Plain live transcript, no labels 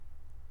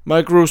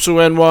Mike Russo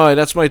NY.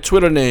 That's my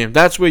Twitter name.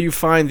 That's where you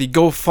find the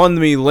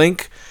GoFundMe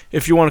link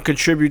if you want to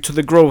contribute to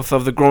the growth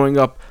of the Growing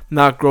Up,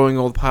 Not Growing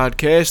Old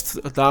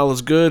podcast. $1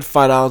 is good.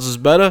 $5 is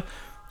better.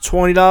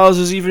 $20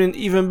 is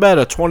even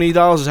better.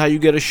 $20 is how you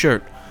get a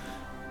shirt.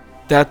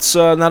 That's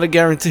not a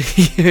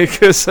guarantee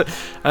because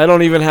I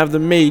don't even have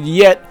them made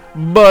yet.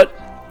 But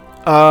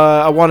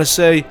I want to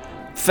say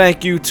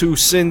thank you to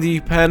Cindy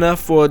Penna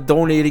for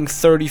donating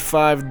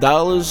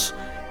 $35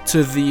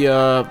 to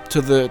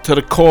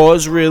the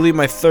cause. Really,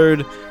 my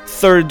third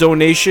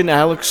donation.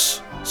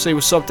 Alex, say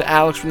what's up to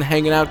Alex from the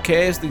Hanging Out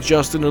Cast. And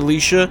Justin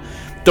Alicia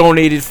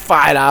donated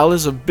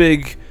 $5. A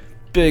big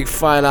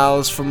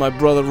 $5 from my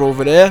brother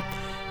over there.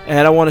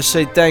 And I want to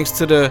say thanks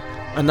to the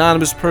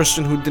anonymous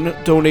person who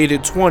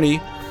donated $20,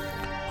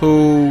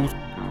 who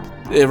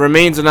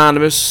remains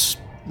anonymous,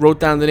 wrote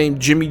down the name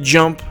Jimmy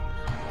Jump,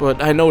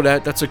 but I know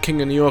that's a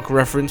King of New York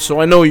reference, so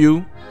I know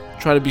you.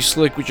 Try to be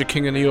slick with your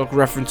King of New York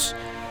reference.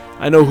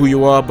 I know who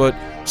you are, but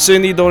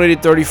Cindy donated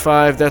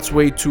 $35. That's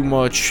way too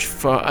much.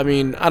 I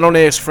don't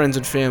ask friends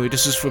and family.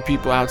 This is for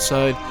people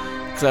outside,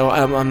 because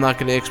I'm not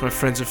going to ask my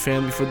friends and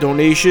family for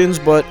donations,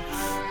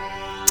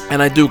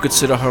 and I do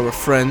consider her a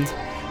friend,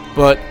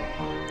 but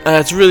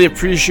it's really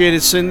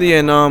appreciated, Cindy.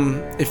 And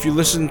if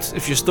you're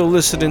still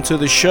listening to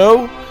the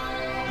show,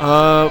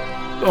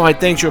 I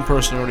thanked you in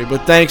person already,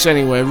 but thanks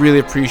anyway. I really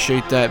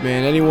appreciate that,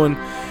 man. Anyone,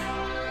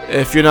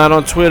 if you're not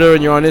on Twitter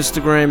and you're on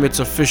Instagram, it's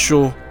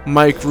official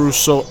Mike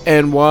Russo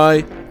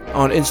NY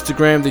on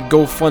Instagram. The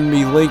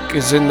GoFundMe link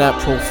is in that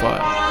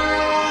profile.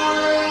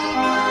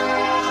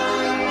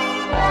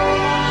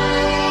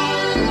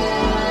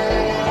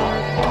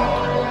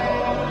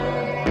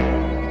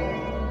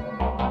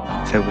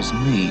 There was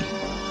me.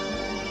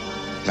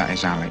 That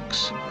is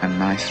Alex, and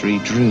my 3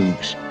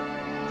 droogs.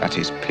 That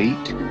is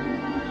Pete,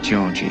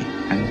 Georgie,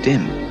 and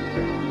Dim.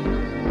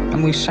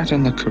 And we sat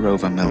in the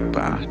Korova Milk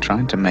Bar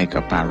trying to make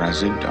up our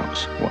Razoo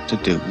dogs what to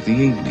do with the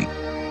evening.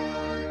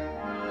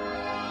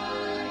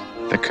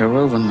 The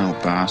Korova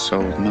Milk Bar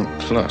sold Milk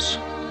Plus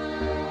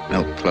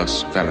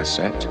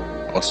Velocet,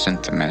 or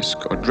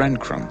Synthomesk, or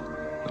Drencrum,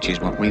 which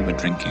is what we were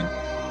drinking.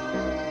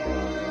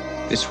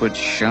 This would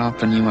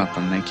sharpen you up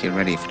and make you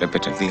ready for a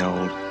bit of the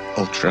old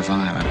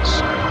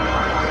ultra-violence.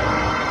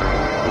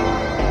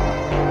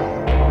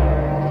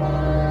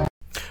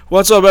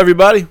 What's up,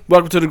 everybody?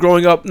 Welcome to the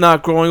Growing Up,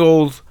 Not Growing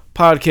Old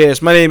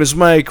podcast. My name is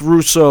Mike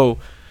Russo.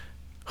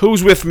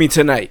 Who's with me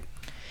tonight?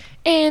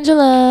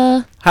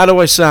 Angela. How do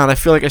I sound? I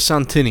feel like I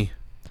sound tinny.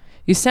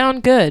 You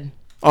sound good.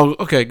 Oh,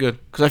 okay, good.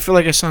 Because I feel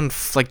like I sound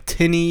like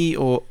tinny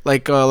or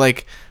like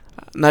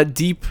not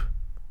deep.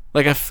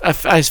 Like I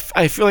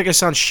feel like I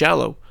sound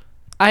shallow.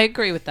 I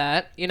agree with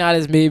that. You're not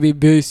as maybe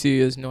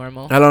bassy as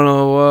normal. I don't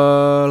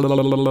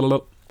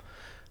know.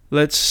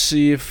 Let's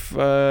see if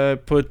I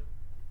put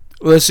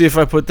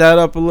that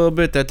up a little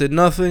bit. That did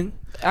nothing.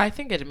 I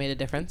think it made a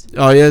difference.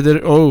 Oh yeah, did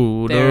it?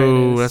 Oh there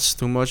no, that's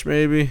too much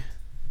maybe.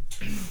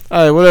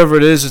 All right, whatever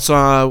it is, it's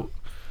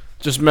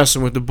just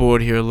messing with the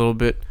board here a little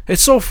bit.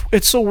 It's so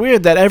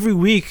weird that every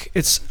week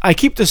I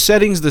keep the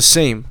settings the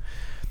same,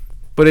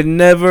 but it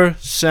never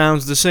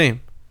sounds the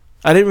same.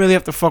 I didn't really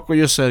have to fuck with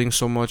your settings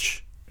so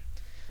much.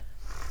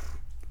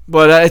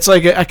 But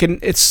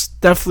it's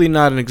definitely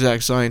not an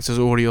exact science as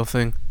audio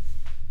thing.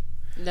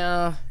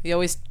 No, you're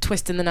always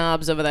twisting the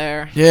knobs over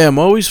there. Yeah, I'm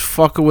always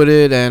fucking with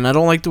it, and I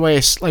don't like the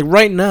way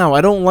right now,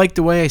 I don't like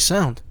the way I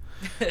sound.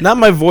 Not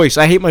my voice.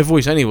 I hate my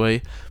voice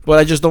anyway, but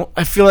I just don't.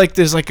 I feel like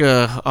there's like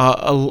a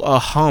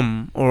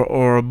hum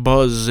or a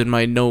buzz in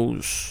my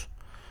nose.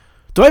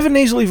 Do I have a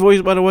nasally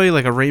voice, by the way,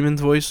 like a Raymond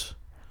voice?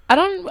 I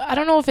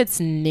don't know if it's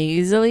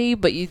nasally,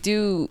 but you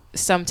do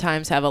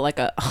sometimes have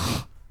a.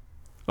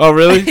 Oh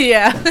really?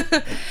 Yeah.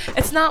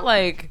 It's not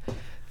like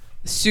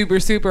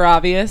super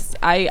obvious.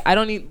 I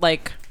don't need,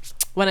 like,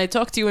 when I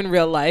talk to you in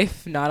real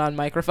life, not on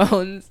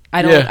microphones,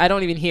 I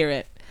don't even hear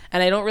it.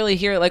 And I don't really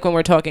hear it like when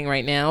we're talking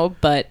right now,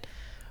 but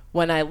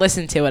when I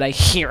listen to it, I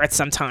hear it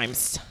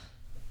sometimes.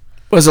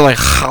 Was it like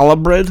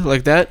challah bread,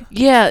 like that?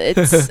 Yeah,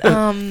 it's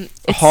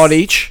hard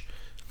H.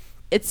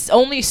 It's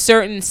only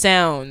certain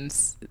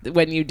sounds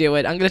when you do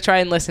it. I'm gonna try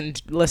and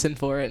listen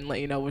for it and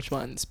let you know which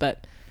ones,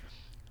 but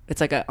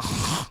it's like a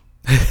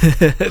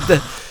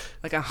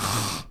like a.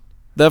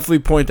 Definitely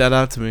point that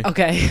out to me.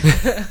 Okay,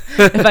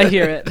 if I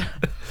hear it.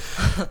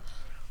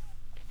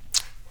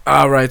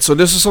 All right, so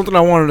this is something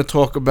I wanted to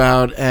talk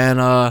about,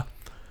 and I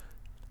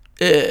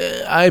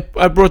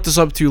brought this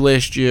up to you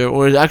last year,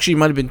 or actually it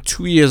might have been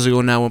 2 years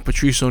ago now when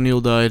Patrice O'Neal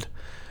died.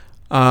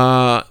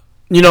 As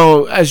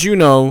you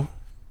know,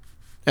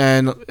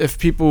 and if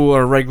people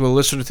are regular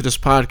listeners to this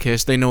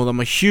podcast, they know that I'm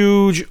a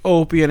huge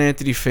Opie and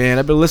Anthony fan.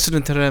 I've been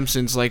listening to them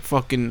since like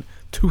fucking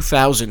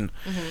 2000.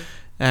 Mm-hmm.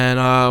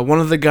 And one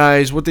of the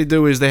guys, what they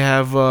do is they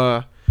have,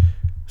 what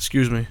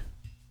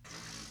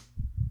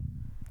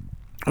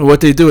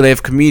they do, they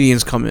have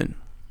comedians come in,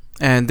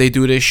 and they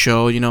do this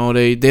show.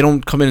 They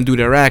don't come in and do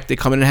their act. They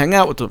come in and hang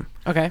out with them.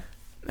 Okay.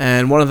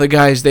 And one of the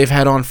guys they've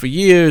had on for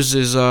years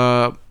is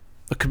a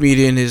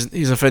comedian.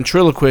 He's a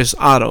ventriloquist,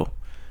 Otto.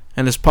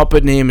 and his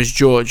puppet name is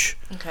George.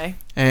 Okay.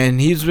 And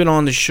he's been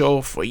on the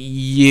show for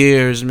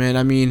years, man.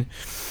 I mean,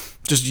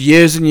 just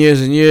years and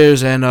years and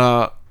years.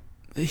 And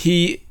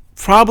he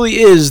probably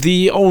is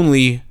the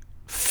only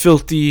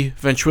filthy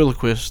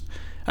ventriloquist.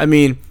 I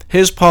mean,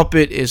 his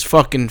puppet is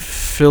fucking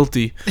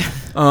filthy.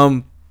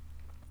 It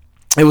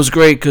was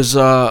great because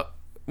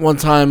one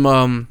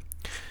time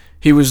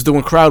he was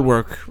doing crowd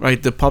work,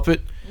 right? The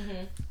puppet.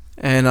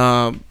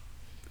 Mm-hmm.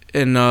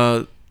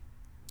 And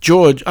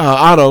George,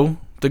 Otto,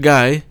 the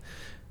guy,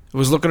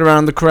 was looking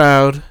around the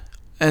crowd.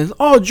 And,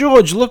 oh,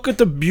 George, look at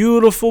the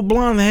beautiful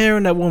blonde hair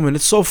in that woman.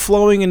 It's so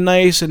flowing and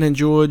nice. And then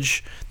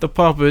George, the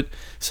puppet,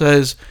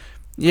 says,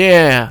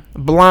 yeah,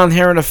 blonde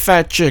hair and a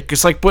fat chick.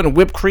 It's like putting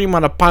whipped cream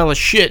on a pile of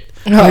shit.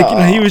 Like,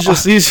 you know,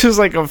 he's just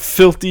like a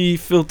filthy,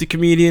 filthy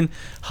comedian.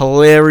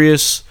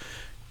 Hilarious.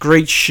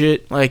 Great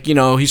shit. Like, you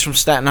know, he's from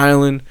Staten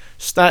Island.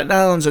 Staten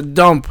Island's a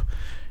dump.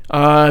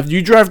 If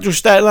you drive through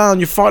Staten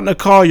Island, you fart in a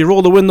car, you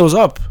roll the windows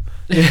up.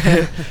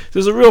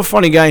 There's a real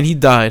funny guy, and he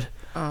died.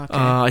 Oh, okay.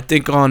 I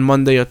think on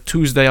Monday or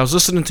Tuesday. I was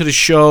listening to the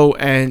show,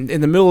 and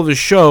in the middle of the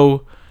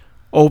show,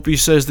 Opie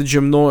says to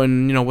Jim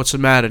Norton, you know, what's the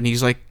matter? And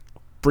he's like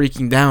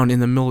breaking down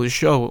in the middle of the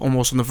show,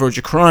 almost on the verge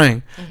of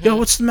crying. Mm-hmm. Yo,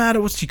 what's the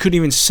matter? He couldn't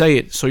even say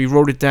it, so he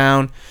wrote it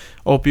down.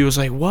 Opie was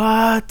like,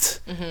 what?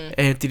 Mm-hmm.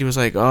 Anthony was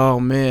like, oh,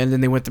 man. And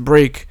then they went to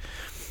break.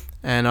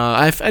 And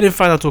I didn't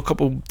find out till a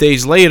couple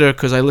days later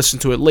because I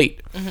listened to it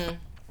late. Mm-hmm.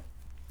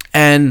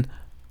 And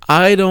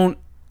I don't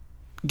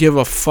give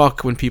a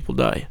fuck when people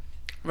die.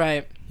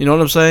 Right. You know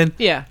what I'm saying?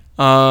 Yeah.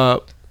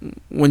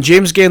 When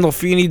James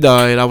Gandolfini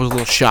died, I was a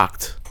little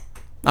shocked.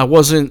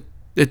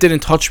 It didn't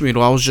touch me at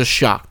all. I was just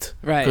shocked.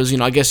 Right. Because, you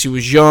know, I guess he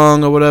was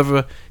young or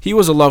whatever. He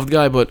was a loved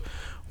guy. But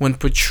when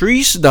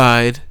Patrice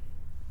died,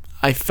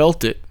 I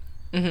felt it.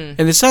 Mm-hmm.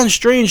 And it sounds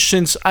strange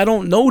since I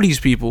don't know these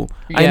people.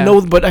 Yeah. I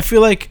know, but I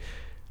feel like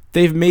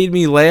they've made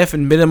me laugh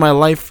and been in my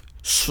life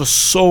for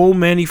so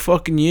many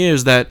fucking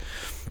years that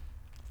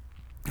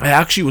I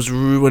actually was,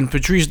 when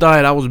Patrice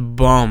died, I was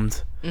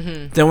bummed.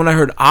 Mm-hmm. Then when I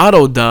heard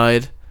Otto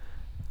died,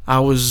 I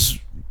was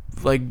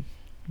like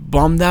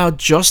bummed out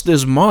just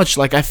as much.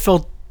 Like I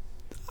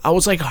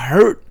was like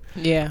hurt.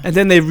 Yeah. And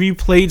then they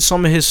replayed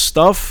some of his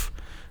stuff,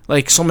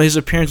 like some of his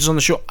appearances on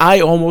the show. I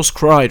almost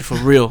cried, for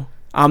real.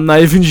 I'm not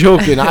even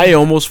joking. I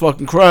almost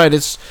fucking cried.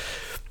 It's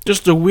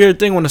just a weird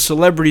thing when a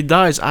celebrity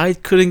dies. I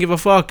couldn't give a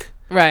fuck.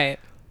 Right.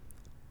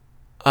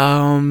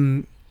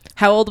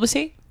 How old was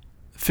he?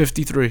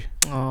 53.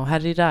 Oh, how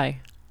did he die?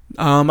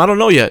 I don't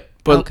know yet.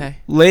 But okay.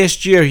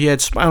 Last year he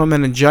had spinal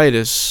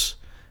meningitis,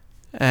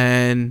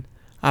 and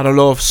I don't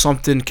know if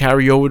something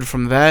carried over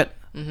from that.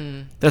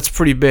 Mm-hmm. That's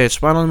pretty bad.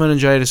 Spinal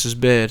meningitis is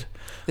bad.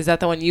 Is that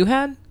the one you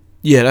had?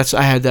 Yeah,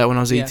 I had that when I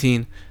was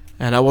 18,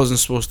 and I wasn't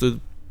supposed to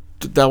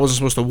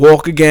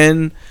walk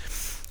again.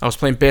 I was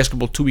playing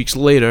basketball 2 weeks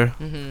later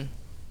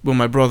with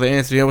my brother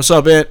Anthony. Hey, what's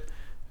up, Ant?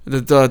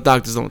 The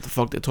doctors don't know what the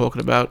fuck they're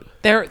talking about.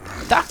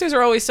 Doctors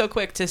are always so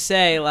quick to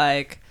say,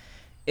 like,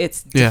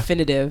 it's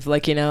definitive.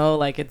 Like, you know,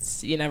 like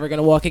you're never going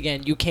to walk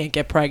again. You can't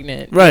get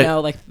pregnant. Right. You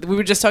know, like we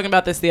were just talking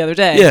about this the other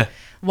day. Yeah.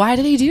 Why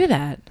do they do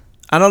that?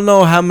 I don't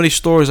know how many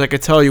stories I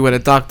could tell you where the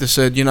doctor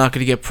said you're not going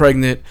to get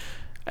pregnant,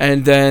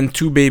 and then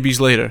 2 babies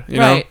later, you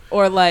know?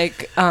 Or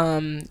like,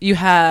 you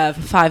have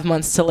 5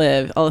 months to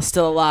live,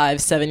 still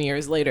alive 7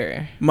 years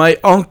later. My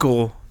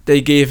uncle, they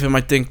gave him,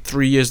 I think,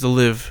 3 years to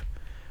live.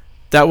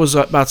 That was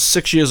about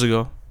 6 years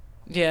ago.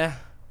 Yeah.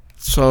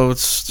 So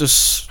it's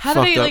just how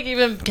do they like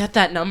even get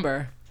that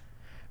number?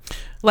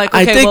 Like,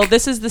 okay, well,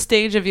 this is the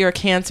stage of your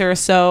cancer,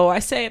 so I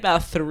say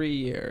about 3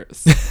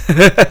 years.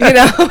 You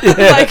know,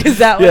 like, is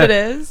that what it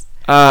is?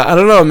 I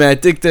don't know, man. I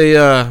think they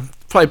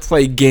probably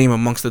play a game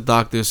amongst the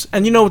doctors,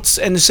 and you know,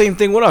 and the same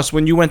thing with us.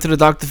 When you went to the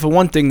doctor for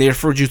one thing, they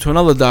referred you to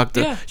another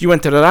doctor. Yeah. You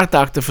went to that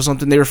doctor for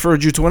something, they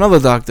referred you to another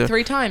doctor.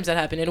 3 times that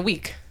happened in a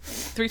week.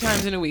 3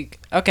 times in a week.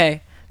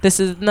 Okay, there's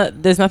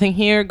nothing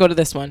here. Go to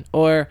this one,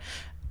 or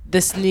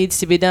this needs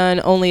to be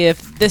done only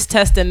if this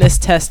test and this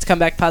test come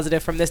back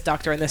positive from this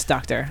doctor and this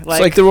doctor. Like,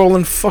 it's like they're all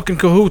in fucking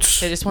cahoots.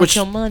 They just want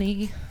your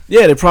money.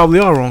 Yeah, they probably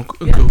are all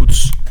in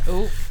cahoots.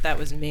 Oh, that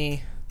was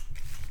me.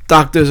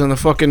 Doctors and the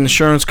fucking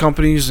insurance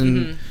companies,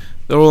 and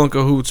they're all in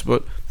cahoots,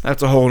 but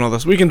that's a whole nother.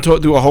 So we can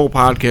do a whole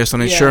podcast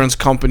on insurance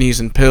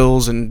companies and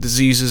pills and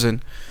diseases.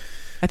 And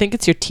I think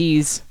it's your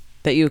T's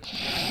that you...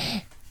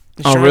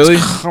 Oh, really?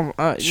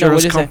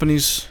 Insurance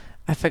companies.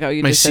 I forgot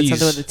you just said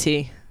something with a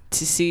T.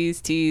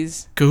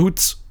 T's.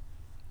 Cahoots.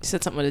 You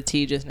said something with a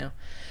T just now.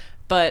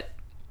 But,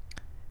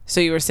 so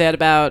you were sad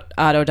about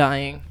Otto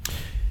dying.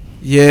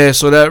 Yeah,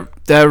 so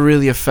that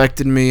really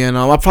affected me. And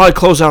I'll probably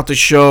close out the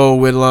show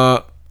with,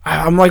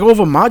 I'm like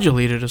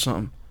overmodulated or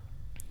something.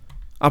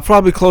 I'll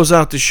probably close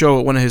out the show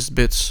with one of his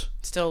bits.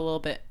 Still a little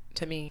bit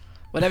to me.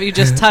 Whatever you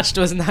just touched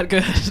was not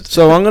good.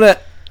 So I'm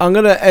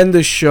gonna end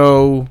the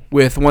show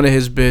with one of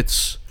his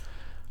bits.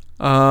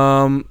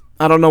 I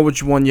don't know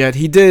which one yet.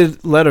 He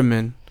did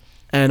Letterman.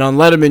 And on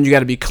Letterman, you got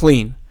to be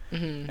clean.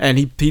 Mm-hmm. And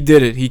he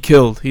did it. He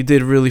killed. He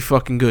did really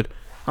fucking good.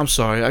 I'm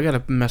sorry. I got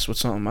to mess with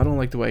something. I don't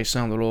like the way he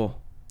sounded at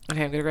all.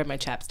 Okay, I'm going to grab my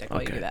chapstick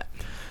while you do that.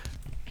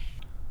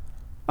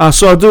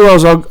 So I'll do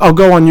is I'll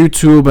go on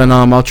YouTube and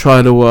I'll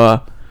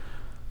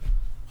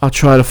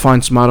try to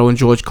find some Otto and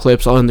George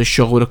clips. I'll end the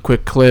show with a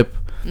quick clip.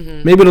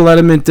 Mm-hmm. Maybe the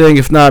Letterman thing.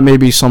 If not,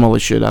 maybe some other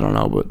shit. I don't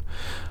know.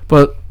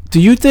 But do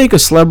you think a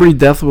celebrity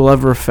death will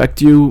ever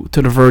affect you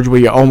to the verge where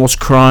you're almost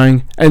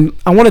crying? And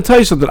I want to tell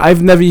you something.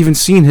 I've never even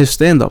seen his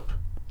stand-up.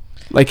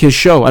 Like his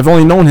show. I've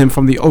only known him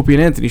from the Opie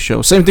and Anthony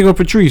show. Same thing with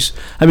Patrice.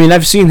 I mean,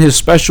 I've seen his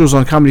specials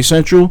on Comedy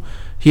Central.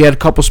 He had a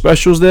couple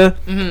specials there.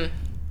 Mm-hmm.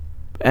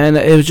 And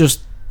it was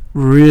just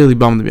really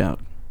bummed me out.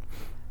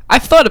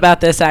 I've thought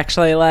about this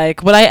actually.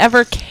 Like, would I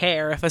ever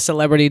care if a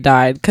celebrity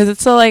died? Because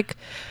it's so like,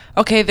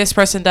 okay, this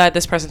person died.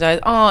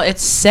 Oh,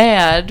 it's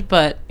sad,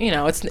 but you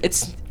know,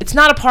 it's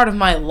not a part of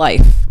my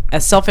life.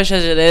 As selfish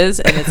as it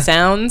is, and it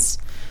sounds,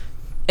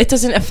 it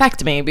doesn't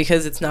affect me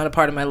because it's not a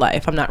part of my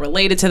life. I'm not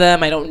related to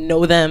them. I don't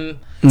know them.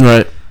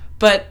 Right.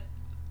 But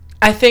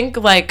I think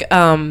like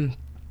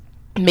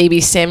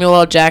maybe Samuel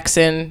L.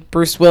 Jackson,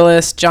 Bruce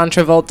Willis, John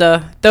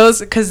Travolta.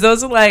 Those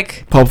are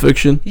like Pulp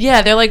Fiction.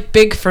 Yeah, they're like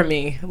big for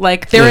me.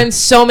 Like they're in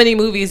so many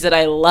movies that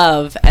I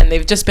love, and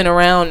they've just been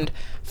around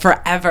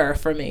forever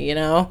for me. You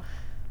know,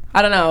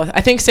 I don't know.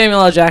 I think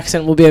Samuel L.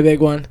 Jackson will be a big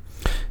one.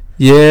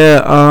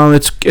 Yeah,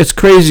 it's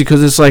crazy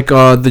because it's like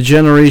the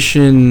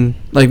generation,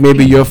 like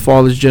maybe your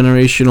father's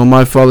generation or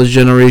my father's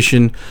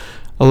generation.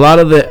 A lot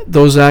of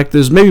those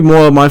actors, maybe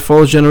more of my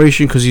father's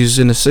generation because he's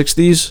in the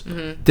 60s.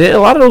 Mm-hmm. A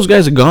lot of those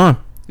guys are gone.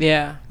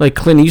 Yeah. Like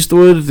Clint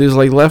Eastwood is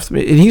like left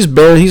me, and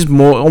he's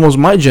more almost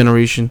my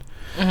generation.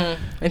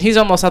 Mm-hmm. And he's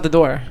almost out the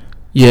door.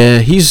 Yeah,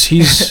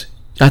 he's.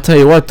 I tell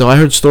you what though, I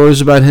heard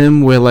stories about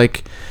him where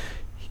like,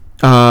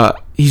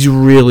 he's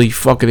really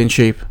fucking in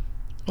shape.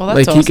 Well, that's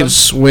like awesome. He can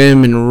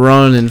swim and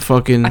run and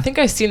fucking. I think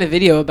I've seen a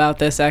video about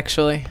this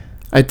actually.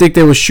 I think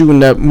they were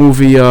shooting that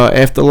movie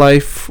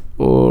Afterlife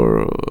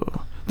or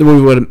the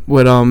movie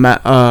with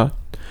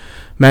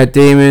Matt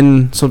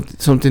Damon,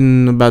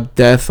 something about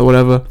death or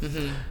whatever.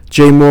 Mm-hmm.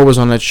 Jay Moore was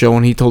on that show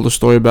and he told a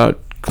story about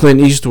Clint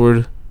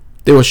Eastwood.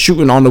 They were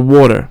shooting on the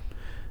water,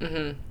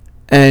 mm-hmm.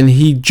 and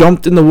he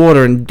jumped in the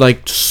water and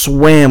like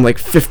swam like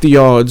 50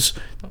 yards,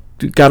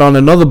 got on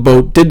another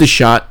boat, did the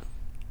shot.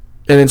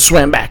 And then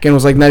swam back and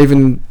was like not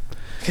even.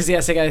 Because he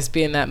has to guys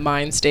be in that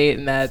mind state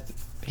and that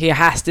he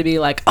has to be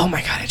like, oh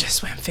my god, I just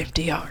swam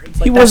 50 yards.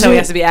 Like that's how he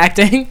has to be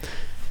acting.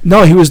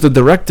 No, he was the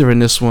director in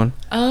this one.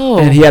 Oh.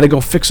 And he had to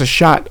go fix a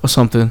shot or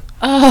something.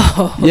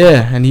 Oh.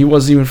 Yeah, and he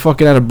wasn't even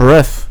fucking out of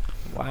breath.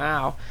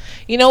 Wow.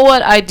 You know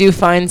what I do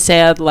find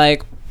sad?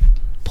 Like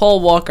Paul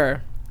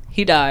Walker,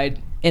 he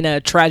died in a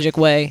tragic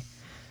way.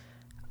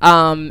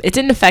 It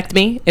didn't affect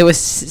me. It was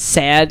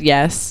sad,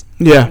 yes.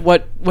 Yeah.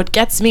 What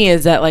gets me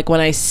is that like when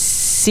I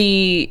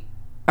see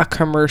a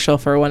commercial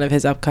for one of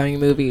his upcoming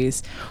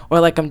movies, or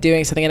like I'm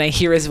doing something and I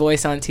hear his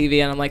voice on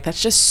TV and I'm like, that's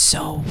just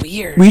so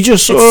weird.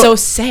 It's so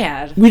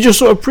sad. We just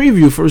saw a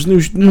preview for his new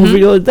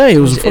movie the other day. It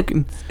was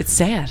it's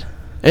sad.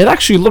 It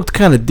actually looked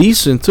kind of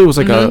decent too. It was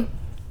like it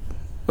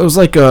was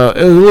like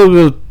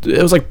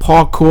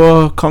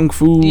parkour, kung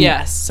fu.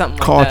 Yes, something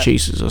like car that.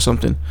 chases or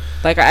something.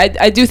 Like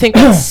I do think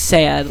it's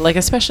sad, like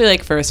especially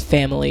like for his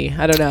family.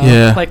 I don't know.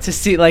 Yeah. Like to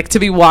see, like to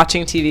be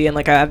watching TV and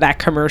like that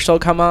commercial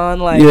come on,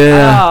 like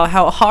yeah. Oh,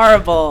 how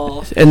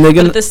horrible. And they're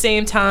but at the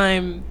same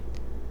time,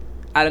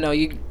 I don't know.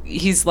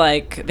 He's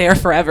like there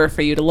forever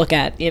for you to look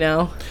at. You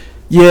know.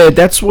 Yeah,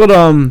 that's what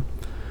I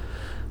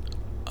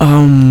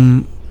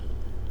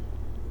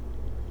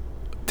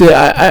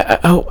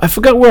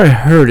forgot where I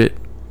heard it.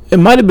 It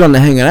might have been on the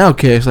Hanging Out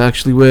cast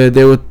actually, where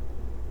they were.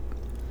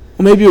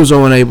 Well, maybe it was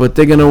O&A, but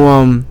they're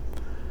gonna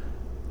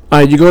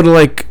Alright, you go to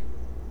like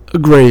a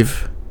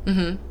grave,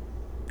 mm-hmm.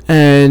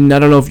 and I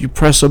don't know if you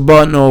press a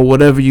button or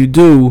whatever you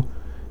do,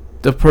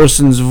 the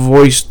person's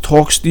voice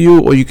talks to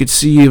you, or you could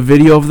see a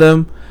video of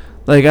them.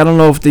 Like I don't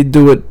know if they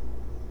do it.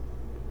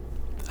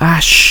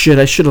 Shit!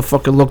 I should have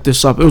fucking looked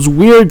this up. It was a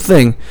weird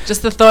thing.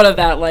 Just the thought of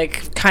that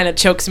like kind of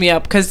chokes me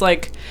up because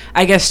like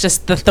I guess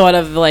just the thought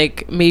of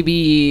like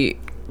maybe.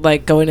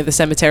 Like going to the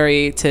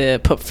cemetery to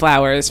put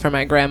flowers for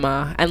my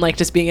grandma and like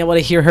just being able to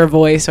hear her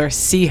voice or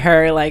see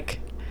her like,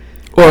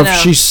 or if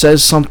she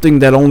says something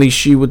that only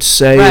she would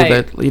say, right.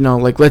 That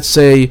like let's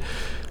say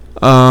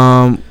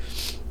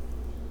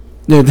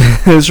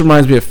this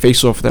reminds me of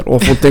Face Off, that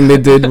awful thing they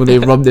did when they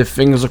rubbed their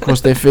fingers across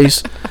their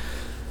face.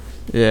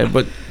 Yeah,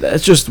 but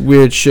that's just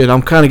weird shit.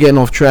 I'm kind of getting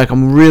off track.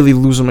 I'm really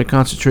losing my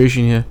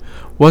concentration here.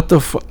 What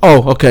the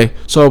oh, okay,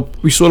 so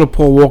we saw the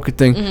Paul Walker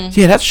thing. Mm-hmm.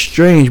 Yeah, that's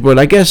strange, but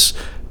I guess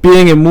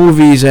being in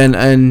movies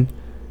and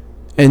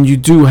you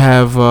do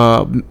have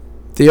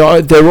they're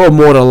all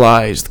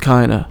immortalized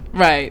kind of,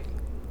 right?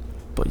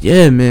 But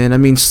yeah, man, I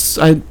mean,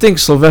 I think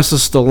Sylvester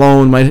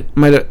Stallone might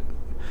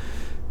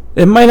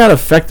it might not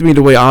affect me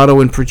the way Otto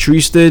and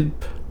Patrice did,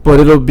 but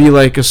it'll be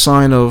like a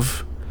sign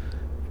of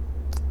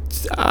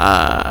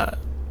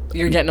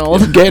you're getting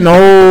old.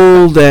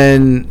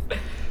 and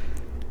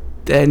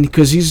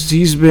because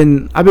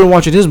I've been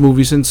watching his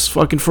movie since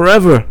fucking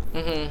forever.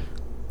 Mm-hmm.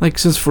 Like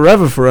since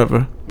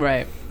forever.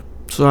 Right.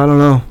 So I don't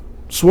know.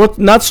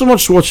 Not so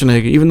much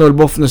Schwarzenegger, even though they're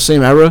both in the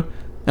same era,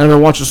 and And I've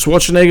been watching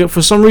Schwarzenegger.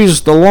 For some reason,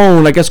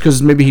 Stallone, I guess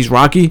because maybe he's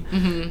Rocky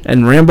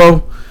and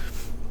Rambo.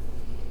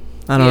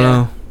 I don't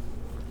know.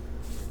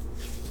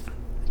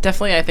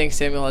 Definitely, I think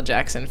Samuel L.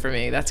 Jackson for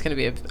me. That's going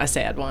to be a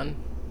sad one.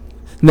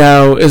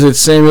 Now, is it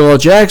Samuel L.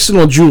 Jackson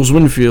or Jules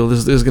Winfield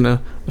is going to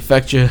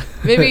affect you?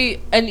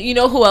 Maybe, and you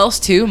know who else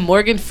too?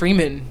 Morgan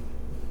Freeman.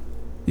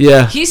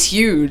 Yeah. He's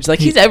huge. Like,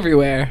 he's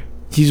everywhere.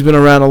 He's been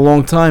around a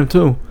long time,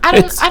 too. I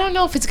don't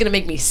know if it's going to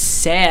make me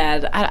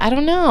sad. I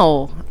don't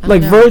know.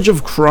 Verge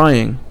of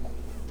crying.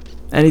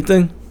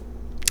 Anything?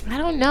 I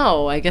don't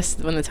know. I guess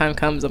when the time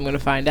comes, I'm going to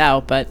find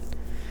out. But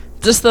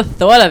just the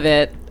thought of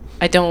it,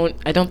 I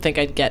don't think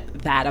I'd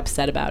get that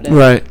upset about it.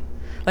 Right.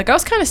 Like, I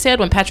was kind of sad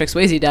when Patrick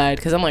Swayze died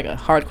because I'm like a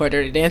hardcore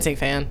Dirty Dancing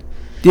fan.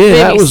 Yeah,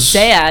 that was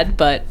sad,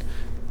 but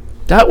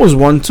that was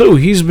one too.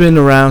 He's been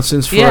around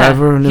since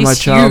forever and in my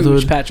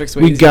childhood. Huge, Patrick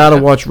Swayze. We gotta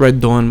watch Red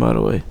Dawn, by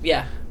the way.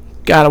 Yeah.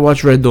 Gotta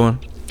watch Red Dawn.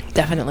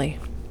 Definitely.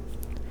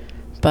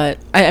 But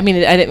I mean,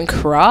 I didn't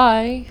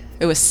cry.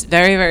 It was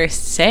very, very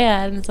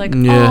sad. It's like,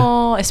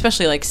 oh,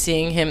 especially like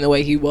seeing him the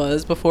way he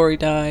was before he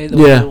died, the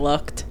way he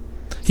looked.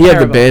 He had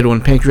the bad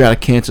one.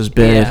 Pancreatic cancer's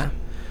bad. Yeah.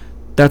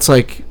 That's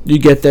like, you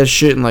get that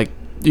shit in like,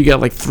 you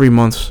got like 3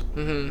 months.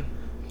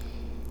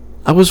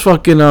 I was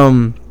fucking,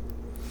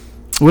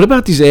 what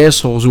about these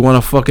assholes who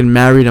want to fucking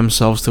marry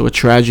themselves to a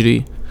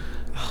tragedy?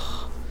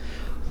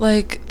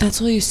 Like,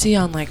 that's what you see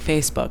on like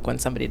Facebook when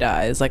somebody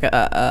dies, like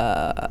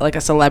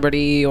a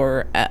celebrity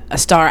or a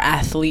star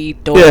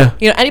athlete or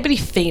anybody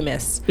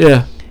famous.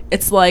 Yeah.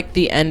 It's like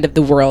the end of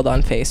the world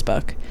on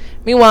Facebook.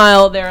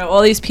 Meanwhile, there are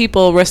all these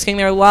people risking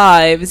their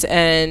lives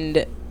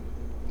and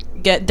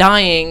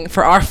dying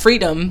for our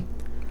freedom.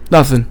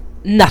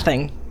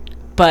 Nothing.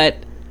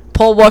 But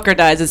Paul Walker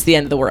dies, it's the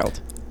end of the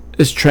world.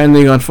 It's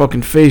trending on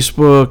fucking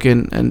Facebook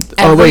and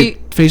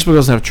Facebook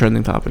doesn't have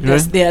trending topics, right?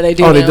 Yes, yeah, they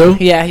do. Oh, they do?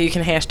 Yeah, you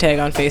can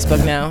hashtag on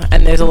Facebook now,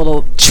 and there's a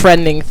little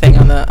trending thing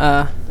on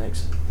the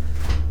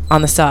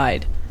on the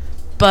side.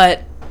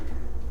 But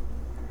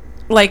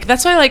like,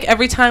 that's why, like,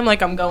 every time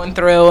like I'm going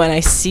through and I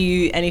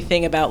see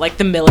anything about like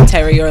the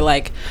military or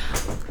like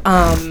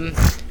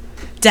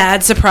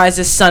dad surprised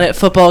his son at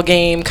football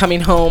game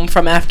coming home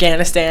from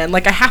Afghanistan,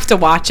 like, I have to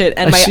watch it,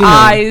 and my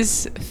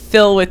eyes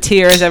fill with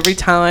tears every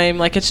time.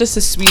 Like, it's just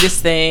the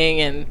sweetest thing,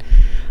 and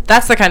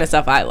that's the kind of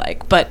stuff I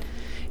like. But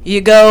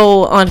you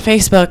go on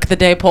Facebook the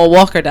day Paul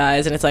Walker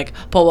dies, and it's like,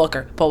 Paul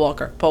Walker.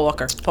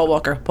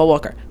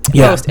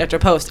 Yeah. Post after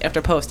post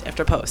after post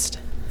after post.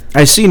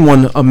 I seen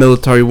a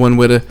military one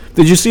where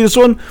did you see this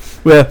one?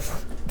 Where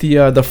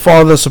the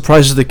father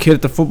surprises the kid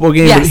at the football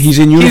game. Yes. He's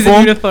in uniform. He's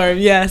in uniform,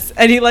 yes.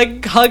 And he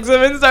like hugs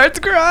him and starts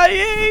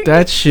crying.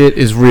 That shit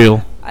is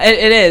real.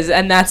 It is,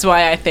 and that's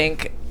why I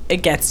think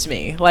it gets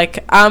me.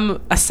 Like,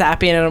 I'm a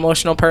sappy and an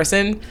emotional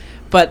person,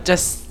 but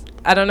just,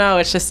 I don't know,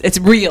 it's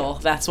real.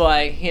 That's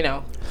why,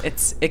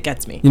 it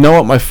gets me. You know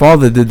what? My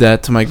father did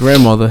that to my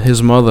grandmother,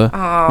 his mother,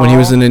 when he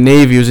was in the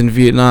Navy. He was in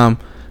Vietnam,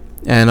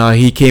 and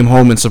he came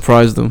home and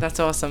surprised them. That's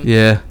awesome.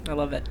 Yeah. I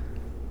love it.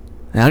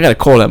 And I gotta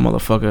call that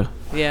motherfucker.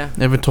 Yeah.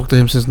 Never talked to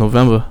him since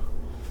November.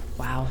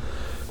 Wow.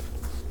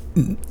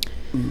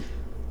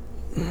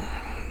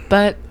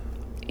 But,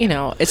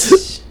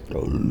 it's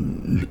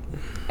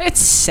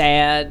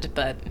sad,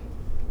 but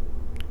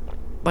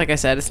like I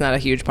said, it's not a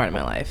huge part of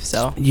my life,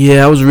 so.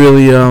 Yeah, I was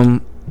really,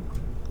 I'm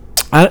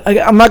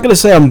not gonna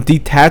say I'm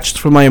detached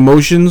from my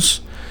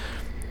emotions,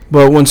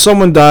 but when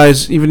someone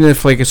dies, even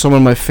if like it's someone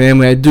in my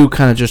family, I do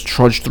kind of just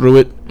trudge through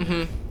it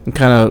and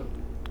kind of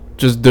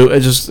just do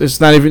it.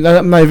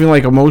 I'm not even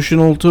like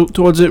emotional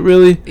towards it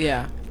really.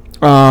 Yeah.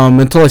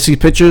 Until I see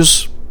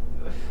pictures.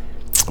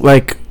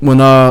 Like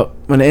when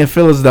Aunt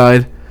Phyllis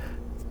died,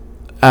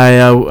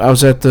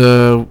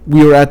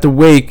 we were at the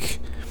wake,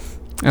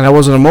 and I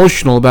wasn't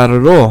emotional about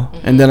it at all.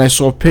 And then I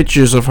saw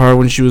pictures of her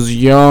when she was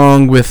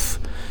young with,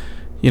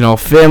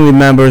 family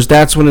members.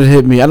 That's when it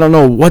hit me. I don't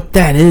know what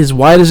that is.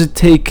 Why does it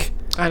take?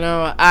 I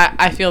know.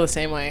 I feel the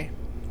same way.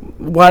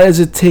 Why does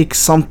it take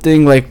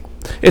something like?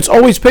 It's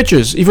always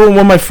pictures. Even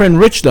when my friend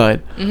Rich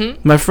died,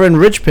 my friend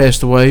Rich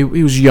passed away.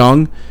 He was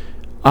young.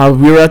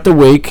 We were at the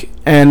wake,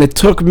 and it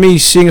took me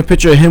seeing a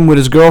picture of him with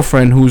his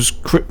girlfriend, who's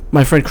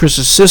my friend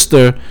Chris's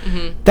sister.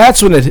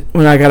 That's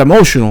when I got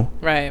emotional.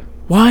 Right.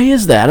 Why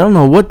is that? I don't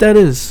know what that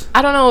is.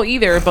 I don't know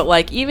either, but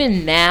like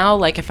even now,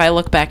 like if I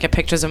look back at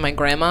pictures of my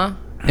grandma,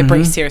 it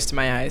brings tears to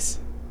my eyes.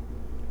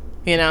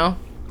 Yeah.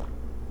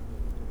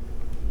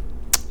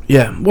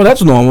 Well,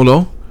 that's normal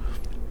though.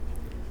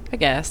 I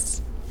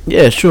guess.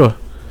 Yeah, sure.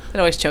 It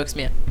always chokes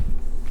me up.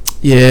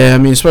 Yeah, I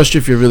mean, especially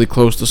if you're really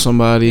close to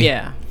somebody.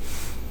 Yeah.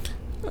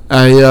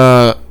 We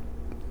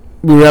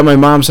were at my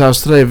mom's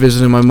house today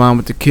visiting my mom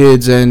with the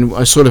kids, and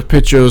I saw the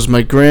pictures.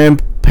 My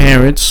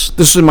grandparents.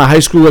 This was my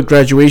high school at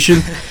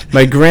graduation.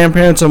 My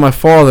grandparents and my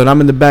father, and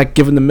I'm in the back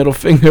giving the middle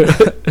finger.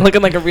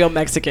 Looking like a real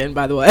Mexican,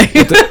 by the way.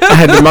 I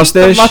had the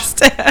mustache. The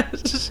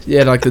mustache.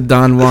 Yeah, like the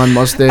Don Juan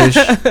mustache.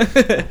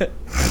 I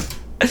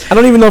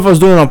don't even know if I was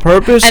doing it on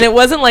purpose. And it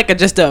wasn't like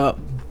just a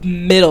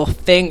middle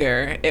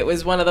finger. It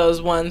was one of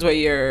those ones where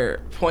your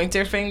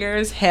pointer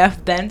finger's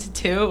half bent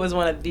too. It was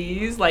one of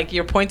these, like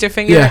your pointer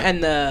finger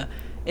and the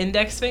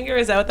index finger.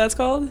 Is that what that's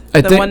called?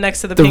 The one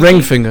next to the pinky?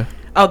 Ring finger.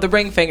 Oh, the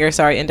ring finger.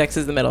 Sorry, index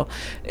is the middle.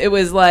 It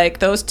was like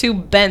those two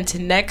bent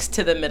next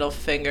to the middle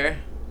finger.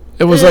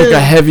 It was like a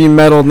heavy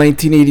metal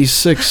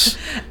 1986.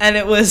 And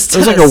it was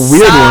like a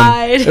weird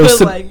one. It was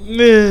like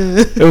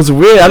it was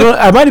weird.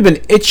 I might have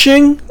been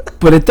itching,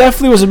 but it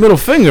definitely was a middle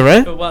finger,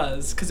 right? It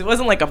was, because it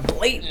wasn't like a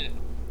blatant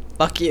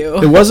fuck you.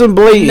 It wasn't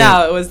blatant.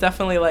 No, it was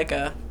definitely like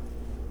a...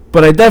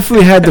 But I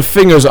definitely had the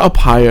fingers up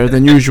higher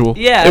than usual.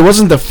 Yeah. It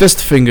wasn't the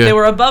fist finger. They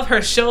were above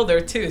her shoulder,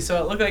 too,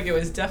 so it looked like it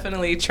was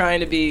definitely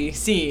trying to be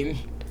seen.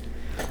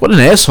 What an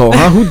asshole,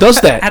 huh? Who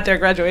does that? At their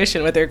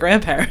graduation with their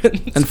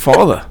grandparents. And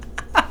father.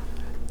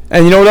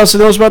 And you know what else I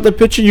noticed about the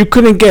picture? You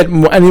couldn't get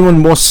anyone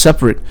more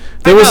separate.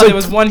 There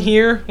was one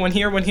here, one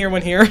here, one here,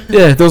 one here.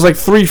 Yeah, there was like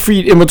 3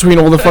 feet in between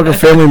all the fucking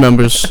family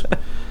members.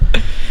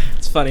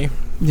 It's funny.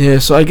 Yeah,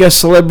 so I guess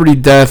celebrity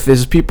death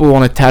is people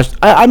want to attach.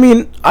 I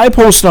mean, I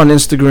posted on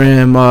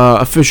Instagram,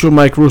 official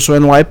Mike Russo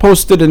NY. I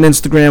posted an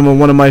Instagram on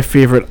one of my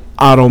favorite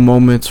Otto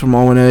moments from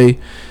O&A.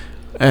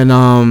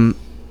 And,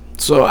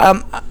 so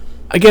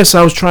I guess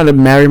I was trying to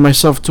marry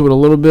myself to it a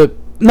little bit.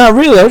 Not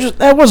really.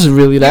 That wasn't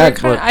really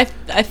that.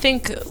 I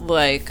think,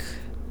 like,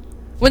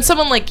 when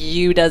someone like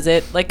you does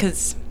it, like,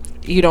 because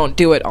you don't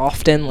do it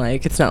often,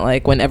 like, it's not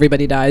like when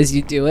everybody dies,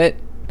 you do it.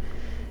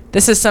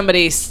 This is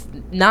somebody,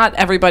 not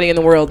everybody in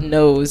the world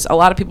knows. A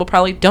lot of people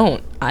probably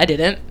don't. I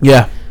didn't.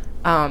 Yeah.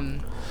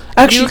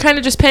 Actually, you were kind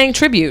of just paying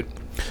tribute.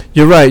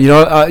 You're right. You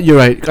know, you're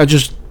right.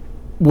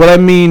 What I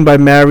mean by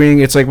marrying,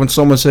 it's like when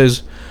someone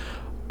says,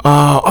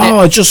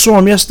 I just saw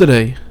him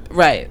yesterday.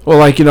 Right. Or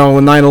like, you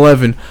know,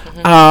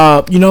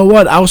 9/11. You know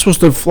what? I was supposed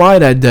to fly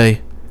that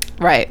day.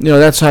 Right. You know,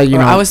 that's how you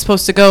know. I was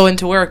supposed to go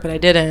into work, but I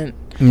didn't.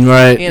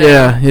 Right. You know,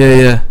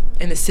 yeah.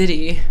 In the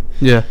city.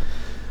 Yeah.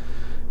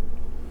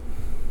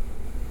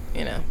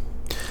 You know.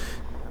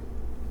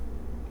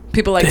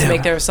 People like to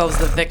make themselves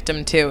the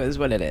victim too, is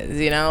what it is.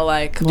 You know,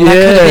 like, well, that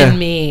could have been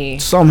me.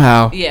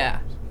 Somehow. Yeah.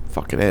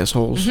 Fucking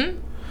assholes.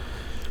 Did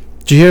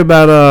you hear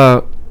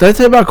about did I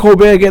tell you about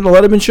Colbert getting the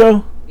Letterman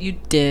show? You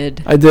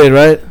did. I did,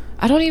 right?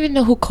 I don't even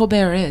know who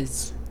Colbert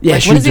is.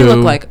 Yes, what does he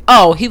look like?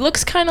 Oh, he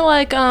looks kind of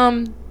like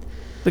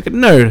like a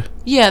nerd.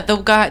 Yeah, the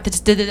guy, the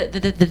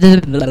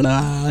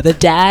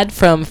dad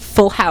from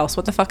Full House.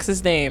 What the fuck's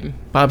his name?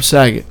 Bob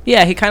Saget.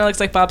 Yeah, he kind of looks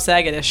like Bob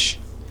Saget-ish.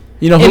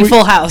 You know in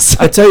Full House.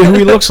 I tell you who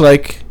he looks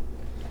like.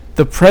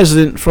 The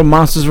president from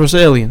Monsters vs.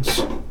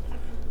 Aliens.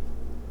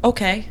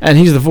 Okay. And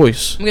he's the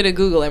voice. I'm gonna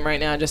Google him right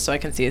now just so I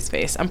can see his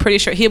face. I'm pretty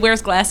sure he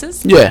wears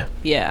glasses. Yeah.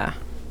 Yeah.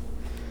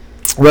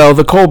 Well,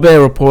 the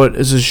Colbert Report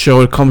is his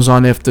show. It comes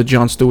on after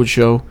Jon Stewart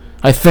show.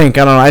 I think.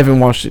 I don't know. I haven't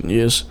watched it in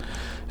years.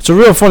 It's a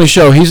real funny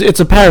show. It's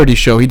a parody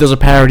show. He does a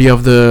parody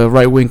of the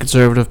right-wing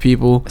conservative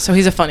people. So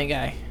he's a funny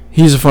guy.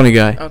 He's a funny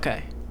guy.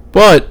 Okay.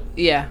 But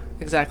yeah,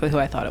 exactly who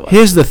I thought it was.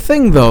 Here's the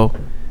thing, though.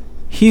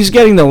 He's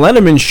getting the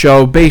Letterman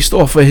show based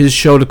off of his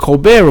show, The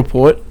Colbert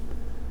Report.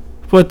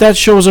 But that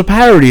show is a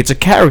parody. It's a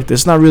character.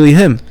 It's not really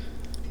him.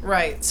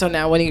 Right. So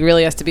now when he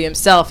really has to be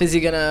himself, is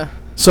he going to...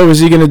 So is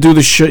he going to do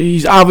the show?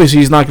 He's not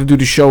going to do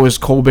the show as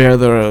Colbert,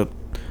 the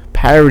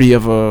parody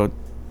of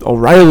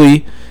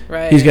O'Reilly.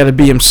 Right. He's got to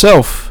be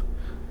himself.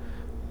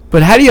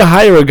 But how do you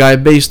hire a guy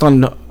based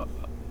on...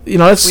 You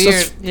know, that's... Weird.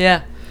 That's,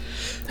 yeah.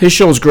 His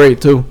show's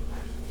great, too.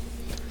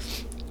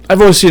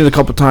 I've only seen it a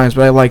couple times,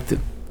 but I liked it.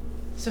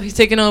 So he's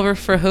taking over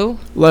for who?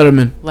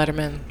 Letterman.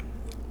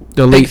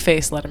 The big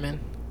face Letterman.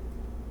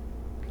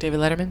 David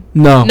Letterman?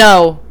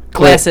 No.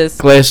 Glasses.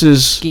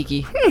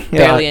 Geeky.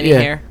 Barely any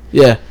hair.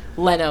 Yeah.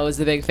 Leno is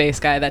the big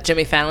face guy that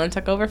Jimmy Fallon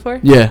took over for?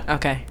 Yeah.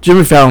 Okay.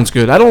 Jimmy Fallon's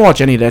good. I don't watch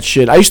any of that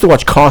shit. I used to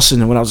watch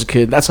Carson when I was a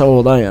kid. That's how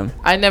old I am.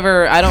 I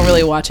don't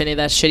really watch any of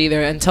that shit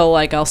either until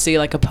like I'll see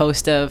like a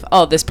post of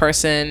this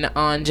person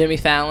on Jimmy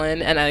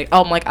Fallon and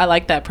I'm like I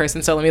like that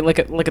person, so let me look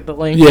at the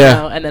link, yeah.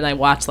 You know? And then I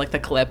watch like the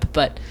clip,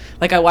 but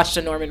like I watched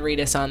a Norman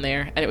Reedus on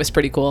there and it was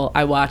pretty cool.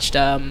 I watched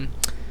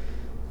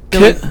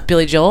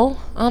Billy Joel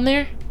on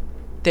there.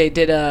 They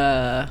did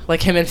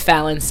like him and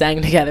Fallon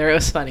sang together. It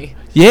was funny.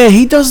 Yeah,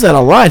 he does that a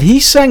lot. He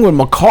sang with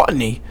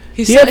McCartney.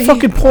 He had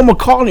fucking Paul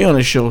McCartney on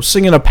his show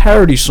singing a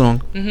parody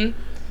song. Mhm.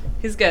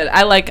 He's good.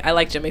 I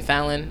like Jimmy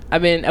Fallon. I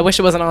mean, I wish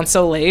it wasn't on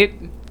so late.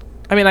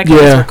 I mean, I could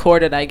just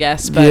record it, I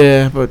guess. But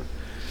yeah, but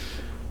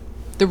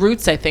the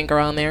Roots, I think, are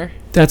on there.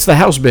 That's the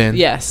house band.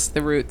 Yes,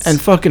 the Roots. And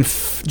fucking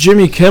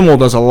Jimmy Kimmel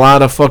does a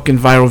lot of fucking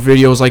viral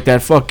videos like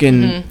that.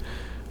 Fucking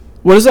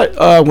what is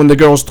that? When the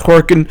girl's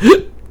twerking.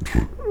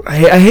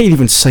 I hate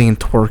even saying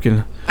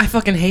twerking. I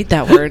fucking hate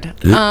that word.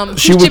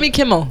 Who's Jimmy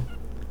Kimmel?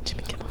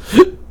 Jimmy Kimmel.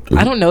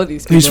 I don't know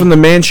these people. He's from The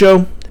Man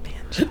Show. The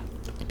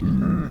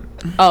Man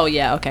Show. Oh,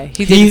 yeah, okay.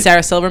 He's dating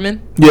Sarah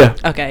Silverman? Yeah.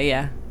 Okay,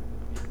 yeah.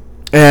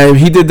 And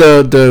he did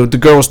the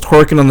girl was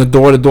twerking on the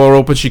door. The door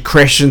opened. She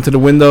crashed into the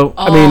window.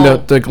 I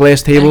mean the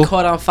glass table. And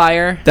caught on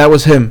fire. That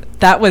was him.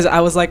 I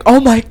was like, oh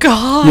my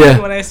god. Yeah.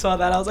 When I saw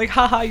that, I was like,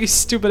 haha, you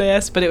stupid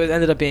ass. But it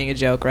ended up being a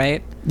joke,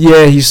 right?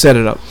 Yeah, he set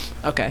it up.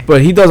 Okay.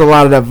 But he does a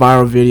lot of that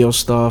viral video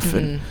stuff,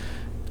 and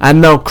I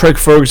know Craig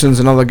Ferguson's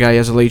another guy. He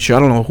has a late show.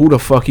 I don't know who the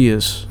fuck he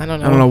is. I don't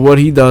know. I don't know what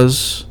he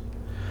does.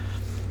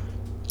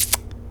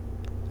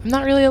 I'm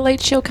not really a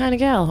late show kind of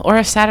gal, or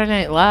a Saturday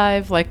Night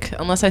Live, like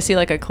unless I see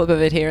like a clip of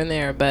it here and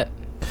there. But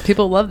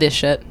people love this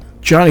shit.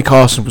 Johnny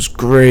Carson was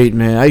great,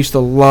 man. I used to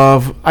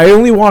love. I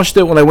only watched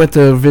it when I went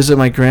to visit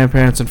my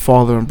grandparents and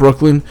father in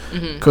Brooklyn,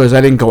 because I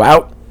didn't go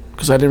out,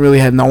 because I didn't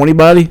really know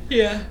anybody.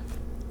 Yeah.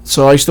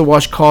 So I used to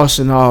watch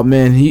Carson. Oh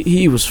man,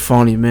 he was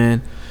funny,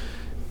 man.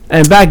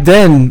 And back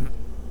then,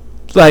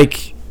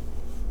 like,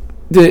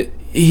 they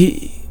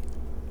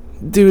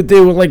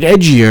were like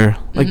edgier,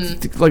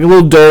 like a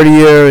little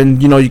dirtier,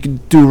 and you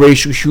could do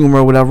racial humor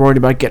or whatever, worried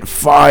about getting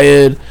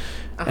fired,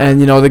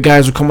 and the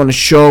guys would come on the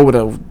show with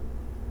a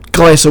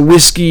glass of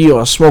whiskey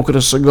or smoking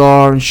a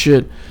cigar and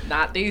shit.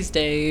 Not these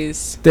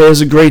days. There's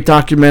a great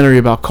documentary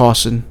about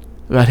Carson,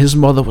 about his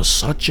mother was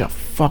such a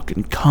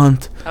fucking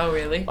cunt. Oh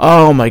really?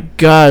 Oh my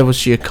god, was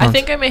she a cunt? I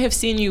think I may have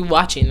seen you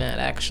watching that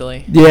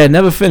actually. Yeah,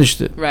 never finished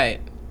it.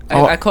 Right.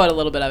 I caught a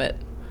little bit of it.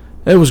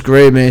 It was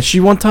great, man. She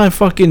one time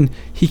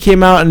he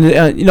came out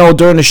and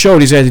during the show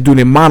these guys do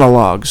their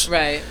monologues.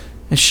 Right.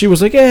 And she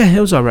was like, it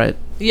was all right.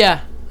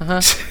 Yeah.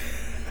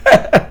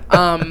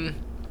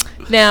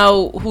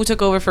 Now who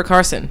took over for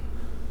Carson?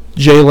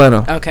 Jay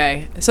Leno.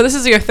 Okay. So this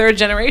is your third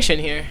generation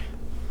here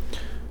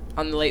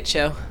on the Late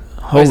Show.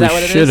 Holy is that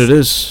what shit, it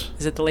is.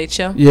 Is it the Late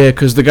Show? Yeah,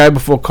 because the guy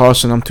before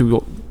Carson, I'm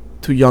too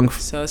young.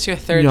 So it's your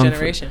third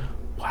generation.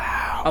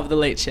 Wow. Of the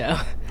Late Show.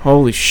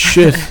 Holy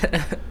shit.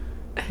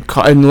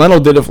 And Leno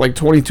did it for like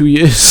 22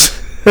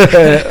 years.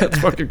 That's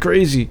fucking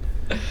crazy.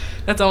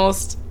 That's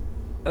almost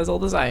as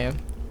old as I am.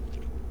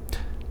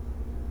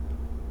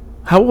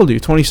 How old are you?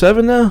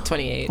 27 now?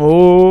 28.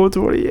 Oh,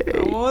 28.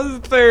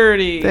 Almost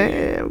 30.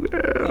 Damn,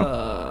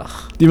 girl.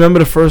 Do you remember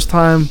the first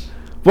time?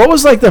 What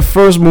was like the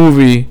first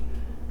movie?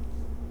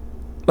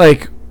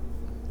 Like,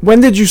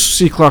 when did you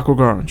see Clockwork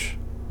Orange?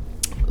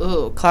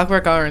 Ooh,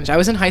 Clockwork Orange. I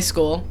was in high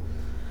school.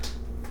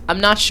 I'm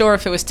not sure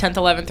if it was 10th,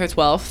 11th, or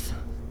 12th,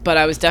 but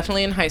I was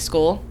definitely in high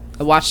school.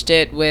 I watched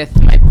it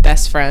with my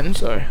best friend.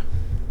 Sorry.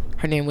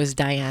 Her name was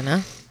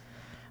Diana.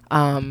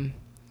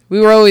 We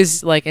were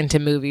always like into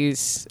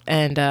movies,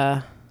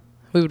 and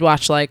we would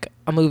watch like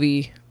a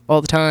movie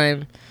all the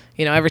time.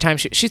 Every time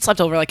she slept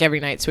over like every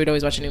night, so we'd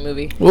always watch a new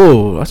movie.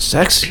 Whoa, that's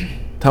sexy.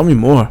 Tell me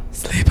more.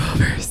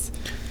 Sleepovers.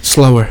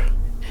 Slower.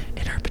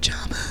 In her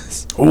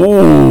pajamas.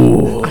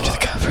 Ooh. Under the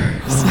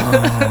covers.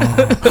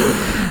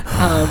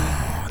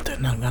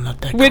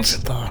 Which,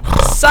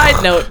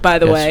 side note, by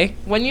the way,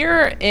 when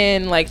you're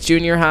in like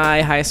junior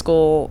high, high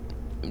school,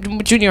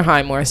 junior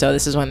high more so,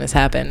 this is when this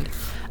happened.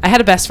 I had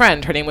a best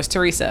friend. Her name was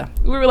Teresa.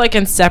 We were like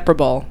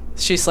inseparable.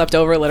 She slept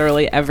over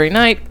literally every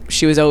night.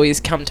 She was always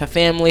come to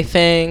family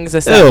things,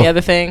 this, that, and the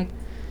other thing.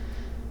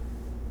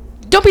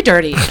 Don't be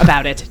dirty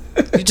about it.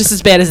 You're just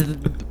as bad as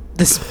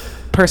this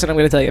person I'm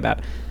going to tell you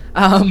about.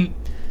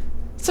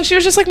 So she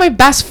was just like my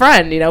best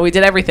friend. We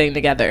did everything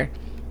together.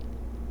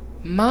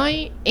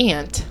 My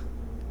aunt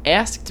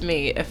asked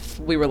me if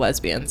we were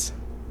lesbians.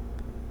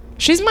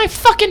 She's my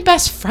fucking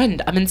best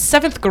friend. I'm in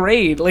 7th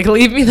grade. Like,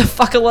 leave me the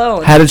fuck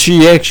alone. How did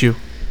she ask you?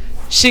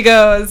 She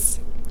goes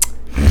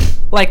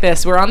like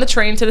this. We're on the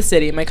train to the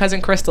city. My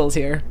cousin Crystal's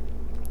here.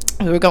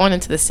 We were going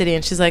into the city,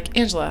 and she's like,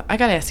 Angela, I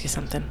gotta ask you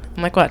something.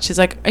 I'm like, what? She's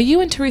like, are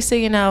you and Teresa,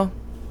 Oh,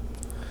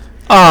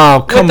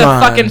 come on. With the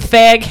fucking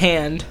fag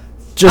hand.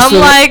 I'm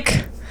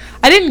like,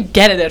 I didn't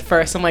get it at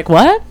first. I'm like,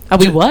 what? Are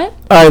we what?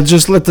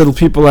 Just let the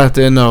people out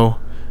there know.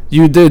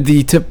 You did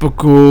the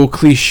typical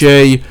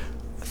cliche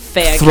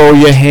fag. Throw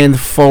your hand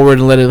forward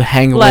and let it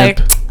hang like,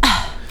 limp.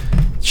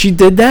 She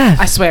did that.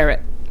 I swear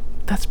it.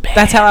 That's bad.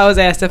 That's how I was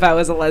asked if I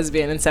was a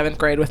lesbian in 7th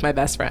grade with my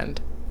best friend.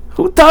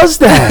 Who does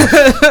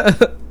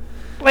that?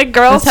 Like,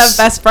 girls have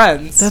best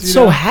friends. That's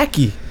so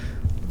hacky.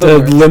 The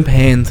limp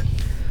hand.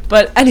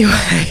 But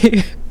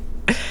anyway,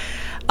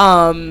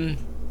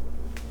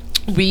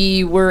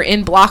 we were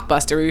in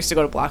Blockbuster. We used to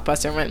go to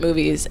Blockbuster and rent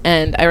movies.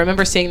 And I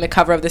remember seeing the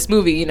cover of this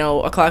movie,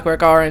 A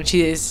Clockwork Orange.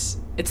 It's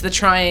the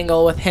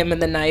triangle with him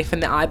and the knife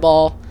and the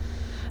eyeball.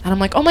 And I'm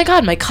like, oh my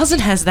god, my cousin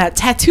has that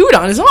tattooed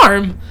on his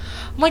arm.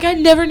 I'm like, I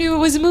never knew it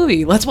was a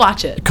movie. Let's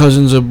watch it.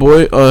 Cousin's a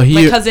boy?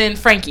 My cousin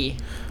Frankie.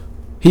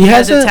 He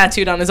has it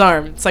tattooed on his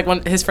arm. It's like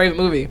his favorite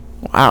movie.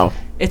 Wow.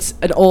 It's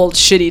an old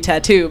shitty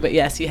tattoo, but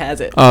yes, he has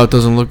it. Oh, it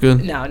doesn't look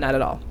good? No, not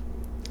at all.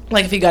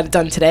 Like, if he got it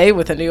done today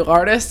with a new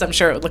artist, I'm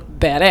sure it would look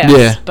badass.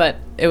 Yeah. But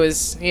it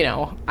was,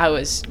 I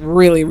was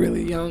really,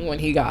 really young when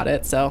he got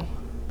it, so.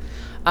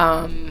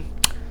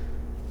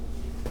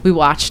 We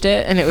watched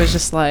it, and it was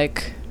just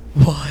like,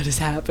 what is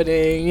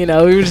happening? We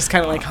were just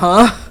kind of like,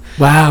 huh?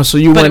 Wow, so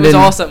you went in. But it was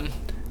awesome.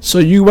 So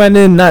you went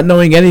in not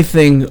knowing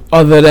anything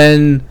other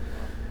than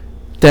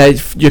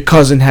that your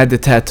cousin had the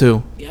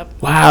tattoo.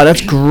 Yep. Wow,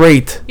 that's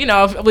great. You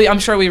know, I'm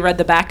sure we read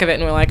the back of it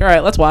and we're like, all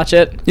right, let's watch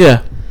it.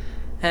 Yeah.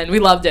 And we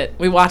loved it.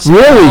 We watched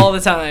Really? it all the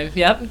time.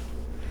 Yep.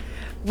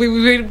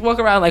 We walk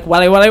around like,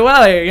 wally, wally,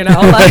 wally, you know?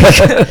 Like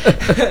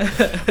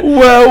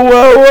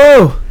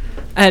whoa.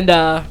 And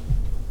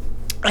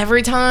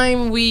every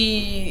time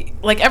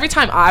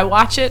I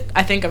watch it,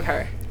 I think of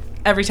her.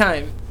 Every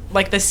time.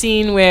 Like the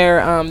scene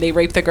where they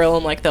rape the girl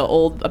in like the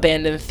old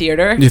abandoned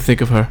theater. You think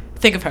of her.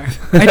 Think of her.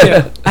 I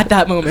do. At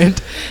that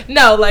moment.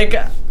 No, like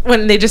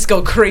when they just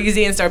go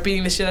crazy and start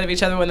beating the shit out of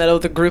each other when that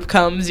other group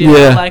comes, you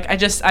know? Like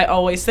I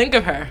always think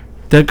of her.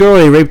 That girl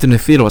they raped in the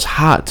theater was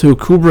hot too.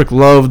 Kubrick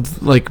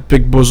loved like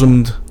big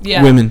bosomed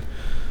women.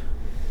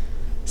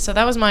 So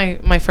that was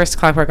my first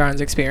Clockwork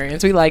Orange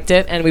experience. We liked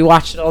it and we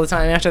watched it all the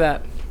time after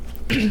that.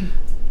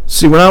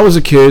 See, when I was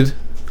a kid,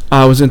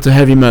 I was into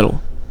heavy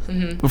metal.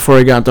 Before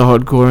I got into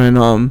hardcore,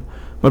 and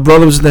my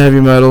brother was into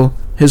heavy metal.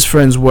 His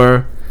friends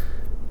were,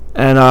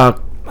 and I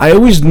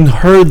always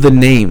heard the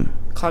name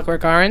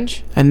Clockwork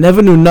Orange. I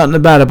never knew nothing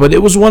about it, but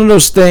it was one of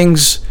those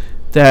things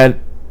that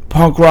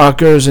punk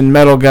rockers and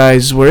metal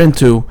guys were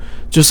into.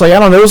 Just like, I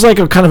don't know, it was like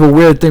a kind of a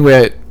weird thing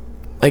where,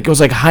 like, it was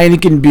like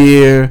Heineken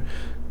beer,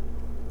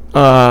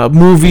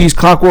 movies,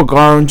 Clockwork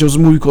Orange. There was a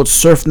movie called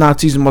Surf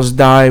Nazis Must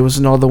Die. Was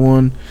another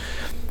one.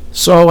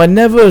 So I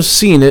never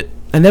seen it.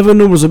 I never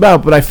knew what it was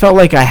about, but I felt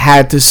like I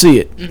had to see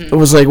it. It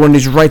was like one of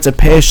these rites of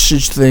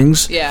passage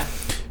things. Yeah.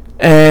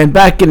 And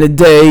back in the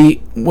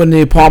day, when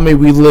the apartment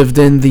we lived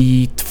in,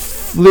 the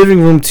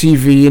living room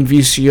TV and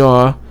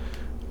VCR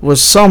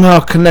was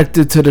somehow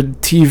connected to the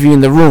TV in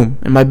the room,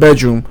 in my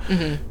bedroom.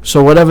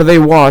 So whatever they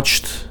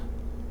watched,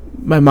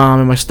 my mom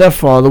and my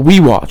stepfather, we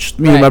watched.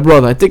 Me and my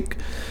brother. I think,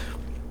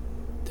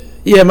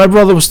 yeah, my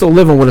brother was still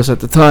living with us at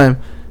the time.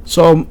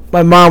 So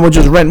my mom would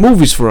just rent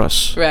movies for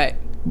us. Right.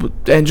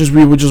 And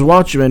we would just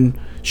watch them, and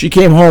she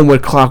came home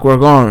with Clockwork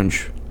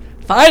Orange.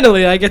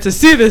 Finally, I get to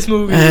see this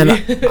movie.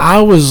 And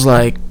I was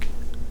like,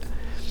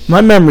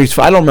 my memories,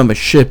 I don't remember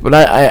shit, but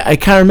I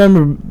kind of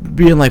remember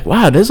being like,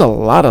 wow, there's a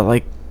lot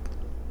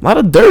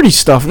of dirty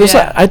stuff.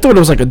 I thought it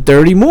was like a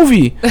dirty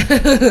movie.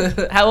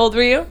 How old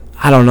were you?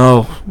 I don't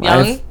know.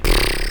 Young?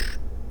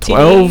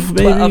 12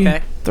 maybe?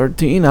 Okay.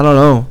 13, I don't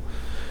know.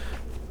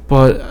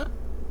 But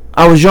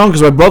I was young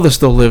because my brother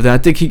still lived there. I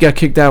think he got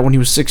kicked out when he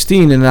was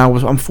 16, and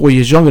I'm 4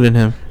 years younger than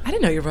him. I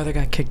didn't know your brother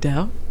got kicked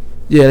out.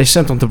 Yeah, they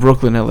sent him to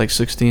Brooklyn at like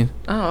 16.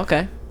 Oh,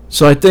 okay.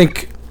 So I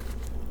think...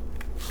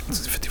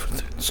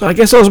 So I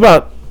guess I was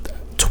about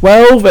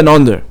 12 and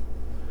under.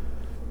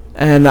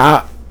 And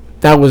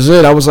that was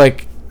it. I was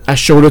like... I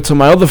showed it to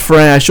my other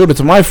friend. I showed it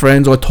to my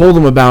friends, or I told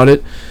them about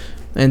it.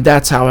 And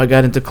that's how I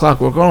got into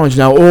Clockwork Orange.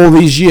 Now, all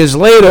these years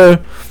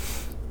later,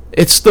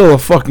 it's still a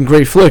fucking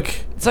great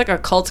flick. It's like a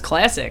cult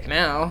classic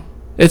now.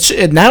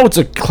 Now it's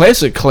a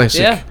classic.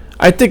 Yeah.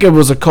 I think it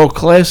was a cult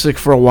classic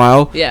for a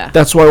while. Yeah.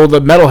 That's why all the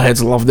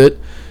metalheads loved it.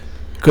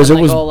 Because it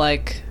was all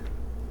I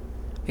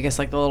guess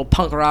like the little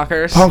punk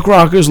rockers. Punk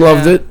rockers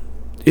loved it.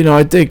 You know,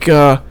 I think.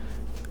 But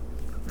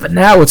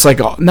now it's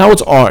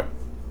art.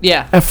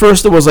 Yeah. At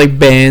first it was like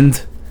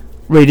banned,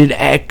 rated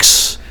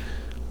X.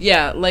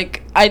 Yeah,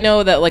 like I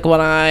know that like when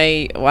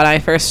I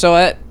first saw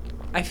it,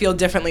 I feel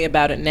differently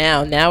about it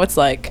now. Now it's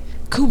like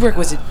Kubrick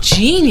was a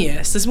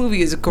genius. This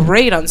movie is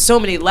great on so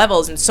many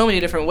levels in so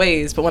many different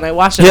ways. But when I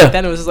watched it back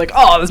then, it was just like,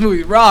 oh, this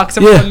movie rocks.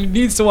 Everyone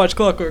needs to watch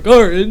Clockwork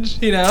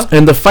Orange, you know?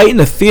 And the fight in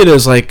the theater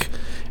is like,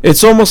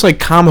 it's almost like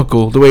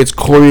comical, the way it's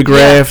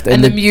choreographed.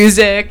 And the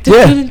music.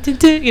 Yeah.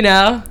 You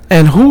know?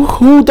 And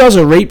who does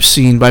a rape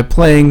scene by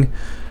playing,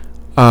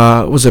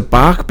 was it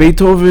Bach,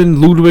 Beethoven,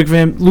 Ludwig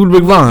van,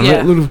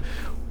 Yeah. right?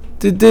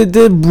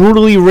 They're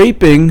brutally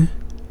raping,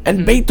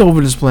 and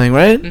Beethoven is playing,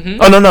 right?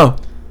 Mm-hmm. Oh, no.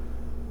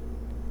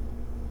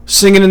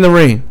 Singing in the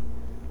Rain.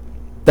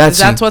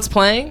 That's what's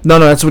playing? No,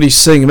 that's what he's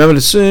singing. Remember the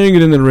Singing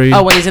in the Rain?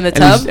 Oh, when he's in the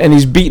tub? And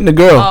he's beating the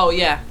girl. Oh,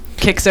 yeah.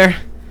 Kicks her.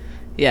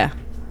 Yeah.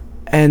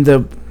 And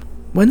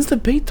when's the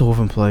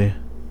Beethoven play?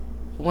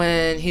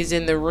 When he's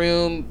in the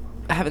room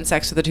having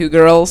sex with the two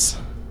girls.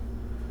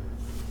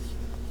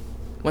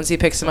 Once he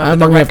picks him up at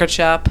the record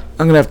shop.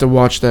 I'm going to have to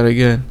watch that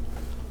again.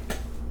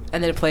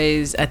 And then it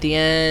plays at the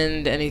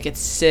end, and he gets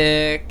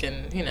sick,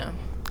 and, you know.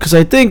 Because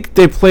I think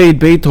they played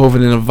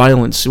Beethoven in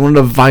one of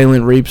the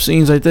violent rape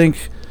scenes, I think.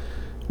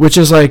 Which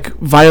is like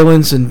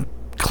violence and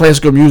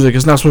classical music.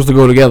 It's not supposed to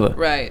go together.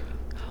 Right.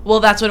 Well,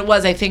 that's what it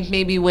was. I think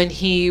maybe when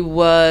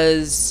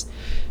his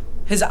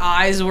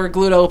eyes were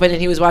glued open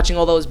and he was watching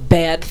all those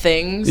bad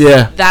things.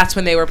 Yeah. That's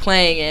when they were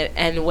playing it.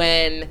 And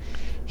when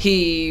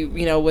he,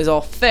 was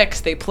all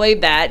fixed, they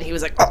played that, and he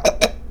was like...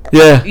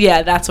 Yeah.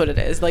 Yeah, that's what it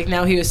is. Like,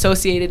 now he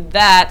associated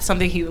that,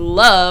 something he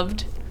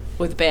loved,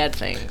 with bad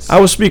things. I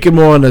was speaking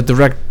more in a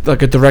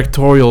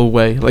directorial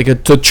way, like a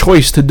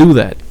choice to do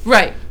that.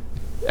 Right.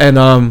 And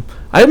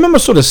I remember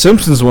sort of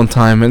Simpsons one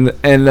time,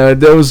 and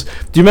there was.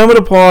 Do you remember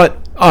the part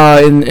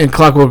in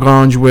Clockwork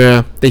Orange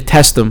where they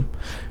test him?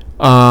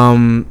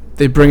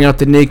 They bring out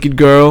the naked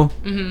girl,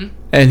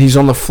 and he's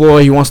on the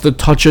floor. He wants to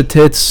touch her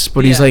tits,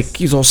 but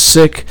he's all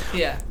sick.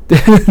 Yeah.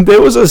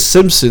 There was a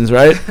Simpsons,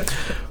 right?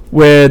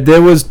 where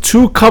there was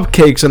 2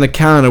 cupcakes on the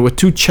counter with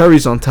 2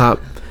 cherries on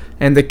top.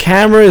 And the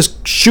camera is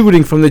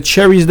shooting from the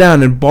cherries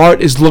down, and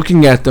Bart is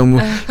looking at them.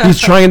 He's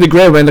trying to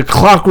grab it, and the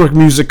Clockwork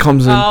music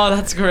comes in. Oh,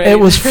 that's great. It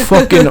was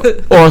fucking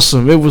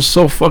awesome. It was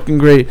so fucking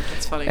great.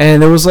 That's funny.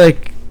 And it was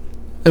like,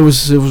 it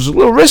was a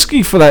little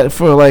risky for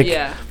that.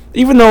 Yeah.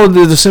 Even though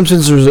the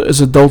Simpsons is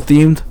adult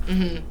themed,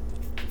 Mm-hmm.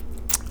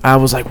 I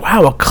was like,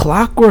 wow, a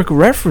Clockwork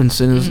reference,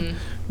 and it was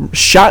Mm-hmm.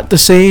 shot the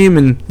same,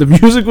 and the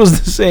music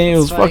was the same. It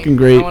was funny. fucking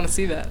great. I want to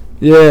see that.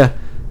 Yeah.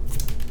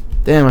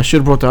 Damn, I should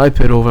have brought the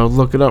iPad over. I'll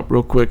look it up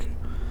real quick.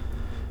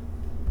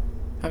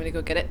 Want me to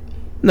go get it?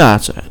 Nah,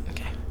 it's alright.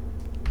 Okay.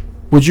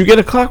 Would you get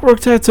a Clockwork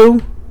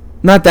tattoo?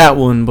 Not that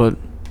one, but...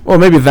 Or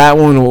maybe that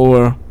one,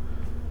 or...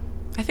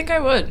 I think I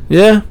would.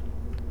 Yeah?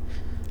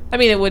 I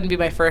mean, it wouldn't be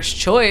my first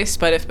choice,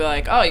 but if they're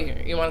like, oh,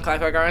 you want a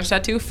Clockwork Orange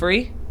tattoo?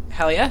 Free?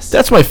 Hell yes.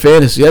 That's my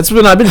fantasy. I've been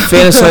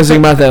fantasizing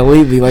about that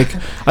lately. Like,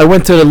 I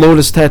went to the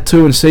Lotus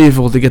Tattoo in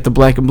Sayville to get the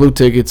black and blue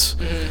tickets.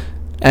 Mm-hmm.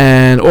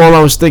 And all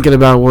I was thinking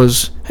about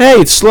was, hey,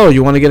 it's slow.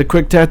 You want to get a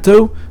quick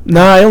tattoo?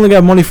 Nah, I only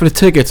got money for the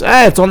tickets.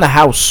 It's on the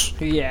house.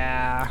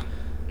 Yeah.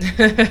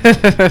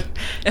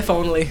 If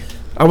only.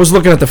 I was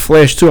looking at the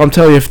Flash, too. I'm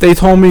telling you, if they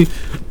told me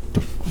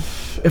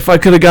if I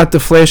could have got the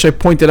Flash I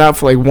pointed out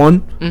for like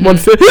Mm-hmm.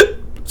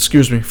 150,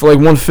 excuse me, for like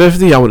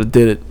 150, I would have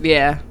did it.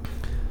 Yeah.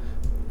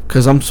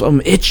 Because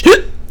I'm itch.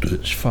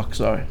 Fuck,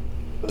 sorry.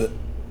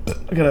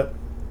 I gotta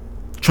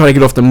try to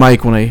get off the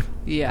mic when I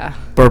Yeah.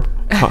 burp.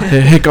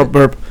 Hiccup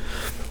burp.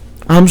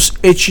 I'm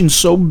just itching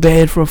so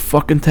bad for a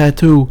fucking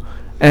tattoo.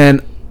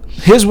 And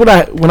here's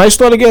what when I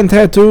started getting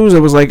tattoos,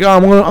 it was like, oh,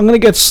 I'm gonna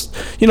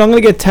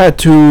get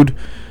tattooed.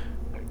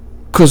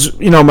 Cause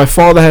my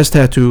father has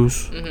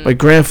tattoos. Mm-hmm. My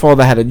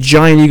grandfather had a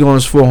giant eagle on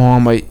his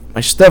forearm. My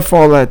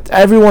stepfather,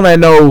 everyone I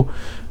know,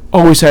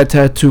 always had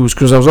tattoos.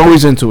 Cause I was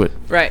always into it.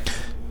 Right.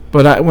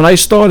 But when I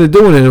started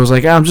doing it, it was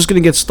like, I'm just gonna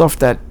get stuff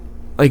that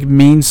like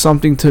means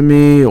something to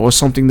me or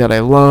something that I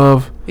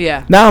love.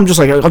 Yeah. Now I'm just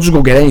like, I'll just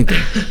go get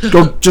anything.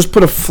 Go just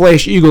put a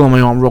Flash eagle on my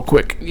arm real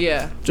quick.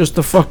 Yeah. Just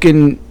to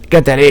fucking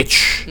get that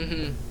itch.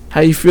 Mm-hmm. How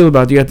you feel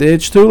about it? You got the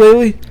itch too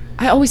lately?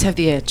 I always have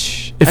the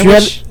itch.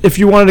 If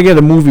you wanted to get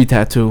a movie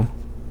tattoo,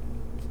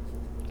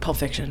 Pulp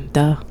Fiction.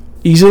 Duh.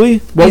 easily,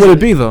 what would Easily. it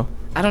be though?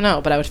 I don't know,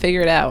 but I would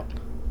figure it out.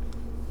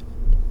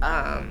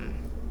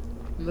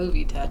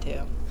 Movie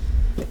tattoo.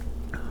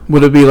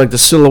 Would it be like the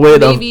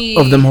silhouette Maybe-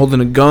 of them holding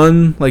a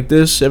gun like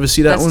this? Ever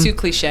see that That's one? too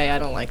cliche. I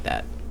don't like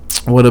that.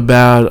 What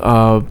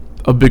about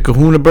a big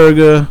Kahuna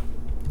burger?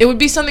 It would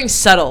be something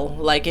subtle,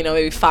 like,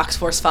 maybe Fox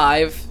Force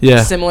 5.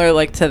 Yeah. Similar,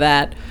 like, to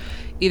that.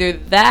 Either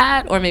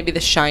that or maybe The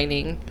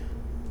Shining.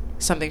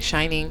 Something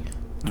shining.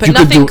 But You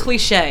could nothing do-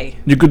 cliche.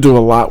 You could do a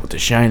lot with The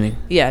Shining,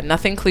 Yeah,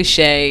 nothing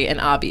cliche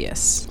and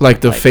obvious. like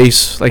the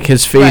face, like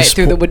his face. Right,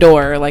 through the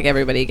door, like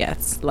everybody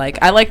gets. Like,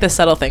 I like the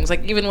subtle things.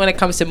 Like, even when it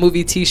comes to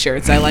movie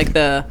T-shirts, I like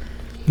the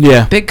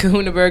Yeah, Big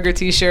Kahuna Burger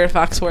T-shirt,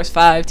 Fox Force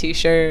 5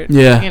 T-shirt.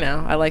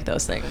 Yeah. I like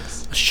those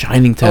things.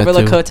 Shining tattoo.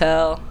 Overlook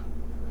Hotel,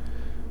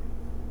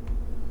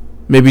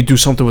 Maybe do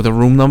something with a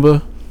room number.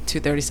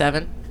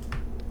 237.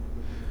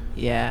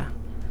 Yeah.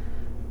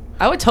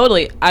 I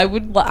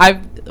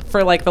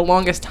for like the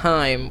longest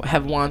time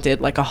have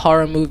wanted like a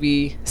horror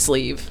movie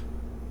sleeve.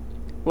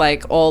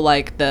 Like all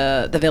like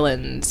the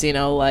villains,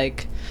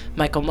 like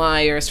Michael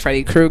Myers,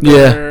 Freddy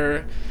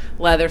Krueger,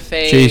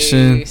 Leatherface.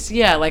 Jason.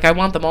 Yeah, like I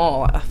want them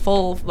all. A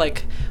full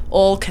like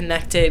all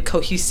connected,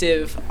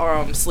 cohesive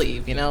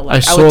sleeve, Like I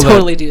saw would that.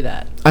 totally do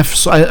that. I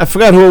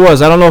forgot who it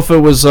was. I don't know if it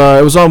was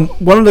on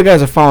one of the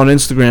guys I followed on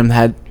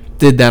Instagram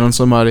did that on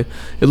somebody.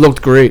 It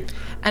looked great.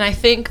 And I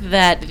think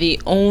that the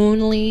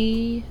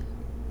only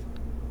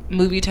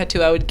movie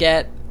tattoo I would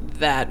get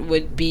that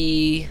would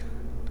be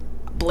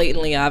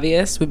blatantly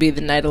obvious would be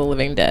the Night of the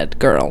Living Dead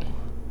girl.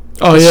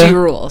 Oh yeah. She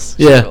rules.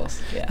 She Yeah.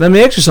 rules. Yeah. Let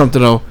me ask you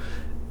something though.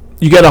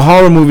 You got a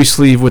horror movie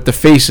sleeve with the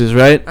faces,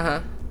 right? Uh-huh.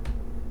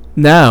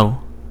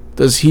 Now,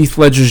 does Heath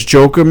Ledger's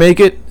Joker make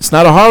it? It's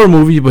not a horror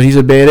movie, but he's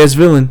a badass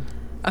villain.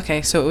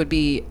 Okay, so it would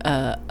be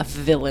a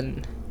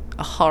villain.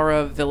 A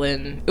horror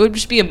villain. It would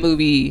just be a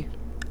movie.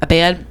 A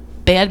bad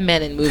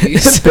men in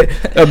movies.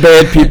 a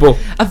bad people.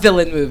 A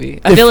villain movie.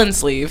 A If- villain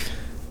sleeve.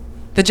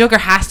 The Joker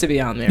has to be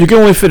on there. You can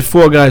only fit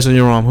 4 guys on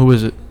your arm. Who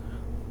is it?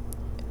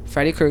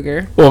 Freddy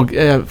Krueger. Well,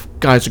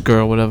 guy's a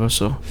girl, whatever.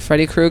 So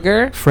Freddy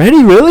Krueger.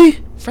 Freddy,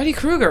 really? Freddy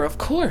Krueger, of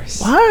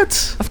course.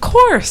 What? Of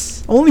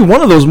course. Only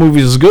one of those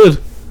movies is good.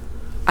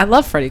 I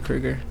love Freddy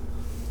Krueger.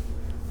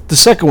 The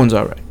second one's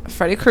alright.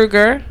 Freddy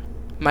Krueger,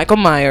 Michael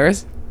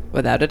Myers,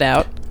 without a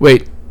doubt.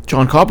 Wait,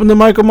 John Carpenter,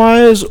 Michael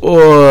Myers,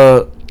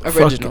 or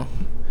Original.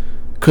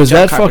 Because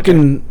John that Carpenter.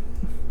 fucking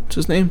what's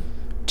his name?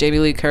 Jamie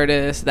Lee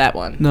Curtis, that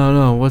one.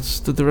 No. What's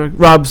the director?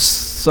 Rob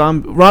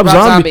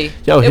Zombie.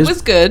 Yo, It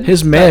was good,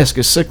 His but- mask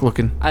is sick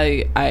looking.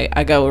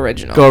 I go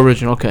original. Go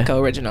original. Okay. Go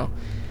original.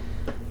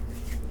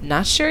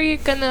 Not sure you're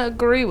gonna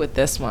agree with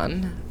this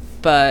one,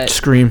 but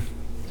Scream.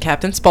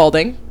 Captain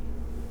Spaulding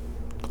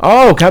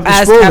Oh, Captain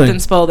as Spaulding. Captain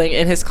Spaulding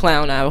in his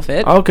clown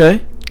outfit,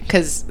 Okay.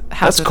 because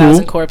House That's of cool.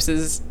 1,000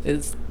 Corpses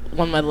is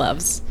one of my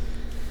loves.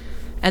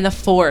 And the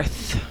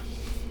fourth,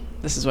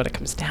 This is what it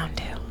comes down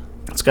to.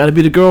 It's got to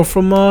be the girl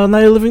from Night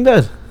of the Living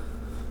Dead.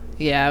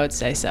 Yeah, I would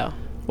say so.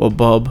 Or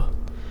Bub.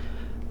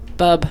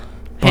 Bub.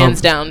 Hands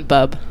down,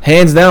 Bub.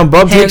 Hands down,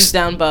 Bub Hands takes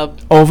down, Bub.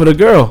 over the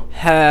girl.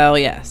 Hell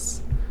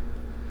yes.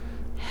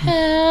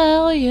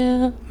 Hell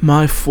yeah.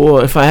 My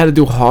 4. If I had to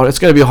do horror, it's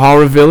got to be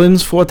horror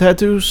villains. 4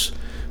 tattoos.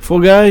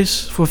 4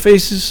 guys. 4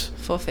 faces.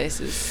 4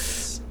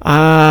 faces.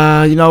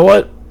 You know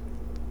what?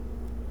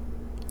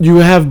 You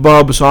have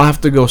Bub, so I'll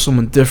have to go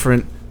someone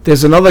different.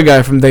 There's another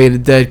guy from Day of the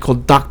Dead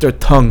called Dr.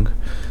 Tongue.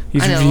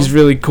 He's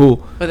really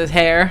cool. With his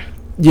hair.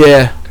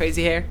 Yeah.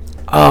 Crazy hair.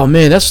 Oh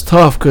man, that's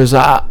tough because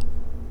I'll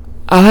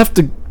have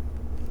to.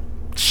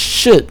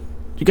 Shit,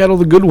 you got all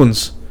the good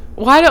ones.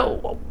 Why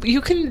don't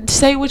you can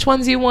say which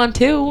ones you want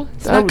to?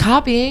 It's not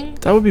copying.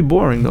 That would be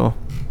boring though.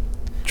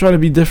 Trying to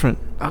be different.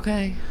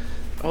 Okay.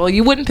 Well,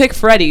 you wouldn't pick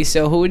Freddy,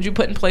 so who would you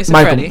put in place of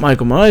Freddy?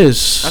 Michael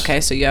Myers.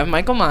 Okay, so you have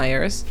Michael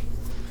Myers.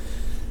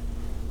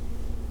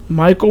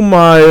 Michael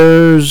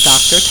Myers.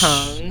 Dr.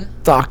 Tongue.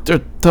 Dr.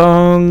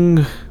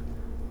 Tongue.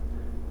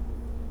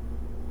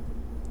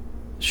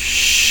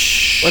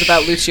 What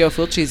about Lucio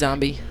Fulci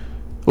zombie?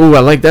 Ooh, I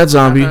like that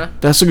zombie. Uh-huh.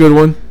 That's a good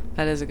one.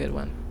 That is a good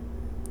one.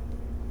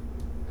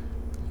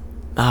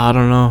 I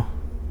don't know.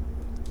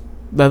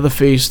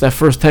 Leatherface, that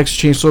first Texas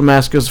Chainsaw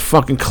Massacre is a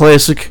fucking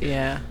classic.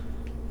 Yeah.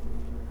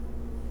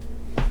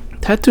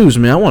 Tattoos,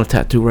 man. I want a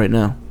tattoo right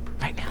now.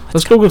 Right now.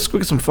 Let's go get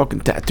some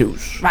fucking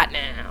tattoos. Right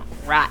now.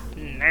 Right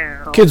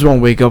now. Kids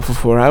won't wake up for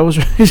 4 hours,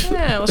 right?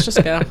 Yeah, let's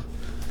just go.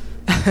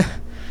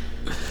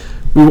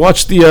 We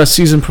watched the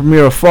season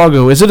premiere of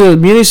Fargo. Is it a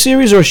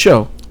miniseries or a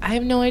show? I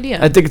have no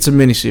idea. I think it's a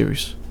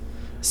miniseries.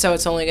 So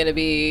it's only going to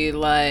be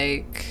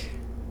like...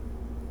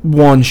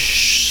 One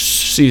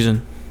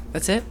season.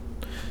 That's it?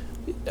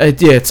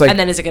 Yeah, it's like... And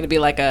then is it going to be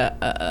like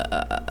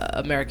a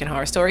American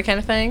Horror Story kind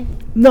of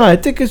thing? No, I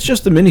think it's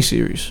just a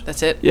miniseries.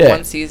 That's it? Yeah.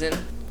 1 season?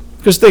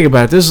 Because think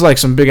about it. This is like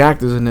some big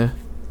actors in there.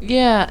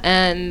 Yeah,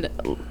 and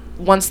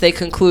once they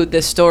conclude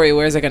this story,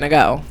 where's it going to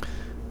go?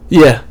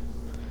 Yeah.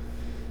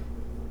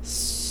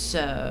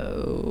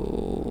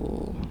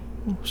 So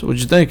what'd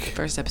you think?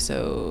 First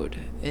episode.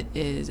 It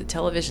is a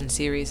television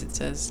series, it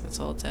says. That's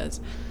all it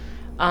says.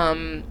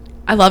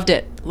 I loved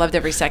it. Loved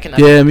every second of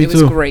it. Yeah, me too. It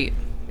was great.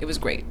 It was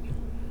great.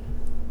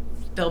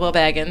 Bilbo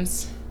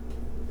Baggins.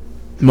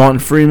 Martin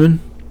Freeman.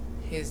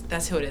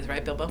 That's who it is,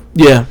 right, Bilbo?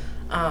 Yeah.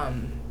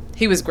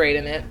 He was great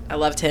in it. I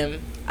loved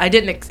him. I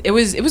didn't. It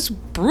was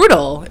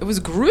brutal. It was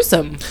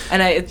gruesome,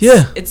 and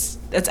it's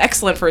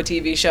excellent for a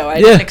TV show.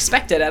 I didn't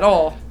expect it at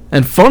all.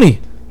 And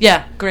funny.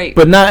 Yeah, great.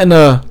 But not in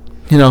a,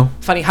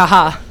 funny,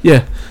 haha.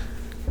 Yeah.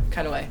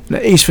 Kind of way.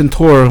 The Ace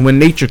Ventura, When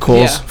Nature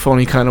Calls,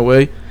 funny kind of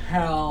way.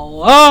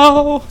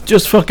 Hello.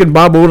 Just fucking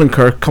Bob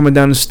Odenkirk coming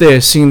down the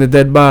stairs, seeing the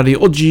dead body.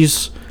 Oh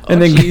jeez.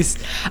 Jeez.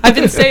 I've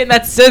been saying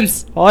that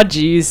since. Oh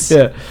jeez.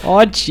 Yeah.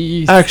 Oh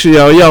jeez. Actually,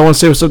 I want to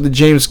say what's up to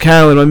James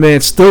Callan, my man.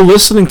 Still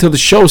listening to the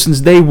show since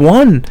day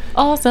 1.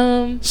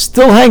 Awesome.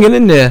 Still hanging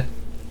in there.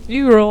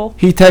 You roll.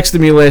 He texted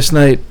me last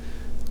night.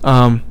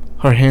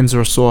 Her hands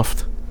are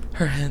soft.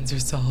 Her hands are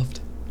soft.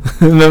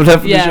 Remember that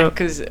from the show? Yeah,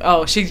 because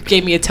she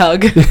gave me a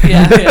tug.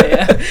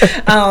 yeah.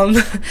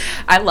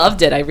 I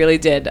loved it. I really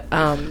did.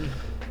 I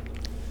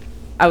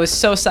was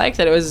so psyched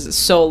that it was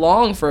so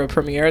long for a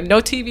premiere. No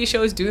TV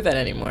shows do that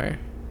anymore.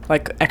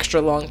 Like extra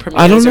long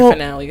premieres or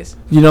finales.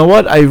 You know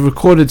what? I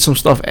recorded some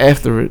stuff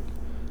after it.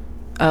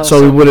 Oh,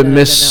 so we wouldn't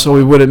miss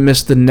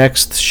the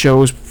next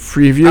show's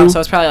preview. Oh, so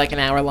it's probably like an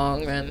hour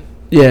long then.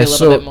 Yeah, maybe a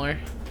little bit more.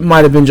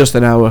 Might have been just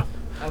an hour.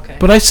 Okay.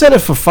 But I said it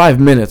for 5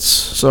 minutes,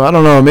 so I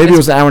don't know. Maybe it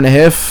was an hour and a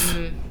half.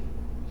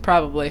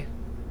 Probably.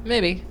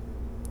 Maybe.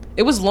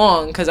 It was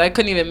long because I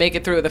couldn't even make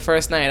it through the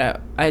first night.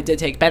 I did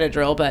take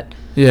Benadryl, but...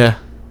 Yeah.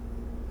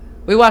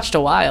 We watched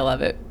a while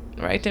of it,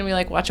 right? Didn't we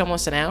watch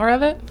almost an hour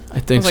of it?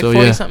 I think so,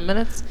 40-something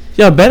minutes?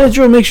 Yeah,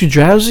 Benadryl makes you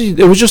drowsy?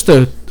 It was just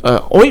a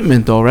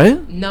ointment, though,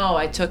 right? No,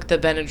 I took the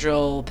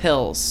Benadryl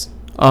pills.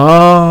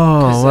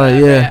 Oh, right,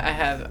 yeah. I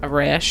have a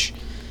rash,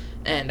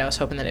 and I was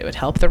hoping that it would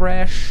help the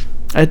rash.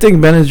 I think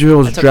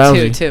Benadryl is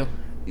drowsy. I took 2, too.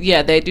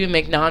 Yeah, they do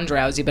make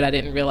non-drowsy, but I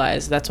didn't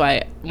realize. That's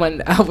why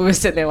when we were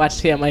sitting there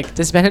watching TV, I'm like,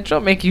 does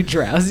Benadryl make you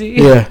drowsy?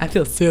 Yeah. I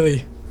feel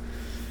silly.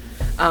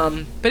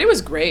 But it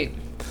was great.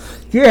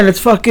 Yeah, and it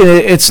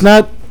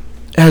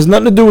has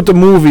nothing to do with the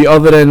movie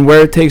other than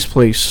where it takes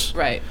place.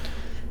 Right.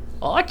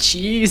 Oh,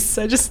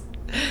 jeez.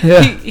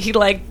 Yeah. He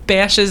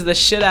bashes the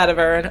shit out of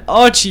her and,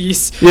 oh,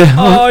 jeez. Yeah.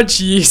 Oh,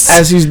 jeez.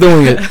 As he's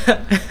doing it.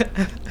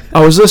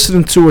 I was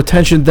listening to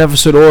Attention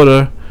Deficit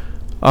Order,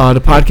 the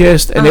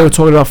podcast, and they were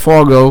talking about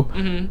Fargo,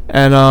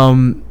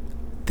 and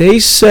they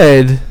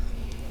said,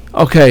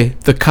 okay,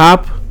 the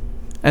cop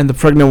and the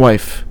pregnant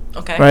wife.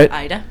 Okay. Right?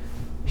 Ida.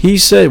 He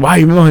said, wow,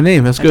 you remember her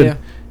name. That's good. I do.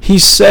 He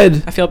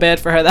said... I feel bad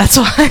for her, that's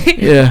why.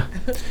 Yeah.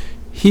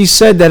 He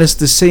said that it's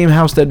the same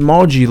house that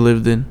Margie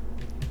lived in.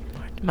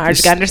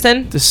 Marge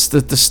Gunderson? The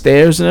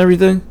stairs and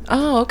everything.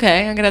 Oh,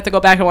 okay. I'm going to have to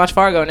go back and watch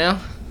Fargo now.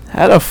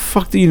 How the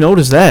fuck do you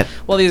notice that?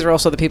 Well, these are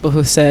also the people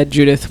who said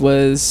Judith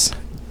was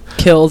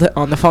killed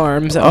on the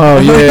farm. So. Oh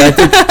yeah, I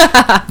think,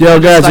 yo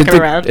guys,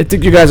 Fucking I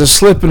think you guys are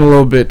slipping a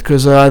little bit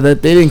because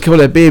that they didn't kill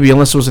that baby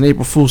unless it was an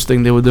April Fool's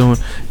thing they were doing.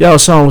 Yo,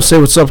 someone say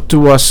what's up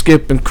to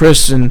Skip and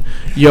Chris and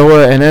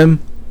Yoa and M.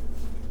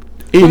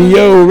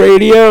 ADO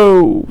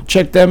Radio.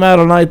 Check them out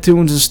on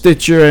iTunes and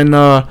Stitcher and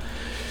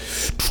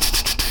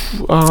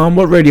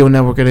what radio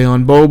network are they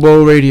on?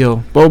 Bobo Radio.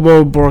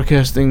 Bobo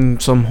Broadcasting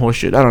some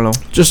horseshit. I don't know.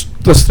 Just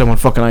listen to them on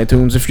fucking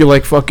iTunes if you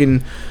like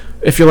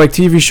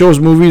TV shows,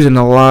 movies, and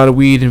a lot of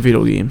weed and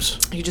video games.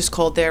 You just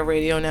called their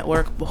radio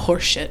network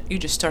horseshit. You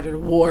just started a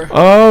war.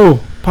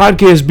 Oh,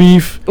 podcast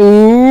beef.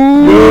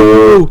 Ooh.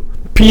 Yo,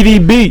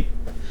 PDB.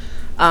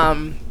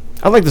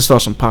 I'd like to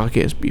start some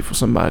podcast beef with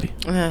somebody.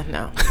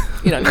 No,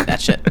 you don't need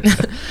that shit.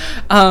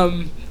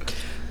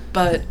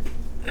 But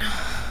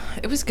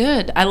it was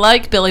good. I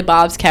like Billy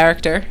Bob's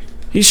character.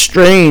 He's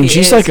strange.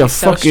 He's like a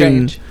so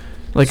fucking, strange.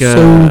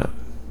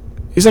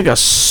 he's like a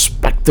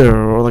specter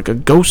or like a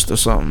ghost or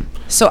something.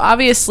 So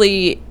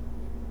obviously,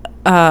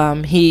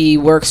 he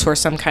works for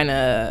some kind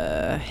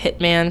of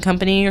hitman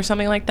company or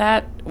something like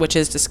that, which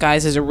is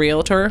disguised as a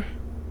realtor.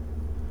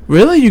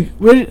 Really?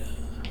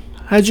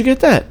 How'd you get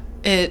that?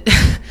 It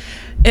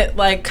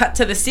like cut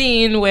to the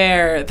scene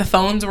where the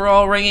phones were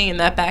all ringing in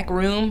that back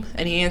room,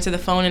 and he answered the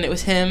phone, and it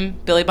was him,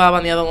 Billy Bob,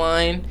 on the other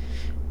line.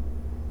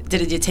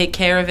 Did you take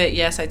care of it?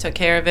 Yes, I took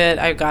care of it.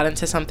 I got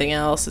into something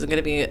else. Is it going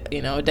to be,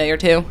 a day or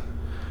two?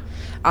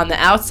 On the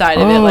outside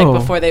of it, like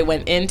before they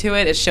went into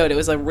it, it showed it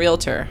was a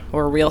realtor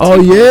or a realtor. Oh,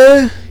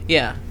 yeah?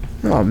 Yeah.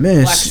 Oh,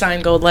 man. Black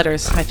sign, gold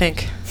letters, I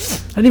think.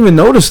 I didn't even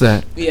notice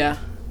that. Yeah.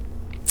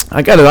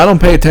 I got it. I don't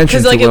pay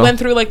attention to it. Because, it went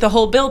through, the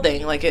whole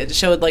building. Like, it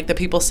showed, the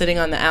people sitting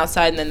on the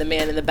outside and then the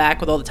man in the back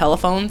with all the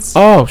telephones.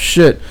 Oh,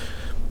 shit.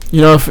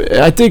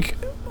 I think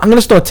I'm going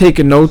to start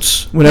taking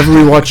notes whenever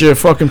we watch a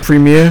fucking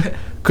premiere.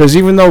 Because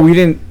even though we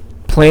didn't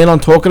plan on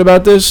talking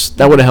about this,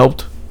 that would have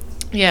helped.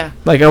 Yeah.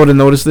 I would have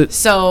noticed it.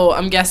 So,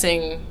 I'm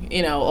guessing,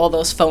 all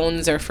those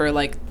phones are for,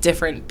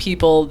 different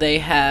people they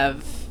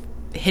have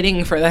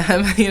hitting for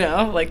them,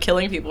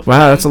 killing people for Wow,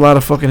 them. that's a lot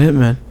of fucking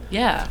hitmen.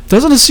 Yeah.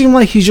 Doesn't it seem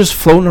like he's just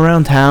floating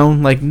around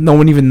town? Like, no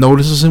one even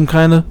notices him,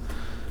 kind of?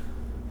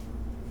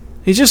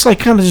 He's just,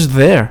 kind of just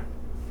there.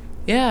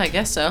 Yeah, I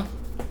guess so.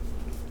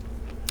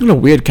 What a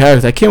weird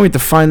character. I can't wait to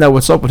find out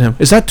what's up with him.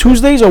 Is that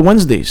Tuesdays or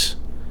Wednesdays?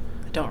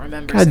 I don't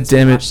remember. God since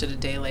damn we it. watched it a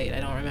day late.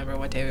 I don't remember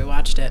what day we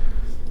watched it.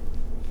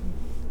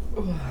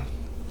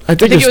 I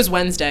think it was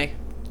Wednesday.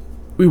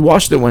 We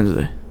watched it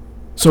Wednesday.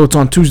 So it's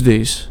on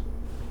Tuesdays.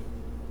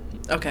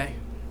 Okay,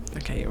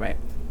 you're right.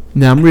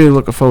 Now, I'm really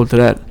looking forward to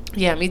that.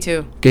 Yeah, me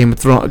too. Game of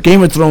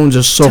Thrones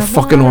is so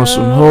fucking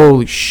awesome.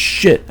 Holy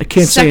shit. I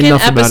can't say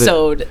enough about it.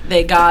 Second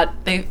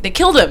episode, they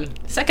killed him.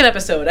 Second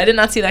episode. I did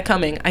not see that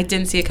coming. I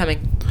didn't see it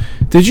coming.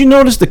 Did you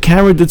notice the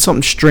camera did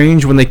something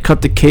strange when they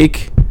cut the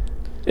cake?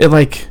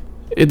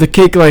 The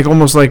cake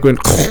almost went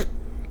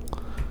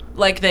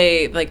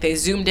they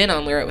zoomed in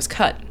on where it was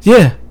cut.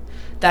 Yeah.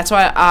 That's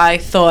why I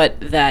thought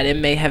that it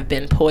may have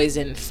been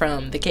poison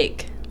from the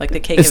cake. The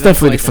cake. It's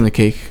definitely from the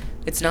cake.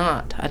 It's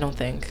not, I don't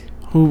think.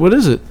 What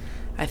is it?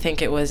 I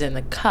think it was in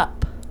the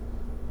cup.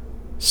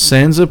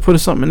 Sansa put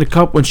something in the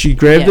cup when she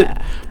grabbed it?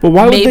 But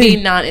why would they... Maybe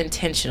not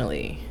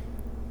intentionally.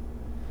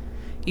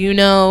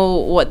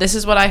 This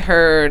is what I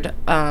heard.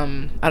 I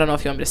don't know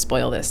if you want me to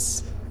spoil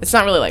this. It's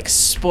not really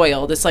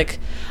spoiled. It's I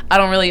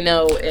don't really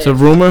know. It's a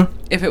rumor?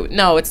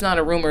 No, it's not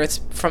a rumor.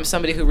 It's from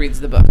somebody who reads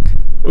the book.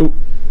 Oh.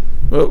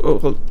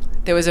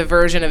 There was a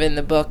version of in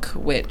the book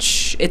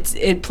which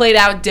it played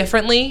out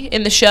differently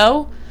in the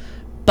show,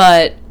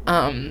 but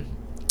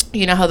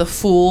you know how the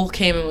fool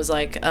came and was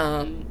like,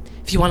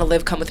 if you want to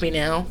live, come with me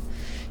now.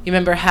 You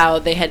remember how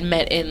they had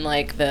met in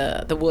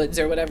the woods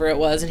or whatever it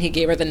was, and he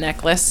gave her the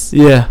necklace?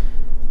 Yeah.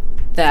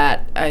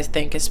 That I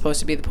think is supposed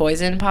to be the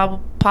poison,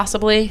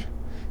 possibly.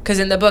 Because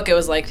in the book it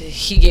was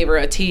he gave her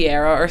a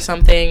tiara or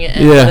something,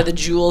 and one of the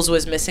jewels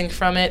was missing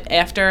from it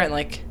after,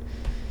 and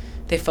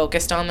they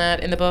focused on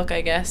that in the book,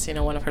 I guess.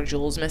 One of her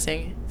jewels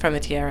missing from the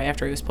tiara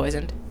after he was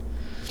poisoned.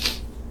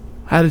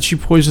 How did she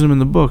poison him in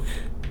the book?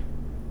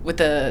 With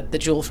the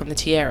jewel from the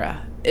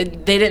tiara. They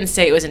didn't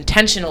say it was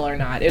intentional or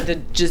not.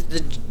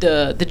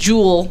 The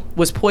jewel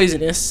was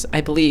poisonous,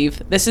 I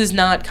believe. This is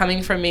not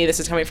coming from me. This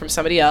is coming from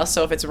somebody else.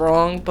 So if it's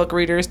wrong, book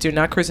readers, do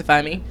not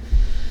crucify me.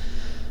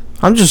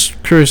 I'm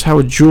just curious how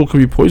a jewel could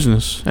be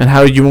poisonous, and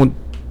how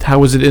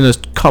was it in a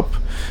cup?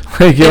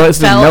 It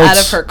fell out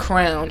of her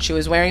crown. She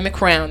was wearing the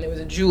crown. There was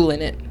a jewel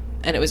in it,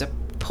 and it was a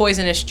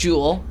poisonous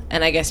jewel.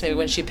 And I guess maybe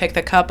when she picked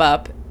the cup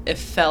up, it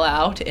fell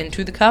out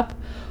into the cup,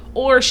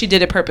 or she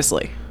did it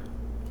purposely.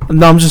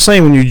 No, I'm just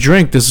saying, when you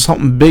drink, there's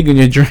something big in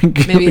your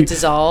drink. Maybe it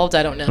dissolved.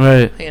 I don't know.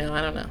 Right.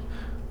 I don't know.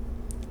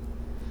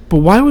 But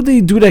why would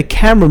they do that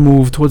camera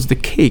move towards the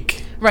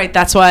cake? Right.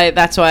 That's why.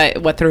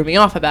 What threw me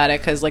off about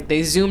it, because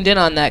they zoomed in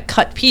on that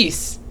cut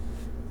piece.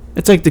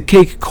 It's like the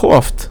cake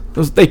coughed.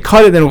 They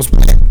cut it and it was.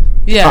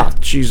 Yeah. Ah,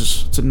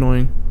 Jesus, it's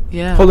annoying.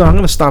 Yeah. Hold on, I'm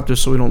gonna stop this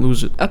so we don't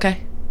lose it.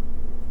 Okay.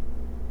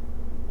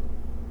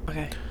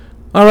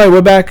 All right,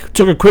 we're back.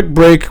 Took a quick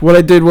break. What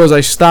I did was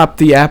I stopped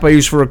the app I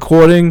use for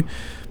recording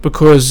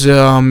because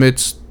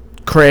it's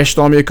crashed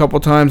on me a couple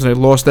times and I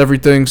lost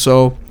everything.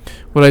 So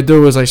what I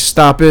do is I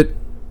stop it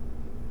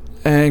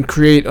and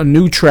create a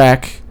new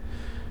track,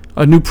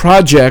 a new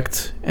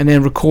project, and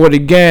then record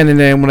again. And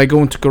then when I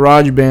go into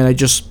GarageBand, I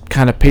just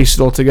kind of paste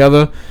it all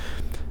together.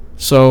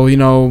 So,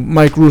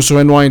 Mike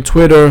Russo NY on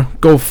Twitter,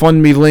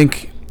 GoFundMe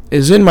link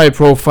is in my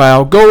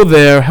profile. Go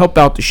there, help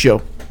out the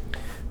show.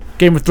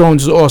 Game of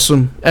Thrones is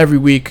awesome every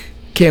week.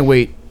 Can't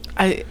wait.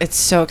 It's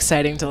so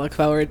exciting to look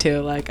forward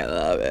to. Like, I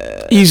love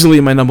it.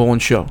 Easily my number one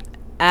show.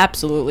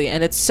 Absolutely.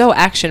 And it's so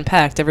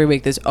action-packed every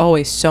week. There's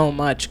always so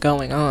much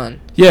going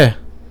on. Yeah.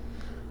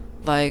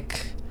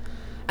 Like,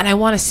 and I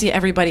want to see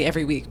everybody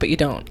every week, but you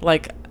don't.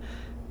 Like,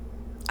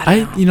 I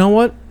don't know. You know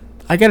what?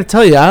 I gotta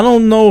tell you, I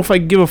don't know if I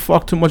give a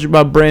fuck too much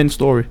about Bran's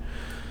story.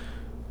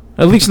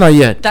 At least not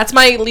yet. That's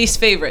my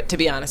least favorite, to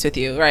be honest with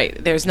you. Right?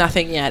 There's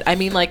nothing yet. I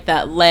mean, like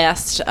that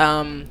last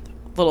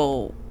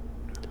little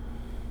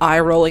eye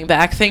rolling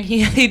back thing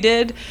he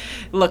did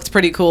looked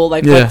pretty cool.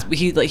 Like, yeah.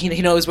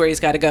 He knows where he's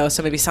got to go,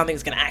 so maybe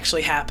something's gonna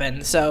actually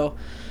happen. So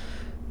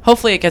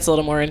hopefully it gets a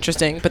little more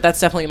interesting. But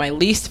that's definitely my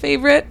least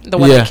favorite, the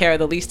one I care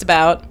the least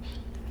about.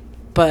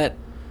 But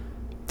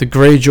the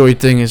Greyjoy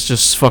thing is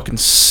just fucking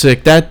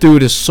sick. That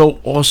dude is so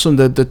awesome.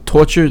 The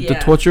torturer.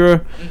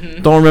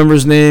 Mm-hmm. Don't remember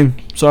his name.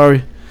 Sorry.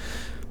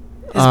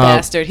 His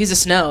bastard. He's a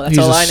Snow. That's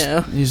all I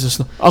know. He's a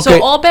Snow. Okay.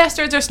 So all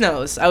bastards are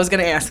Snows. I was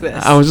going to ask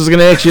this. I was just going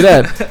to ask you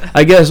that.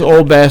 I guess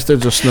all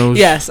bastards are Snows.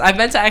 Yes. I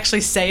meant to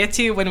actually say it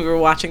to you when we were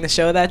watching the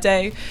show that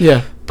day.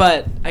 Yeah.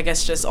 But I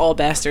guess just all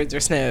bastards are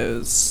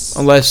Snows.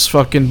 Unless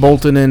fucking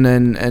Bolton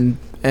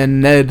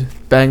and Ned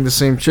banged the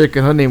same chick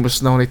and her name was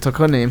Snow and they took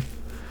her name.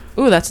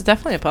 Ooh, that's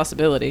definitely a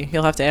possibility.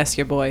 You'll have to ask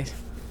your boy.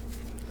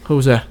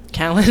 Who's that?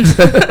 Callan.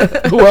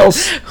 Who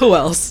else? Who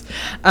else?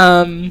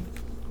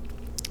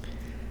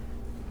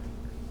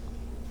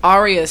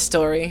 Arya's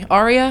story.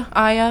 Aya?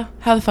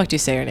 How the fuck do you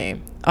say her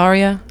name?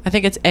 Arya? I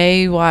think it's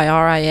Ayria,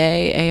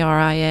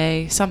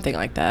 Aria, something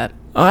like that.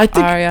 I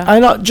think Arya.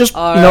 I know. Just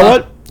Arya. You know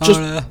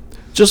what?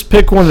 Just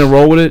pick one and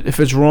roll with it. If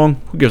it's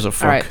wrong, who gives a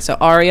fuck? All right. So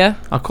Arya.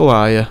 I'll call her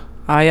Aya.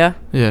 Aya.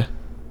 Yeah.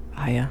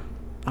 Aya.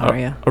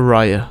 Arya.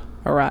 Araya.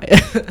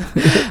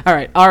 Araya. All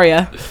right.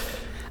 Arya.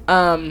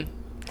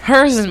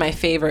 Hers is my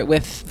favorite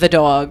with the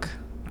dog.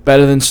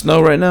 Better than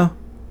Snow right now?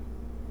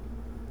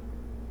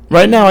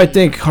 Right now, I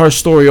think her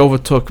story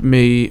overtook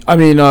me. I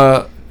mean,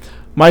 the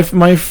one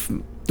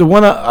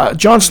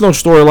Jon Snow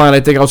storyline, I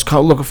think I was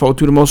looking forward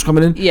to the most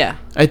coming in. Yeah.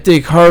 I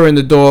think her and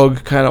the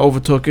dog kind of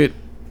overtook it.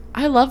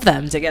 I love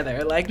them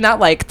together. Like, not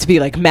like to be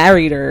like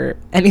married or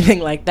anything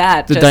like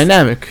that. The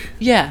dynamic.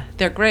 Yeah,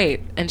 they're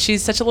great, and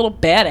she's such a little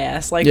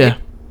badass. Like, yeah.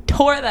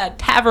 Tore that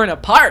tavern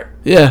apart.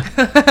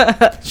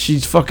 Yeah. She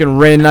fucking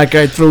ran that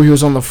guy through. He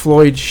was on the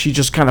floor. She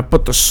just kind of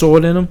put the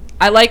sword in him.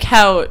 I like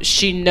how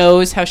she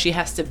knows how she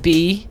has to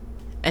be,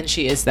 and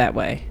she is that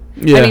way.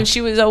 Yeah. I mean, she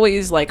was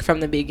always, like,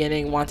 from the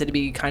beginning, wanted to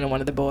be kind of one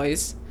of the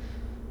boys.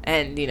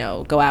 And,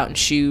 go out and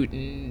shoot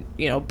and,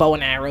 bow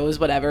and arrows,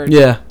 whatever.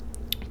 Yeah.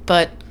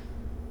 But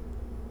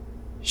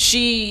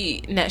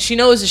she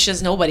knows that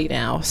she's nobody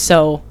now.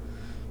 So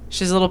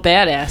she's a little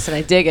badass, and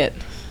I dig it.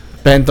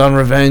 Bent on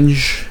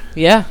revenge.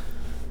 Yeah.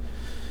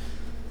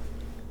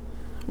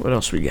 What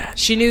else we got?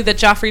 She knew that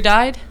Joffrey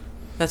died.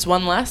 That's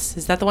one less.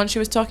 Is that the one she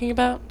was talking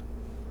about?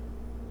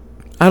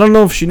 I don't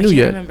know if she knew I can't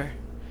yet. Remember.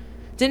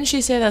 Didn't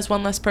she say that's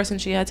one less person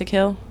she had to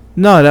kill?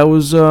 No, that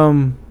was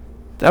the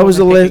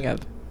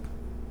last.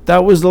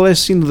 That was the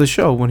last scene of the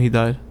show when he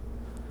died.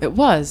 It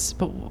was,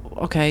 but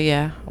okay,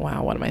 yeah.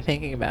 Wow, what am I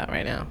thinking about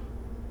right now?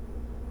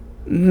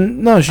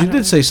 No, she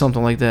did say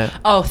something like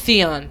that. Oh,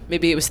 Theon.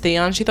 Maybe it was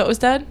Theon she thought was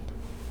dead?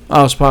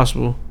 Oh, it's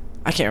possible.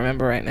 I can't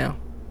remember right now.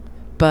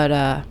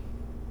 But,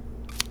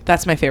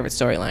 that's my favorite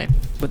storyline,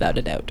 without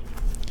a doubt.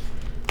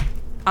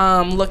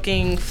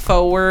 Looking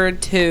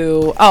forward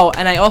to... Oh,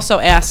 and I also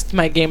asked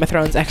my Game of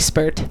Thrones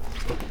expert,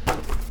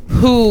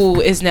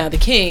 who is now the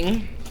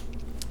king,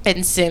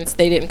 and since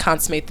they didn't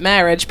consummate the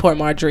marriage, poor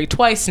Marjorie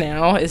twice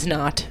now is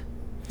not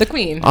the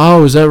queen.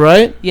 Oh, is that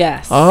right?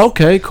 Yes. Oh,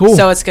 okay, cool.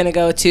 So it's going to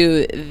go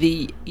to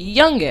the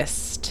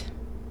youngest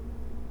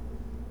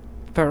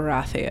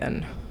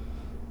Baratheon.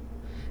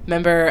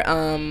 Remember,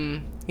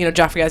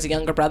 Joffrey has a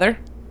younger brother?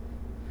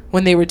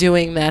 When they were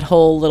doing that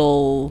whole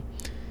little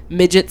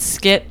midget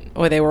skit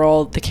where they were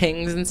all the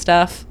kings and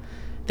stuff,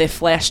 they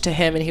flashed to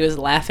him and he was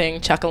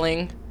laughing,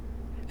 chuckling.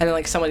 And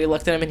then, somebody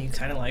looked at him and he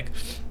kind of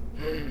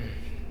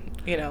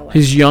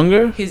he's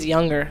younger? He's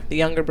younger. The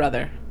younger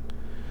brother.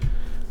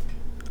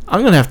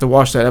 I'm going to have to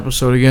watch that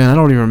episode again. I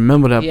don't even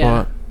remember that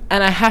part.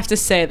 And I have to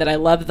say that I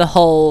love the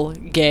whole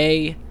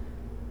gay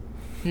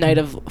Night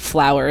of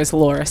Flowers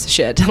Loras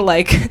shit.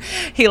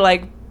 He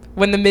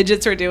when the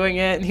midgets were doing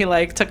it and he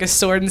took his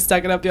sword and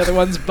stuck it up the other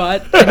one's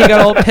butt and he got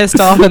all pissed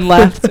off and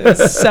left. It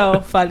was so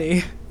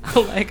funny.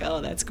 I'm like, oh,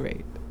 that's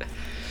great.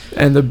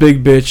 And the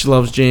big bitch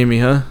loves Jaime,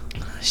 huh?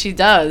 She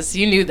does.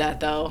 You knew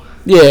that, though.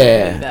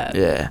 Yeah.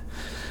 Yeah.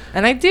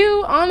 And I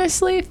do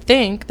honestly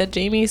think that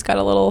Jaime's got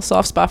a little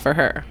soft spot for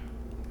her.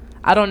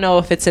 I don't know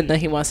if it's in the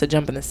he wants to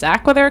jump in the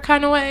sack with her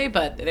kind of way,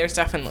 but there's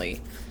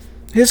definitely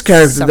His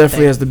character something.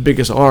 definitely has the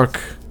biggest arc.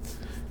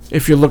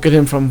 If you look at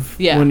him from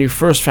when you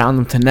first found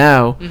him to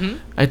now,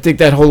 I think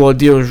that whole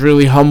ordeal has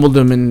really humbled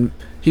him, and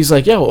he's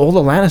like, yo, all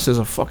the Lannisters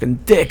are fucking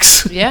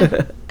dicks.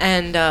 Yeah.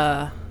 And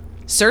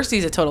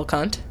Cersei's a total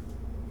cunt.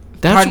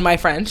 Pardon my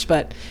French,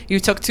 but you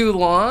took too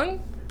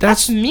long.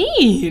 That's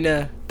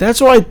mean. That's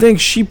why I think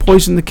she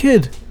poisoned the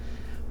kid.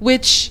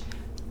 Which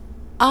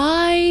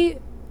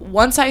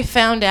once I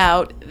found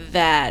out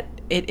that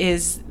it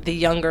is the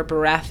younger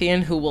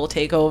Baratheon who will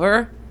take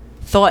over,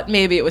 thought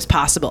maybe it was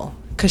possible.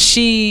 Because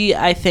she,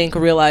 I think,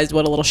 realized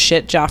what a little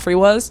shit Joffrey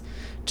was.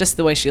 Just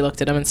the way she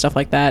looked at him and stuff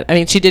like that. I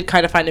mean, she did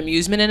kind of find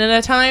amusement in it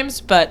at times,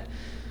 but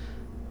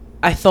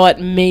I thought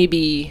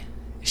maybe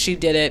she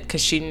did it because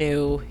she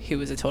knew he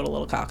was a total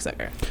little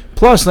cocksucker.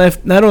 Plus,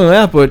 not only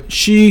that, but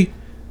she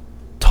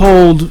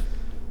told...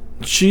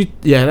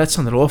 Yeah, that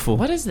sounded awful.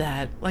 What is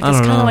that? Like, it's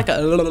kind of like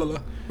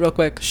a... Real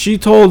quick. She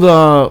told,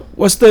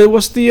 what's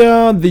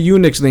the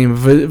eunuch's name?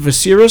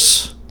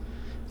 Viserys?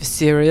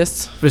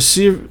 Viserys?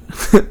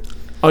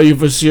 Are you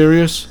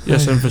Viserys?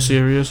 Yes, I'm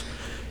Viserys.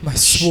 My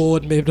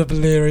sword made of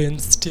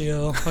Valyrian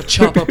steel. I'll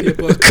chop up your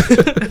book.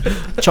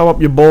 Chop up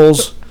your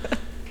balls.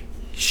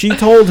 She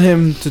told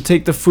him to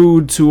take the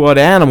food to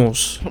the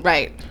animals.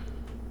 Right.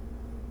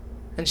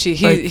 And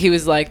he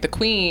was like, the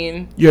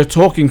queen. You're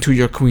talking to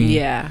your queen.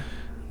 Yeah.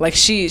 Like,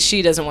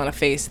 she doesn't want to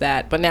face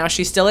that. But now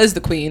she still is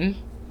the queen.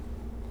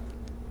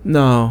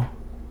 No.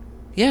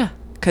 Yeah.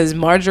 Because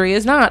Marjorie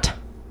is not.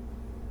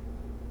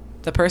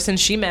 The person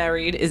she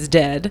married is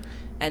dead.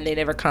 And they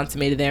never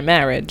consummated their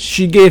marriage.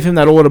 She gave him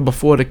that order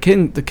before the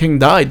king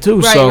died,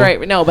 too.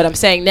 Right. No, but I'm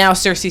saying now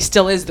Cersei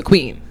still is the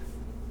queen.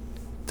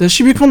 Does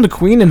she become the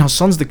queen and her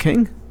son's the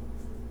king?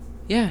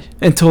 Yeah.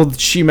 Until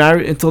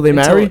they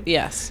marry?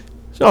 Yes.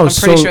 Oh, I'm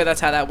pretty sure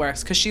that's how that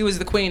works. Because she was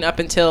the queen up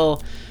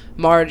until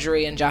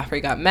Marjorie and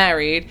Joffrey got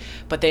married,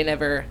 but they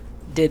never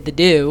did the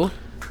do.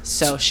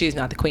 So she's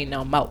not the queen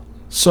no more.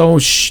 So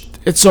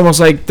it's almost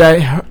like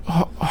that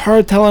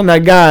her telling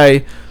that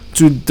guy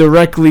to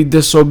directly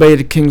disobey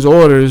the king's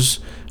orders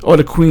or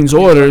the queen's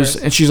orders,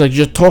 and she's like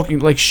just talking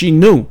like she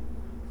knew.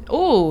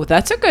 Ooh,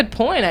 that's a good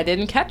point. I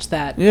didn't catch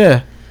that.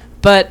 Yeah.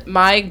 But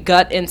my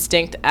gut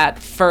instinct at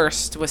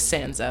first was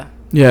Sansa.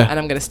 Yeah. And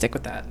I'm going to stick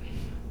with that.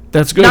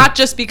 That's good. Not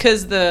just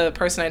because the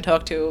person I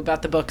talked to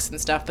about the books and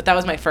stuff, but that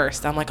was my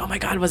first. I'm like, oh my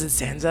god, was it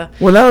Sansa?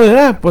 Well, not only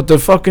that, but the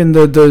fucking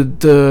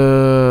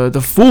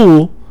the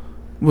fool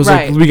was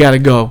like, we gotta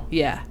go.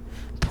 Yeah.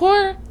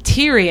 Poor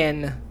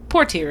Tyrion.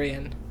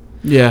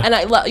 Yeah.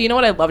 And you know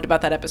what I loved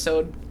about that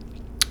episode?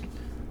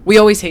 We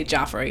always hate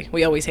Joffrey.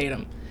 We always hate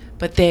him.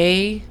 But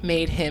they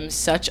made him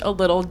such a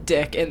little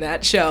dick in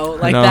that show.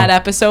 Like that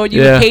episode,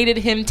 you hated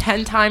him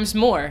 10 times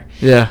more.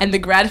 Yeah. And the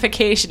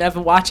gratification of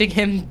watching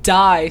him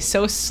die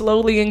so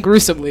slowly and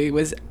gruesomely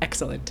was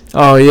excellent.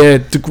 Oh, yeah.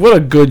 What a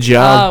good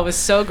job. Oh, it was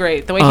so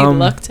great. The way he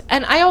looked.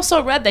 And I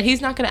also read that he's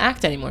not going to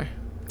act anymore.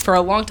 For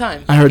a long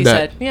time. I heard he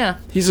that. Said, yeah.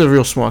 He's a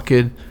real smart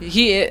kid.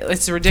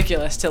 It's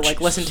ridiculous to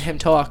listen to him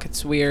talk.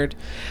 It's weird.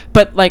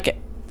 But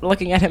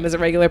looking at him as a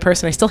regular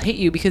person, I still hate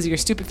you because of your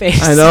stupid face.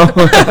 I know.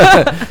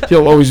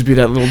 He'll always be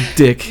that little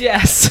dick.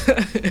 Yes.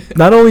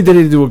 Not only did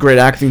he do a great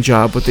acting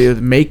job, but the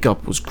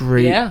makeup was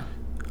great. Yeah.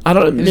 He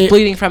was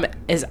bleeding from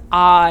his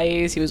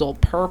eyes. He was all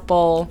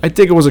purple. I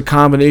think it was a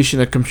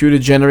combination of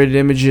computer-generated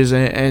images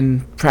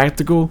and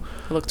practical.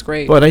 It looked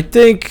great. But I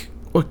think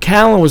what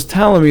Callan was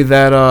telling me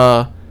that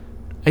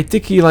I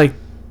think he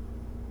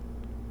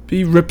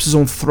rips his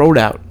own throat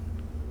out.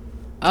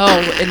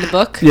 Oh, in the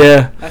book?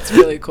 Yeah. That's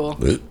really cool.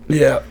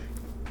 Yeah.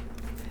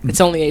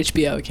 It's only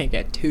HBO. We can't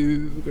get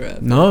too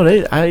graphic. No,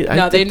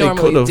 they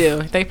normally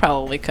do. They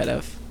probably could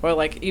have.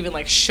 Or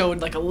even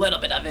showed a little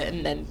bit of it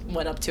and then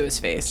went up to his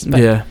face. But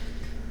yeah.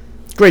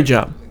 Great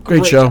job.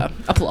 Great show. Job.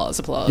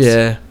 Applause.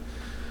 Yeah.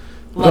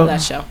 Love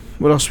that show.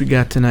 What else we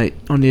got tonight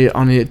on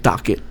the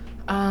docket?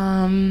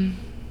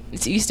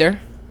 It's Easter.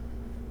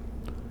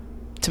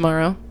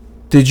 Tomorrow.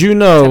 Did you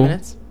know? 10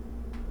 minutes.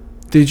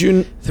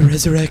 The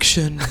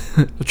resurrection.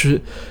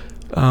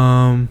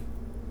 I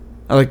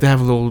like to have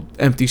a little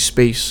empty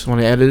space when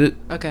I edit it.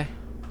 Okay.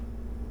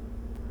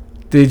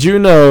 Did you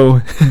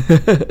know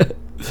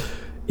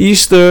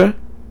Easter?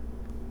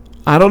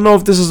 I don't know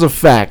if this is a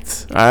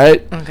fact. All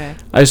right. Okay.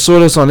 I saw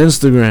this on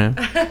Instagram.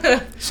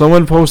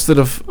 Someone posted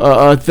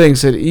a thing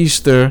said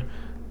Easter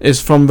is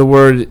from the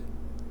word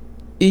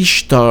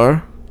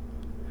Ishtar.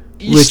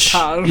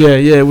 Ishtar.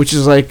 Which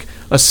is like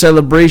a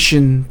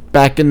celebration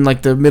back in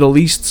the Middle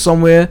East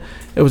somewhere.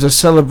 It was a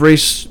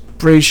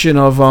celebration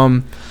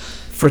of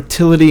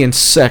fertility and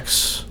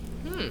sex.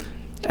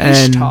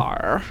 And,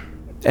 Ishtar.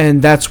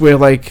 And that's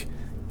where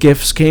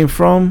gifts came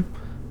from.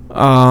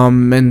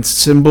 And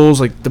symbols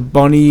like the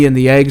bunny and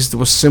the eggs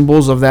were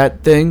symbols of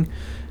that thing.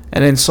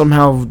 And then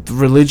somehow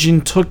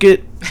religion took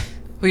it.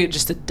 We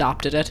just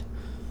adopted it.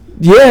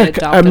 Yeah,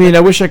 I mean, I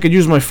wish I could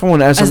use my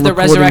phone as the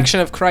resurrection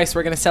of Christ.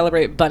 We're going to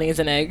celebrate bunnies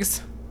and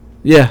eggs.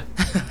 Yeah.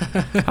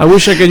 I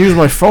wish I could use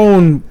my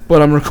phone,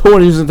 but I'm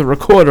using the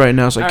record right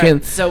now, so I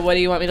can't. So what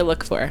do you want me to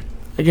look for?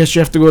 I guess you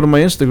have to go to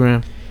my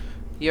Instagram.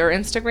 Your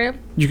Instagram?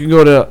 You can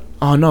go to.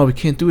 Oh no, we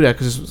can't do that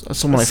because it's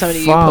someone I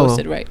Somebody follow. you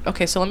posted, right?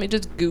 Okay, so let me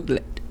just Google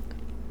it.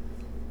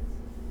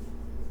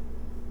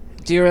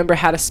 Do you remember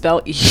how to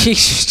spell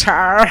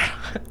Ishtar?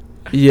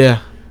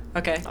 Yeah.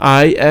 Okay.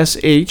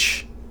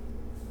 ISHTAR.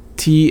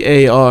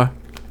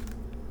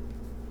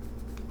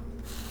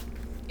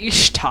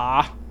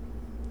 Ishtar.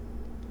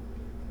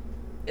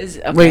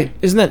 Okay. Wait,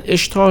 isn't that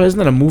Ishtar? Isn't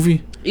that a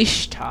movie?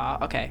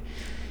 Ishtar. Okay.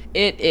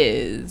 It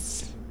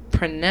is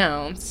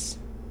pronounced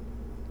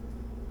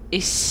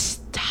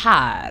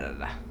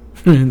Ishtar.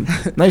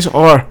 Nice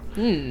R.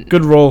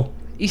 Good roll.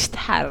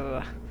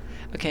 Ishtar.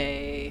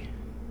 Okay.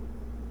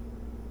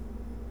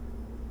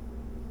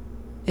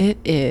 It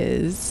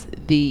is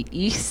the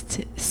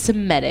East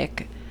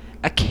Semitic,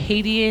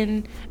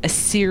 Akkadian,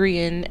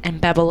 Assyrian,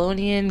 and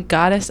Babylonian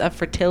goddess of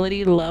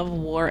fertility, love,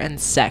 war, and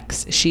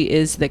sex. She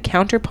is the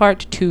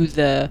counterpart to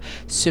the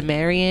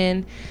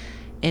Sumerian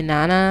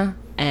Inanna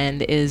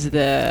and is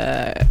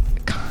the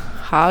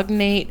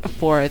cognate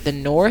for the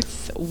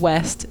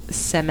Northwest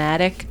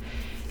Semitic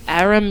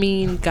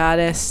Aramean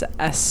goddess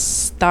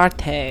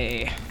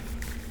Astarte.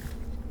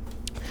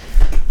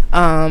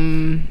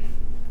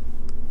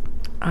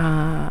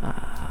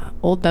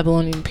 Old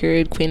Babylonian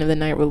period, Queen of the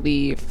Night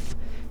Relief.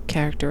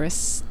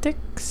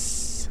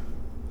 Characteristics.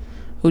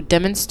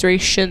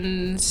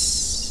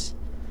 Demonstrations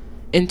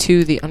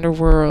into the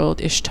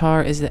underworld.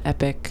 Ishtar is the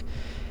epic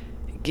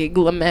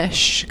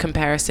Gilgamesh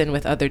comparison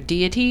with other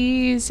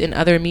deities in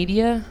other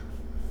media.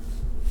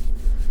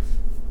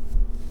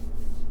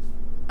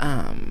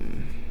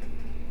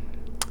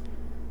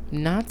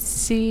 Not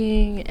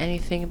seeing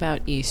anything about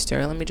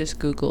Easter. Let me just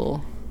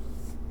Google.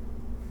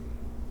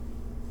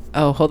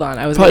 Oh, hold on.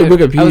 I was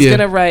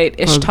gonna write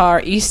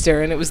Ishtar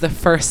Easter, and it was the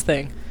first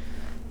thing.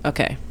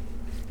 Okay.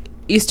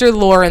 Easter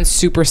lore and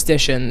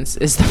superstitions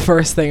is the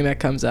first thing that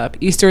comes up.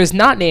 Easter is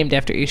not named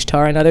after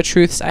Ishtar, and other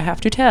truths I have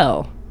to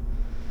tell.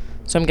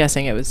 So I'm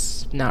guessing it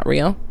was not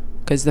real,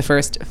 because the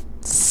first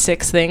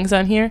 6 things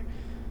on here.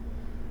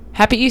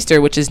 Happy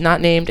Easter, which is not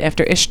named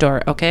after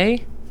Ishtar.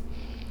 Okay.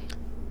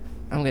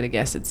 I'm gonna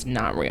guess it's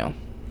not real.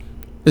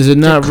 Is it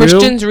not real?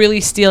 Christians really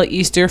steal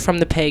Easter from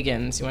the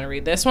pagans. You want to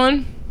read this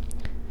one?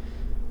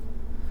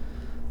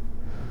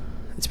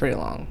 It's pretty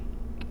long.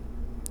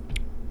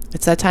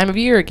 It's that time of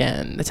year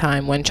again, the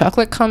time when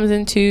chocolate comes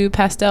into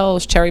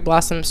pastels, cherry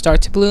blossoms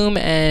start to bloom,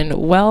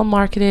 and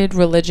well-marketed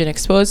religion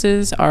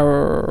exposés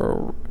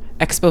are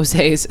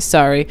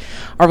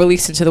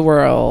released into the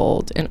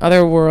world. In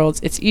other words,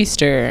 it's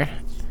Easter.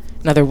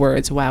 In other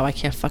words, wow, I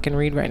can't fucking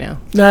read right now.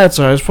 Nah, it's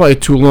alright. It's probably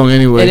too long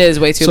anyway. It is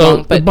way too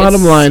long. But the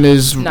bottom line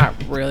is, not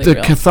really the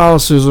real.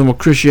 Catholicism or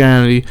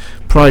Christianity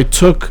probably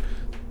took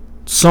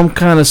some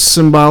kind of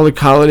symbolic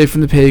holiday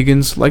from the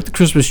pagans, like the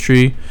Christmas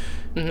tree,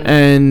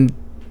 and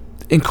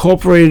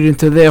incorporated it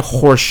into their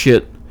horse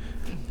shit.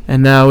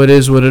 And now it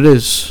is what it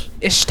is.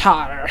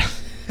 Ishtar.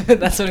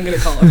 That's what I'm going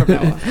to call it from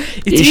now on.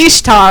 It's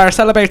Ishtar.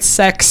 Celebrates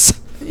sex.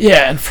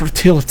 Yeah, and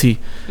fertility.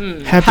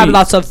 Have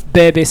lots of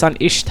babies on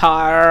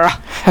Ishtar.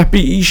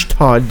 Happy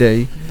Ishtar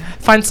Day.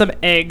 Find some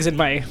eggs in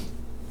my...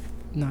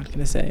 Not going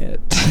to say it.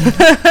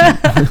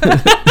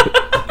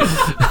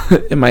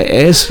 In my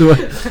ass? I was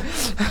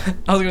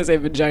going to say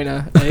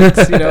vagina.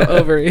 Eggs,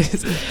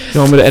 ovaries. You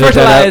want me to edit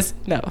that out?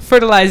 No,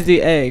 fertilize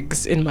the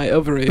eggs in my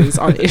ovaries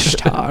on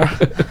Ishtar.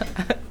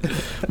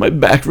 My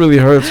back really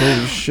hurts.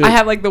 Holy shit. I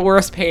have the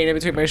worst pain in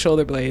between my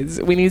shoulder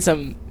blades. We need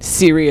some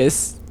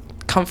serious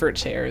comfort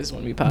chairs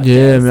when we podcast.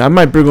 Yeah, man, I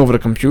might bring over the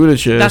computer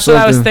chair. That's what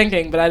I was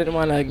thinking, but I didn't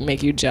want to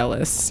make you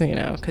jealous,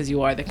 because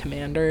you are the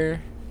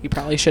commander. You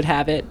probably should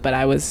have it, but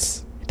I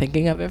was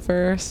thinking of it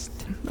first.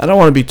 I don't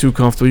want to be too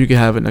comfortable. You can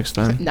have it next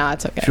time. Nah,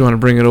 it's okay. If you want to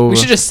bring it over. We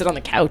should just sit on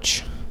the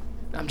couch.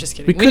 No, I'm just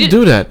kidding. We could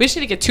do that. We just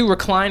need to get 2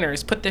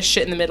 recliners, put this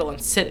shit in the middle,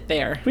 and sit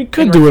there. We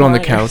could do it on the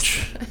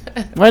couch.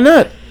 Why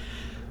not? I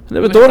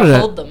never thought of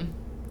that.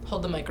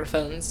 Hold the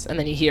microphones, and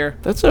then you hear.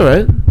 That's all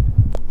right.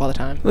 All the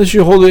time. Unless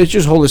you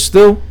just hold it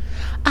still.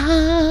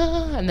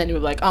 And then you were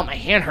like, "Oh, my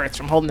hand hurts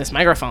from holding this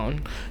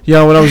microphone."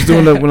 Yeah, when I was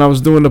doing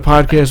the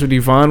podcast with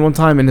Yvonne one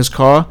time in his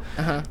car,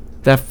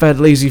 that fat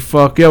lazy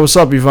fuck. Yeah, what's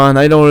up, Yvonne?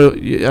 I know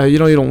you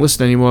don't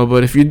listen anymore,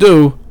 but if you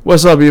do,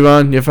 what's up,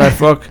 Yvonne? You fat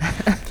fuck.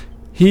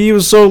 He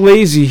was so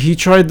lazy. He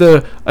tried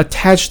to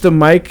attach the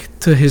mic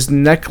to his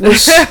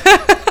necklace,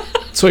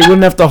 so he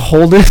wouldn't have to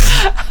hold it.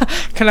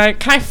 Can I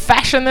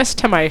fashion this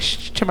to my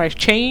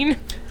chain?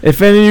 If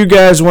any of you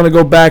guys want to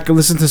go back and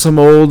listen to some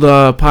old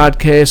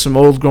podcasts, some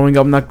old Growing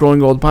Up Not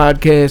Growing Old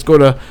podcasts, go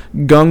to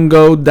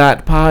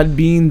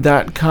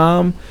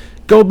gungo.podbean.com.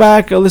 Go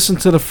back and listen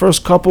to the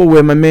first couple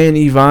where my man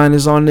Yvonne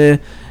is on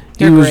there.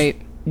 They're great.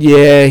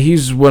 Yeah,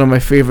 he's one of my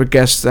favorite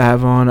guests to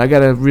have on. I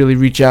gotta really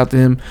reach out to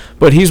him.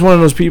 But he's one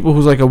of those people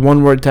who's like a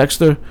one-word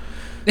texter.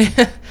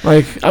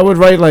 I would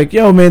write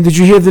yo, man, did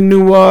you hear the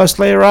new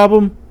Slayer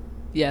album?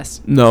 Yes.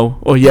 No.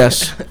 Or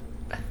yes.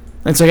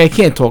 It's I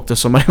can't talk to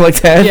somebody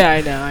like that. Yeah,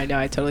 I know.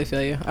 I totally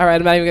feel you. All right,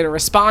 I'm not even going to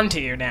respond to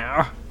you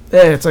now.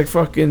 Yeah, it's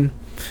fucking...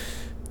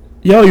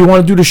 Yo, you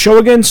want to do the show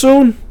again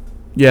soon?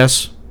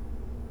 Yes.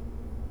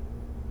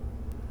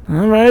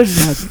 All right.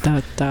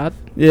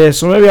 Yeah,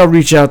 so maybe I'll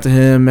reach out to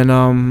him, and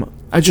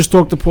I just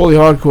talked to Paulie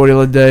Hardcore the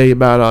other day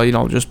about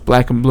just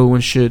Black and Blue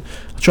and shit.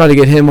 I'll try to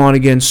get him on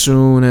again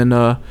soon,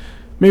 and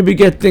maybe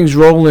get things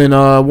rolling.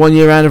 1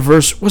 year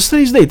anniversary. What's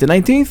today's date? The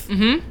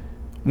 19th.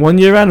 1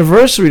 year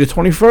anniversary, the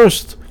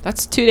 21st.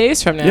 That's 2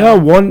 days from now. Yeah,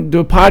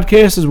 the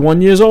podcast is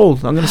 1 year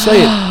old. I'm gonna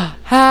say it.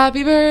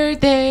 Happy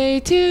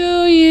birthday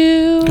to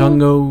you.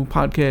 Gungo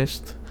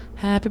podcast.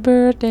 Happy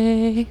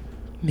birthday,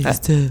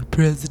 Mr.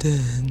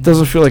 President.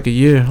 Doesn't feel like a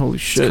year. Holy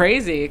shit. It's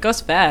crazy. It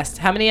goes fast.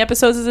 How many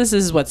episodes is this?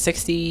 This is what,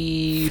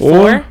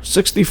 64?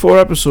 64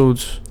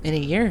 episodes. In a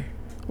year.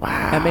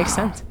 Wow. That makes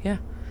sense. Yeah.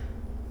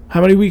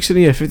 How many weeks in a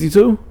year?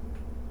 52?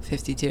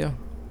 52.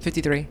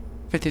 53.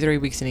 53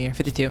 weeks in a year.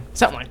 52.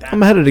 Something like that.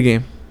 I'm ahead of the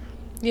game.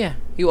 Yeah,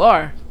 you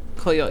are.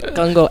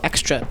 Gungo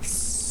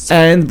Extras.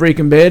 And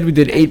Breaking Bad. We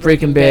did 8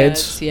 Breaking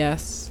Bads.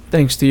 Yes.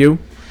 Thanks to you.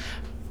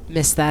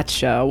 Missed that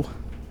show.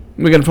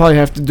 We're going to probably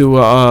have to do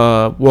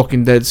a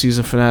Walking Dead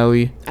season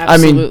finale.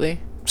 Absolutely.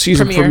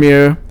 Season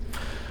premiere.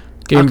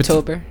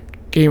 October.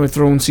 Game of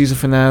Thrones season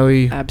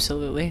finale.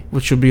 Absolutely.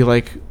 Which will be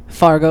like...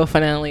 Fargo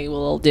finale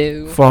we'll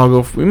do.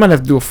 Fargo. We might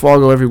have to do a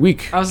Fargo every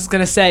week. I was just going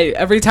to say,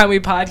 every time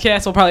we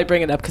podcast, we'll probably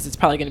bring it up because it's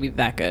probably going to be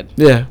that good.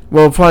 Yeah.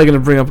 Well, we're probably going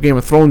to bring up Game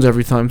of Thrones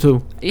every time,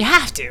 too. You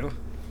have to.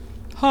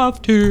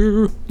 Have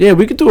to. Yeah,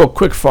 we could do a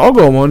quick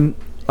Fargo one.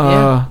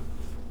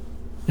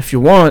 If you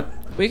want.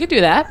 We could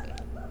do that.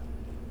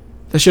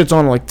 That shit's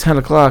on like 10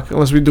 o'clock.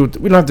 Unless we do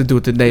it. We don't have to do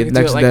it today. We can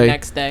Next do it day.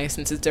 next day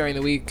since it's during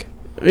the week.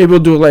 Maybe we'll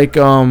do it like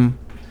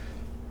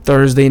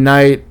Thursday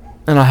night.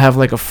 And I'll have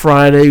like a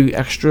Friday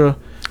extra.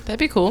 That'd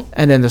be cool.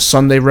 And then the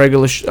Sunday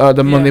regular,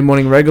 Monday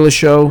morning regular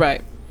show.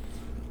 Right.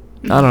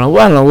 I don't know.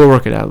 We'll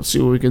work it out. Let's see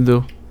what we can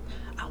do.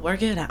 I'll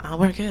work it out.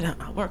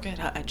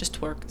 I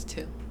just worked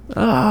too.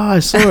 Ah, I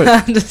saw it.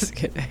 I'm just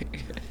kidding.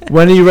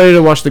 When are you ready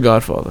to watch The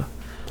Godfather?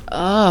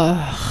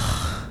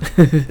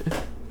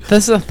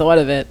 That's the thought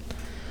of it.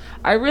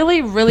 I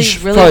really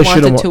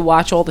wanted to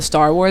watch all the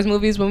Star Wars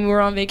movies when we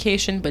were on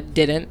vacation, but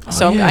didn't.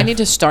 So I need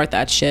to start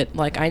that shit.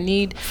 Like,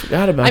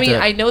 Forgot about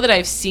that. I know that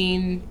I've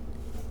seen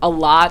a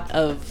lot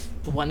of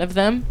one of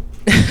them.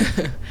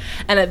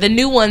 And the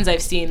new ones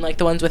I've seen, like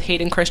the ones with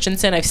Hayden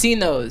Christensen, I've seen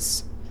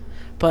those.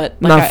 But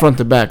like, not front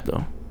to back,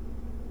 though.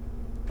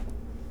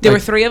 There were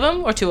 3 of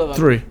them or 2 of them?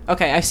 3.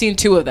 Okay, I've seen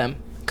 2 of them.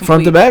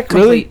 Front to back?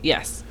 Really?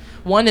 Yes.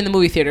 One in the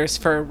movie theaters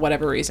for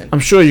whatever reason.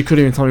 I'm sure you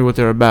couldn't even tell me what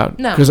they're about.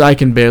 No. Because I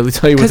can barely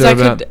tell you what they're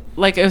about.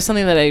 Like, it was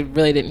something that I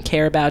really didn't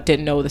care about,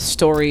 didn't know the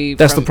story.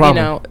 That's the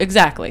problem.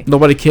 Exactly.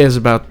 Nobody cares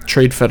about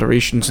trade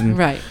federations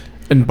and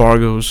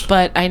embargoes.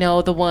 But I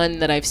know the one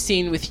that I've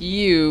seen with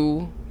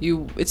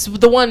it's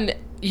the one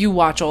you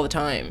watch all the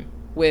time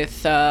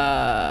with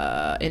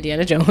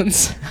Indiana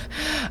Jones.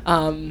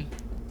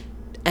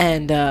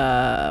 And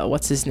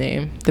what's his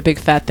name? The big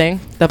fat thing?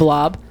 The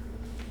Blob.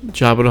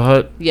 Jabba the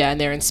Hutt. Yeah,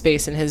 and they're in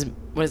space in his,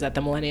 what is that,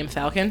 the Millennium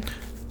Falcon?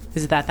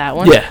 Is that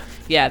one? Yeah.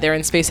 Yeah, they're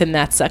in space in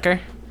that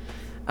sucker.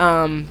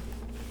 And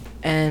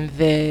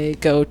they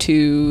go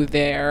to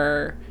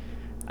their,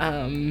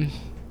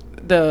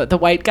 the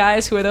white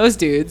guys. Who are those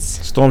dudes?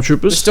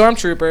 Stormtroopers. The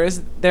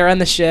Stormtroopers. They're on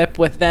the ship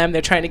with them.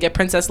 They're trying to get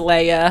Princess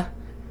Leia,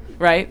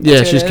 right?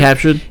 Yeah, she's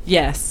captured.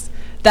 Yes.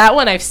 That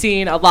one I've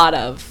seen a lot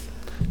of.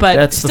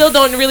 But still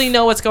don't really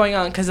know what's going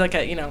on because, like,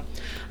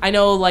 I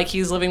know, like,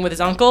 he's living with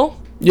his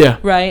uncle. Yeah.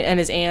 Right? And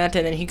his aunt.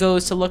 And then he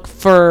goes to look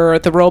for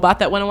the robot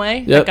that went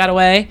away. Yep. That got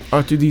away.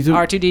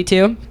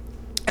 R2-D2.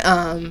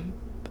 And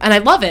I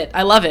love it.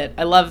 I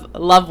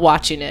love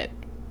watching it.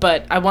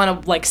 But I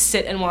want to, like,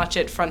 sit and watch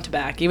it front to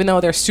back. Even though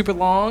they're super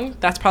long.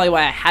 That's probably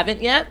why I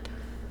haven't yet.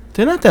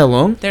 They're not that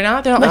long. They're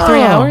not like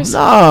 3 hours?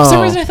 No. For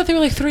some reason, I thought they were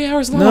like 3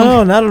 hours long.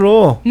 No, not at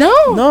all. No?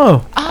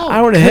 No. Oh,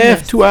 hour and a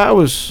half, 2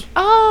 hours.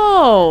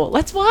 Oh,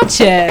 let's watch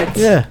it.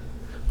 Yeah.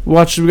 We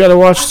got to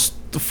watch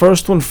the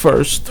first one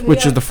first,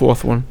 which is the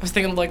 4th one. I was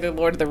thinking of, like, the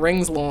Lord of the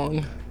Rings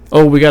long.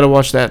 Oh, we got to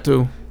watch that,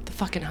 too. The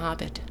fucking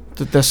Hobbit.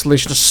 The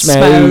Desolation of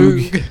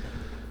Smaug.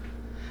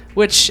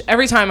 Which,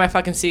 every time I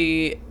fucking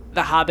see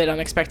The Hobbit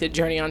Unexpected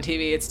Journey on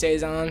TV, it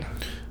stays on.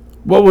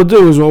 What we'll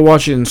do is we'll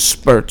watch it in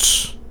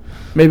spurts.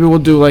 Maybe we'll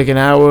do like an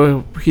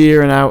hour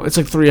here, an hour. It's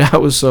like 3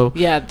 hours, so.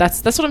 Yeah,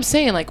 that's what I'm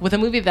saying. Like, with a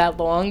movie that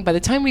long, by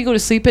the time we go to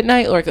sleep at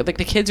night, or like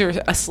the kids are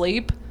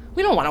asleep,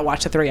 we don't want to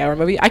watch a 3-hour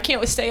movie. I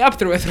can't stay up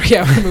through a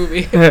 3-hour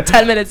movie.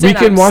 10 minutes in,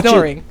 I'm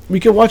snoring.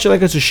 We can watch it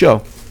like it's a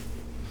show.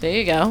 There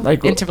you go.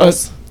 Like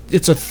intervals.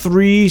 It's a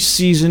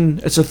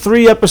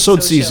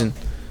 3-episode season.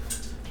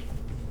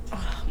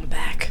 Oh, I'm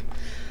back.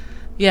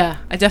 Yeah,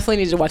 I definitely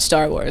need to watch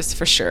Star Wars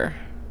for sure.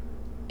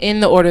 In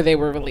the order they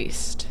were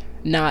released.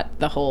 Not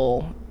the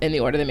whole in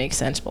the order that makes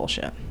sense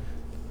bullshit.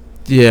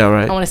 Yeah,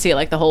 right. I want to see it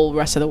like the whole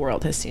rest of the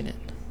world has seen it.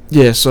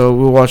 Yeah, so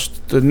we'll watch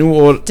the new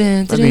order.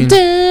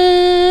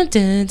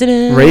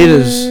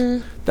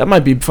 Raiders. That might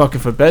be fucking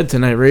for bed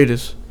tonight,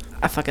 Raiders.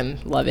 I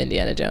fucking love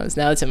Indiana Jones.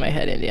 Now it's in my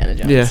head, Indiana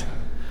Jones. Yeah.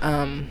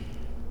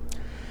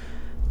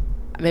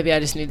 Maybe I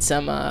just need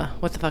some,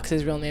 what the fuck's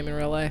his real name in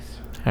real life?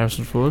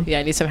 Harrison Ford? Yeah,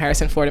 I need some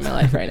Harrison Ford in my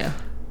life right now.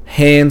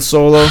 Han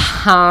Solo.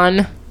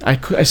 Han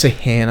I say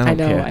Han. I I don't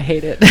know. care. I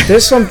hate it.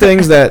 There's some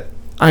things that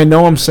I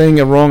know I'm saying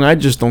it wrong. I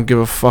just don't give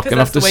a fuck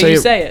enough that's to the way you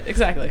it. say it.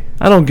 Exactly.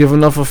 I don't give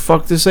enough a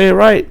fuck to say it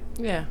right.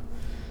 Yeah.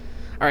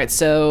 All right.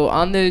 So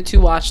on the to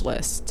watch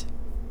list,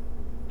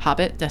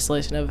 Hobbit: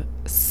 Desolation of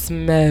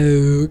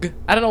Smaug.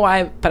 I don't know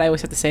why, but I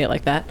always have to say it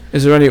like that.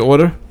 Is there any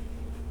order?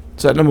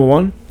 Is that number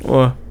 1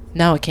 or?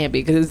 No, it can't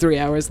be because it's 3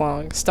 hours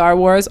long. Star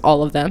Wars,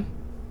 all of them.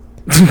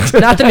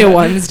 Not the new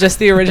ones, just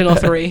the original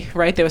 3.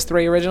 Right? There was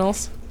 3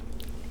 originals.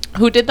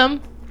 Who did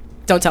them?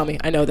 Don't tell me.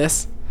 I know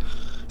this.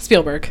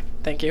 Spielberg.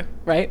 Thank you.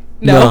 Right?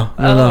 No.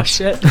 No.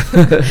 Shit.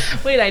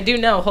 Wait, I do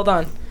know. Hold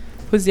on.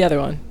 Who's the other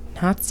one?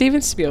 Not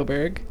Steven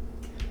Spielberg.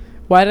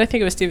 Why did I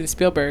think it was Steven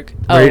Spielberg?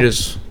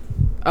 Raiders.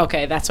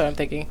 Okay, that's what I'm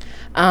thinking.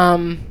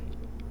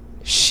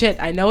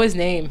 Shit, I know his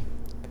name.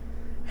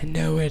 I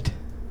know it.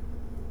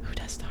 Who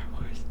does Star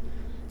Wars?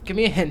 Give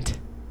me a hint.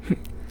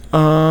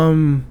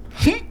 That's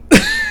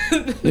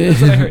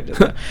what I heard just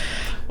now.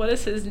 What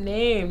is his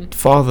name?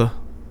 Father.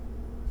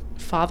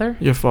 Father?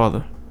 Your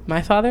father.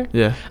 My father?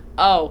 Yeah.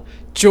 Oh,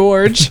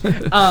 George.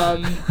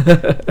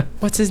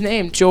 What's his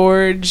name?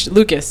 George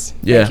Lucas.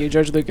 Yeah. Thank you,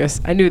 George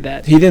Lucas. I knew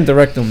that. He didn't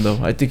direct them though.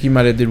 I think he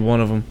might have did one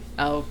of them.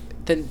 Oh,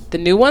 the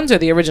new ones or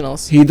the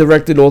originals? He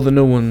directed all the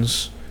new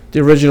ones. The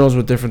originals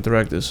were different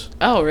directors.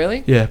 Oh,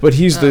 really? Yeah, but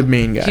he's the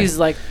main guy. He's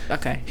like,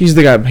 okay. He's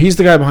the guy. He's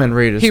the guy behind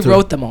Raiders. He too.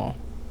 wrote them all.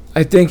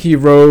 I think he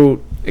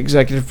wrote,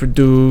 executive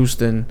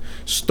produced, and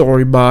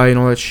story by and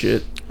all that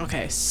shit.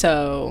 Okay,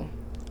 so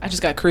I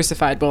just got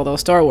crucified by all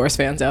those Star Wars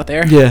fans out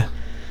there. Yeah.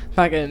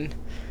 Fucking.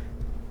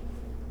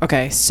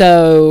 Okay,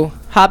 so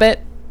Hobbit,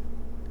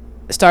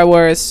 Star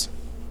Wars.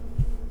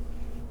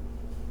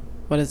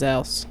 What is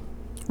else?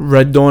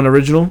 Red Dawn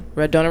original.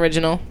 Red Dawn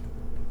original,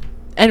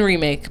 and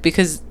remake.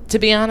 Because to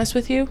be honest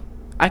with you,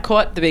 I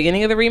caught the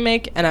beginning of the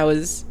remake and I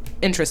was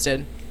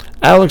interested.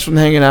 Alex from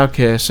Hanging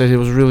Outcast said it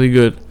was really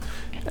good,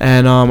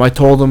 and I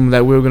told him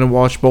that we were gonna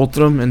watch both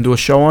of them and do a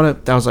show on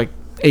it. That was like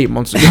 8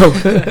 months ago.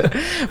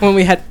 When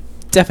we had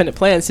definite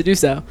plans to do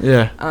so.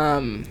 Yeah.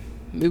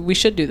 We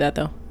should do that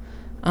though.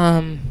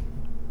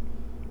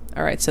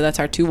 All right, so that's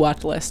our to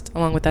watch list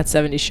along with that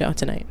 70s show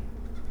tonight.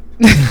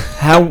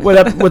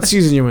 What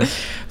season you in?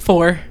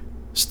 4.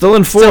 Still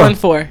in 4. Still in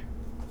 4.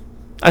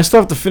 I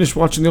still have to finish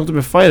watching The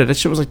Ultimate Fighter. That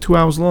shit was like 2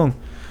 hours long.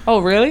 Oh,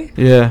 really?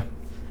 Yeah.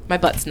 My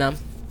butt's numb.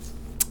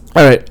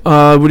 All right.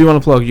 What do you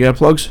want to plug? You got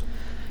plugs?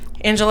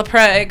 Angela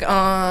Prag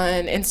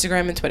on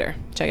Instagram and Twitter.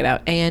 Check it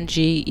out.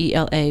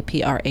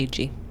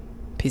 ANGELAPRAG.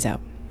 Peace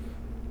out.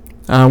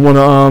 I want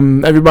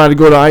to everybody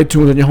go to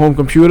iTunes on your home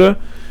computer,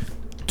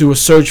 do a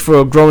search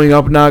for Growing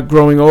Up, Not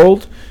Growing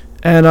Old,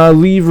 and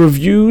leave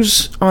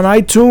reviews on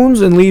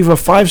iTunes and leave a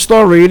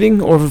 5-star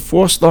rating or a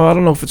 4-star. I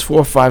don't know if it's 4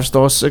 or 5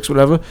 stars, 6,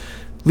 whatever.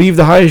 Leave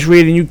the highest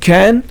rating you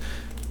can.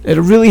 It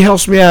really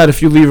helps me out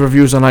if you leave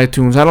reviews on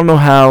iTunes. I don't know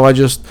how.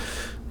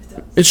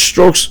 It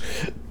strokes.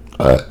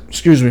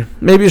 Excuse me.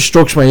 Maybe it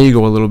strokes my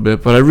ego a little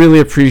bit, but I really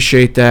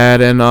appreciate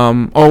that. And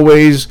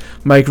always,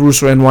 Mike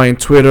Russo NY on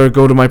Twitter.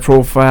 Go to my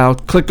profile.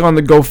 Click on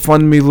the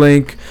GoFundMe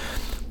link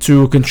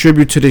to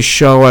contribute to this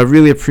show. I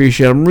really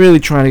appreciate it. I'm really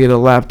trying to get a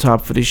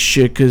laptop for this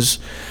shit because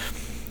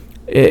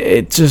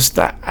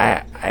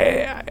I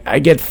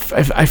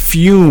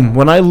fume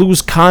when I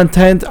lose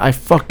content. I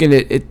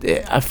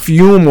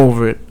fume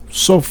over it.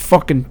 So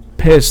fucking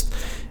pissed.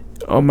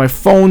 My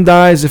phone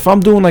dies. If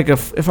I'm doing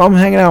if I'm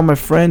hanging out with my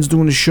friends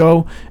doing the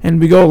show and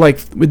we're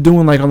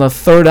doing on the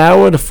 3rd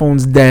hour, the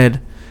phone's dead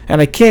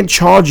and I can't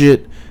charge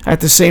it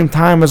at the same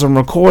time as I'm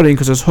recording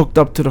because it's hooked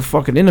up to the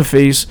fucking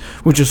interface,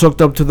 which is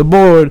hooked up to the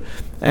board,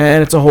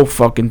 and it's a whole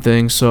fucking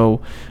thing.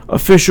 So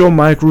official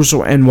Mike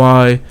Russo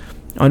NY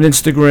on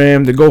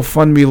Instagram. The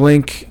GoFundMe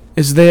link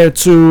is there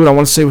too. And I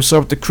want to say what's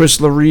up to Chris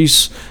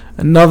Larice,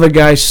 another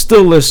guy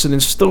still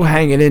listening, still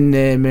hanging in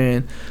there,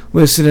 man.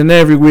 Listening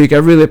every week. I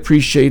really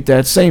appreciate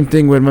that. Same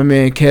thing with my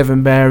man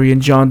Kevin Barry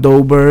and John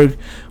Dolberg.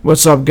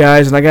 What's up,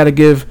 guys? And I got to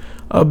give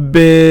a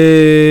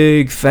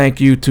big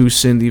thank you to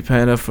Cindy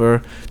Penna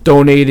for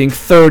donating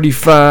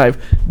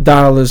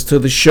 $35 to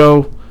the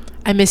show.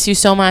 I miss you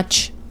so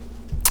much.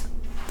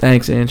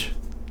 Thanks, Ange.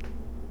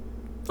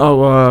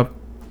 And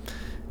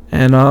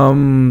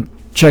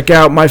check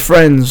out my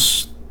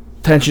friends,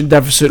 Attention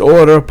Deficit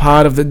Order,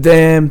 Pod of the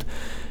Damned,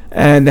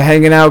 and the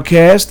Hanging Out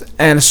Cast,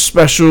 and a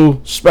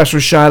special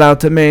shout out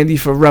to Mandy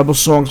for Rebel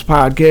Songs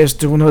Podcast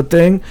doing her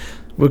thing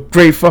with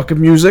great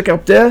fucking music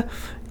up there,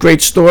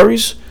 great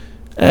stories,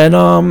 and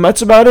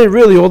that's about it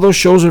really. All those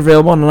shows are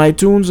available on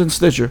iTunes and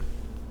Stitcher.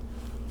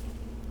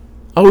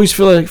 I always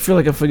feel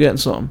like I'm forgetting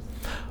something.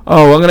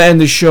 Oh, I'm gonna end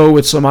the show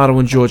with some Otto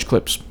and George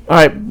clips. All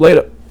right,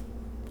 later.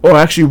 Or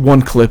actually,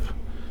 one clip.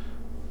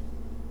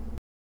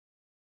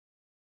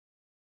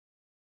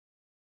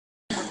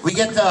 We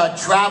get to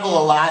travel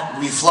a lot.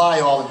 We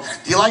fly all.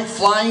 Do you like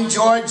flying,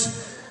 George?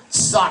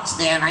 Sucks,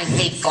 man. I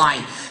hate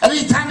flying.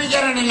 Every time I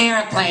get on an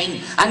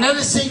airplane, I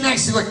never sit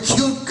next to a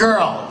cute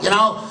girl, you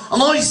know?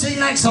 I'm always sitting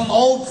next to some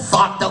old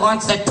fuck that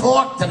wants to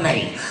talk to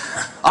me.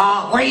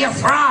 Where you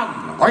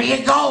from? Where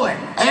you going?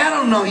 Hey, I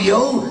don't know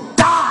you.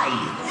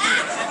 Die!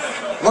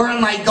 Where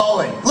am I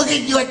going? Look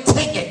at your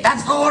ticket.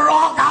 That's where we're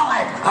all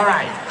going. All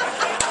right.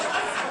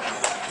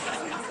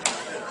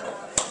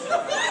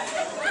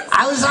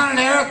 I was on an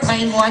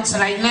airplane once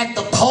and I met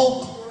the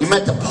Pope. You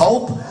met the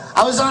Pope?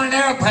 I was on an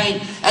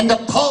airplane and the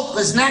Pope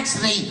was next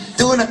to me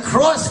doing a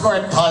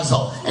crossword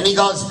puzzle. And he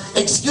goes,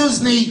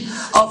 excuse me,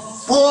 a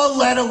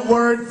 4-letter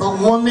word for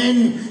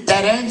woman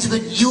that ends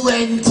with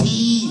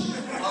U-N-T.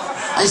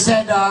 I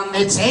said,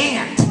 it's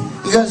ant.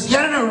 He goes, you're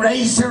an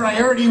eraser.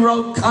 I already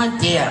wrote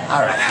cunt here.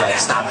 All right, good.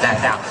 Stop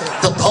that now.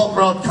 The Pope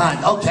wrote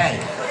cunt. Okay.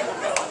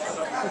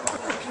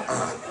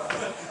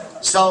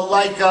 So,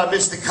 like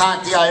Mr.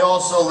 Conti, I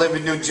also live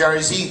in New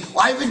Jersey.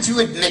 Why would you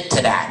admit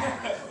to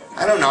that?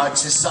 I don't know.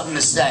 It's just something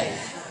to say.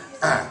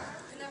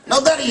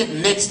 Nobody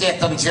admits they're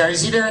from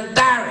Jersey. They're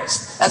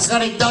embarrassed. That's why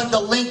they dug the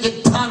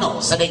Lincoln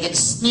Tunnel, so they can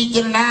sneak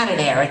in and out of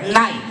there at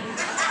night.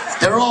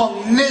 They're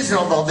all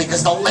miserable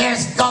because the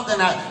last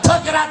governor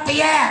took it up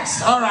the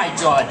ass. All right,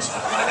 George.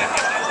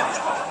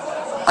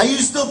 Are you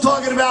still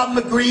talking about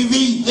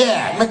McGreevy?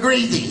 Yeah,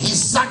 McGreevy.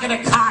 He's sucking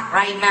a cock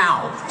right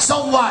now.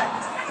 So what?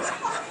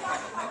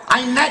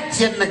 I met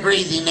Jim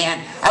McGreevy,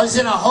 man. I was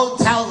in a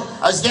hotel.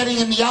 I was getting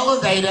in the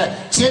elevator.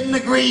 Jim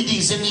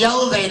McGreevy's in the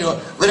elevator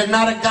with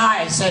another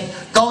guy. I said,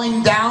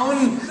 going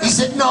down? He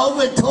said, no,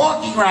 we're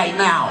talking right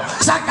now.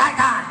 Suck that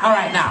cock. All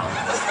right, now.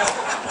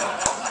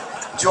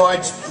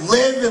 George,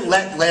 live and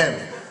let live.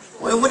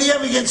 What do you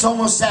have against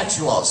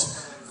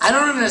homosexuals? I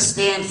don't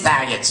understand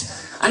faggots.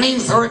 I mean,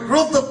 for a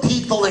group of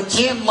people that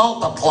can't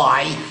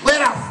multiply, where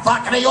the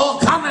fuck are they all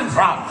coming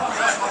from?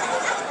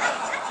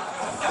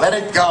 Let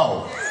it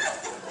go.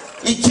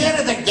 You can't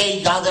have a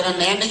gay governor,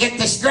 man. They get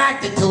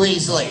distracted too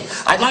easily.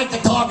 I'd like to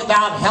talk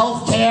about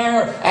health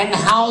care and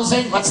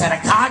housing. What's that,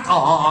 a cock? Oh,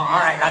 all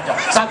right, I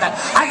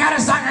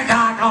gotta suck a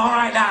cock. All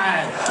right, all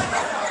right.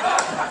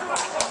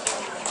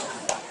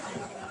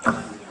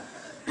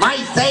 My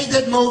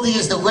favorite movie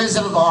is The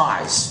Wizard of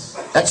Oz.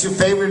 That's your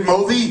favorite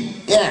movie?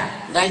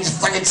 Yeah. Did I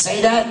just fucking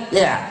say that?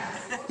 Yeah.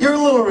 You're a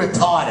little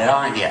retarded,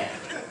 aren't you?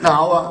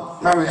 No,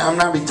 I'm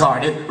not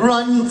retarded.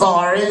 Run,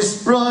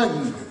 Forrest,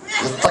 run.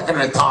 You're fucking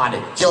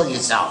retarded. Kill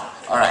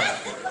yourself. All right.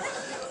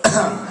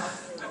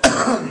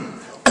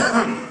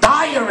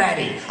 Die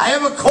already. I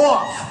have a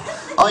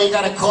cough. Oh, you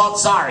got a cough?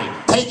 Sorry.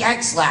 Take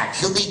X-Lax.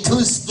 You'll be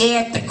too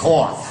scared to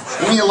cough.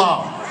 Leave me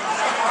alone.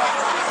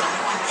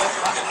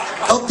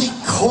 Don't be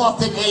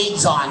coughing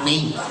AIDS on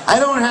me. I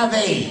don't have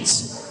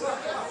AIDS.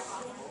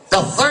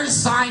 The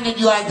first sign that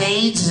you have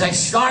AIDS is a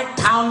sharp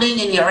pounding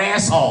in your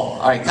asshole.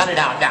 All right, cut it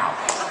out now.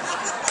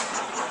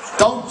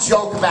 Don't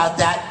joke about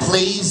that,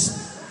 please.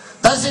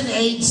 Doesn't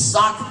AIDS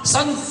suck?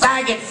 Some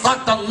faggot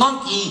fucked a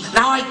monkey.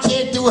 Now I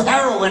can't do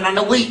heroin on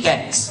the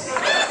weekends.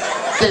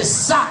 This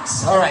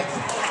sucks. All right.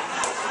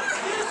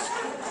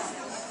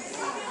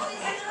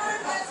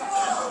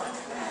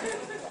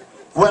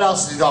 What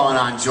else is going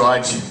on,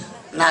 George?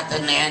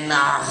 Nothing, man.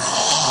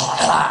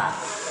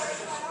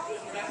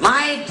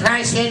 My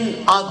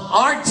impression of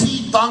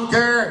Archie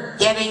Bunker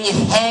getting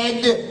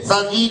head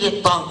from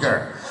Edith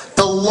Bunker.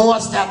 The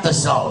lost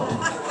episode.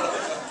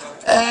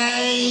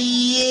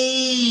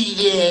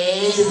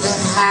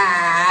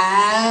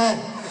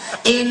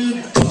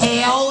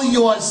 Impale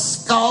your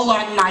skull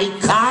on my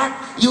cock?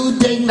 You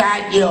did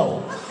that,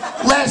 you.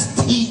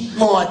 Less teeth,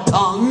 more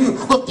tongue.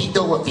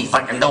 Whoopty-doo,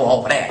 fucking do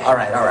over there. All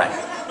right, all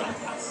right.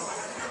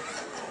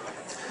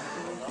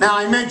 Now,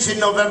 I mentioned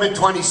November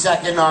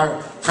 22nd,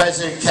 our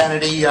President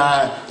Kennedy.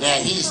 Yeah,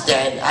 he's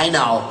dead. I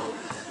know.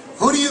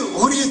 Who do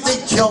you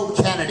think killed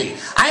Kennedy?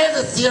 I have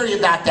a theory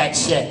about that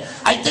shit.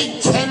 I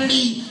think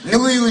Kennedy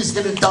knew he was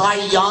gonna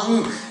die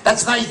young.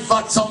 That's why he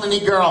fucked so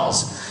many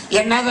girls.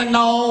 You never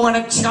know when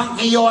a chunk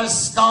of your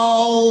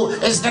skull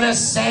is gonna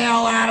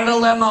sail out of the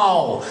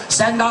limo.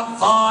 Send up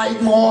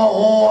 5 more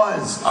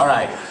whores. All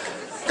right.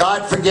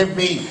 God forgive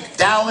me.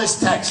 Dallas,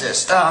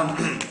 Texas.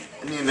 I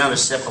need another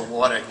sip of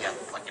water. Yeah,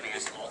 fucking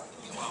asshole.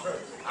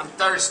 I'm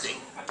thirsty.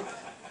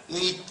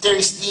 You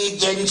thirsty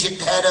again,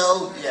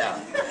 Geppetto? Yeah.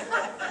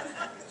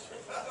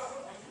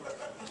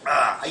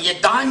 Are you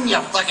done, you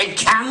fucking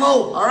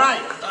camel? All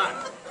right, I'm done.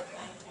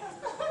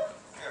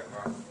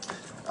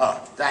 Oh,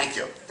 thank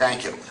you,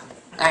 thank you.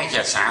 Thank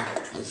you, Sam.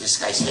 This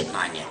guy's hitting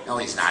on you. No,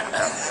 he's not.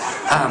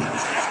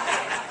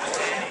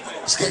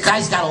 This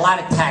guy's got a lot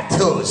of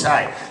tattoos. All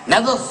right.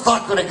 Never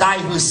fuck with a guy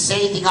who's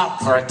saving up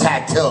for a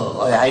tattoo.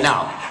 Oh, I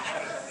know.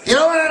 You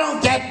know what I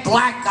don't get?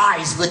 Black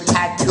guys with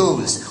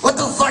tattoos. What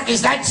the fuck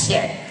is that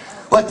shit?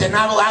 What, they're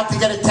not allowed to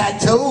get a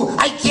tattoo?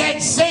 I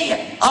can't see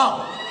it.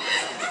 Oh.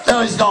 There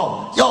always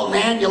go, yo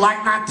man, you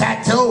like my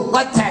tattoo?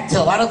 What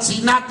tattoo? I don't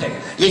see nothing.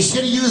 You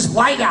should have used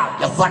whiteout,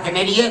 you fucking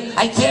idiot.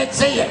 I can't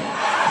see it.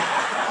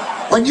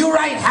 When you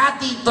write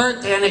happy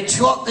birthday on a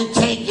chocolate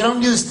cake, you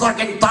don't use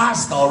fucking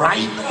Bosco,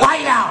 right?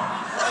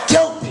 Whiteout.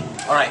 Guilty.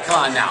 All right, come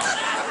on now.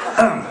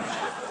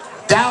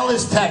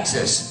 Dallas,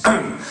 Texas.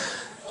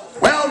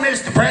 Well,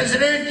 Mr.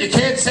 President, you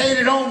can't say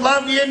they don't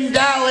love you in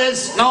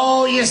Dallas.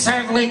 No, you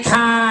certainly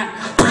can't.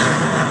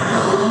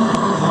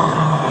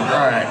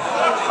 All right.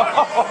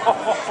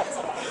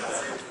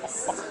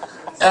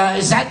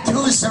 Is that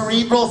too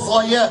cerebral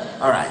for you?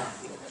 All right.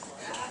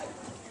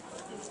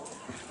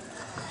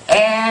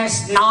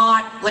 Ask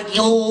not what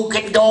you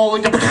can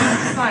do.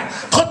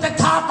 Put the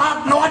top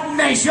up, Norton.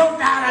 They shoot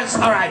at us.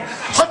 All right.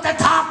 Put the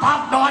top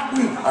up,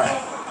 Norton. All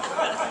right.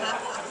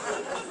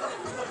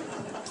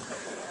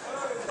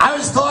 I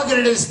was talking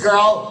to this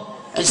girl,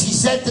 and she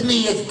said to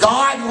me, if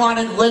God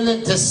wanted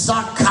women to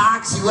suck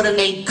cocks, he would have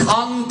made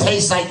cum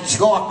taste like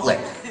chocolate.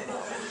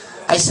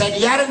 I said,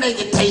 he had to make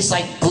it taste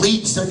like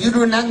bleach so you'd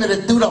remember to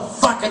do the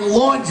fucking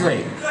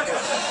laundry.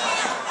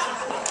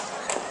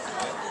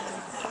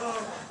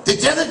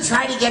 Did you ever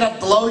try to get a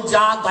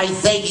blowjob by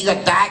faking a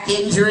back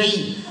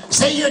injury?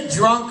 Say you're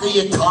drunk or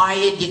you're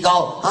tired, you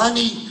go,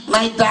 honey,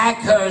 my back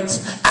hurts.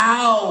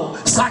 Ow,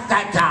 suck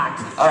that cock.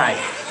 All right.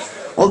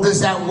 Well,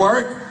 does that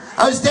work?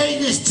 I was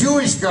dating this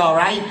Jewish girl,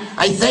 right?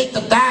 I faked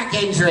a back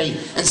injury.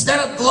 Instead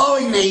of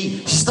blowing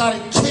me, she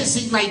started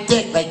kissing my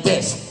dick like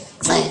this.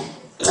 I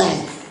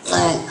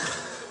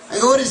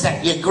go, what is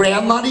that, your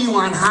grandmother? You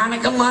want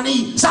Hanukkah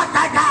money? Suck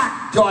that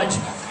cock, George.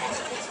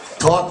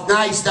 Talk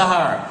nice to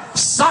her.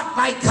 Suck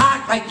my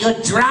cock like you're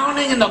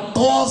drowning and the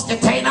balls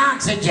contain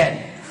oxygen.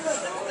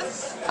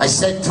 I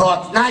said,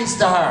 talk nice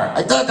to her.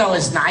 I thought that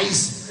was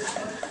nice.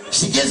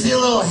 She gives me a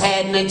little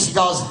head and then she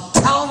goes,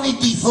 tell me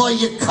before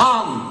you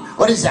come.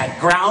 What is that,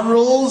 ground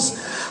rules?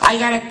 I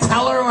gotta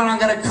tell her when I'm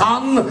gonna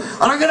come.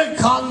 When I'm gonna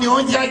come, the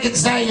only thing I can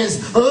say is,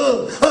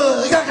 all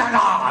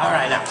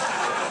right now.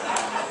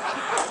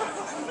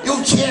 You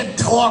can't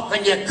talk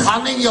when you're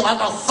coming, you'll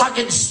have a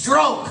fucking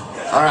stroke.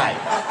 All right.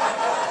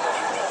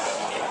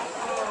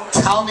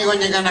 Tell me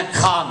when you're gonna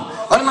come.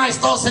 What am I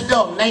supposed to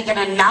do? Make an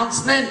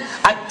announcement?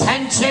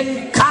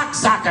 Attention,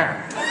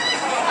 cocksucker.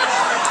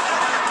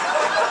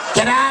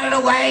 Get out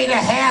of the way, the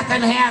half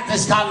and half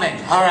is coming.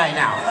 All right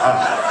now. All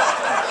right.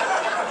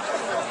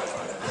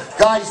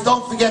 Guys,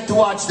 don't forget to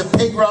watch the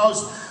Pig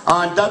Roast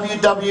on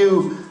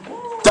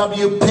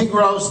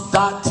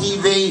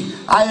www.pigroast.tv.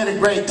 I had a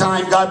great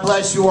time. God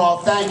bless you all.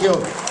 Thank you.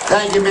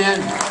 Thank you,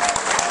 man.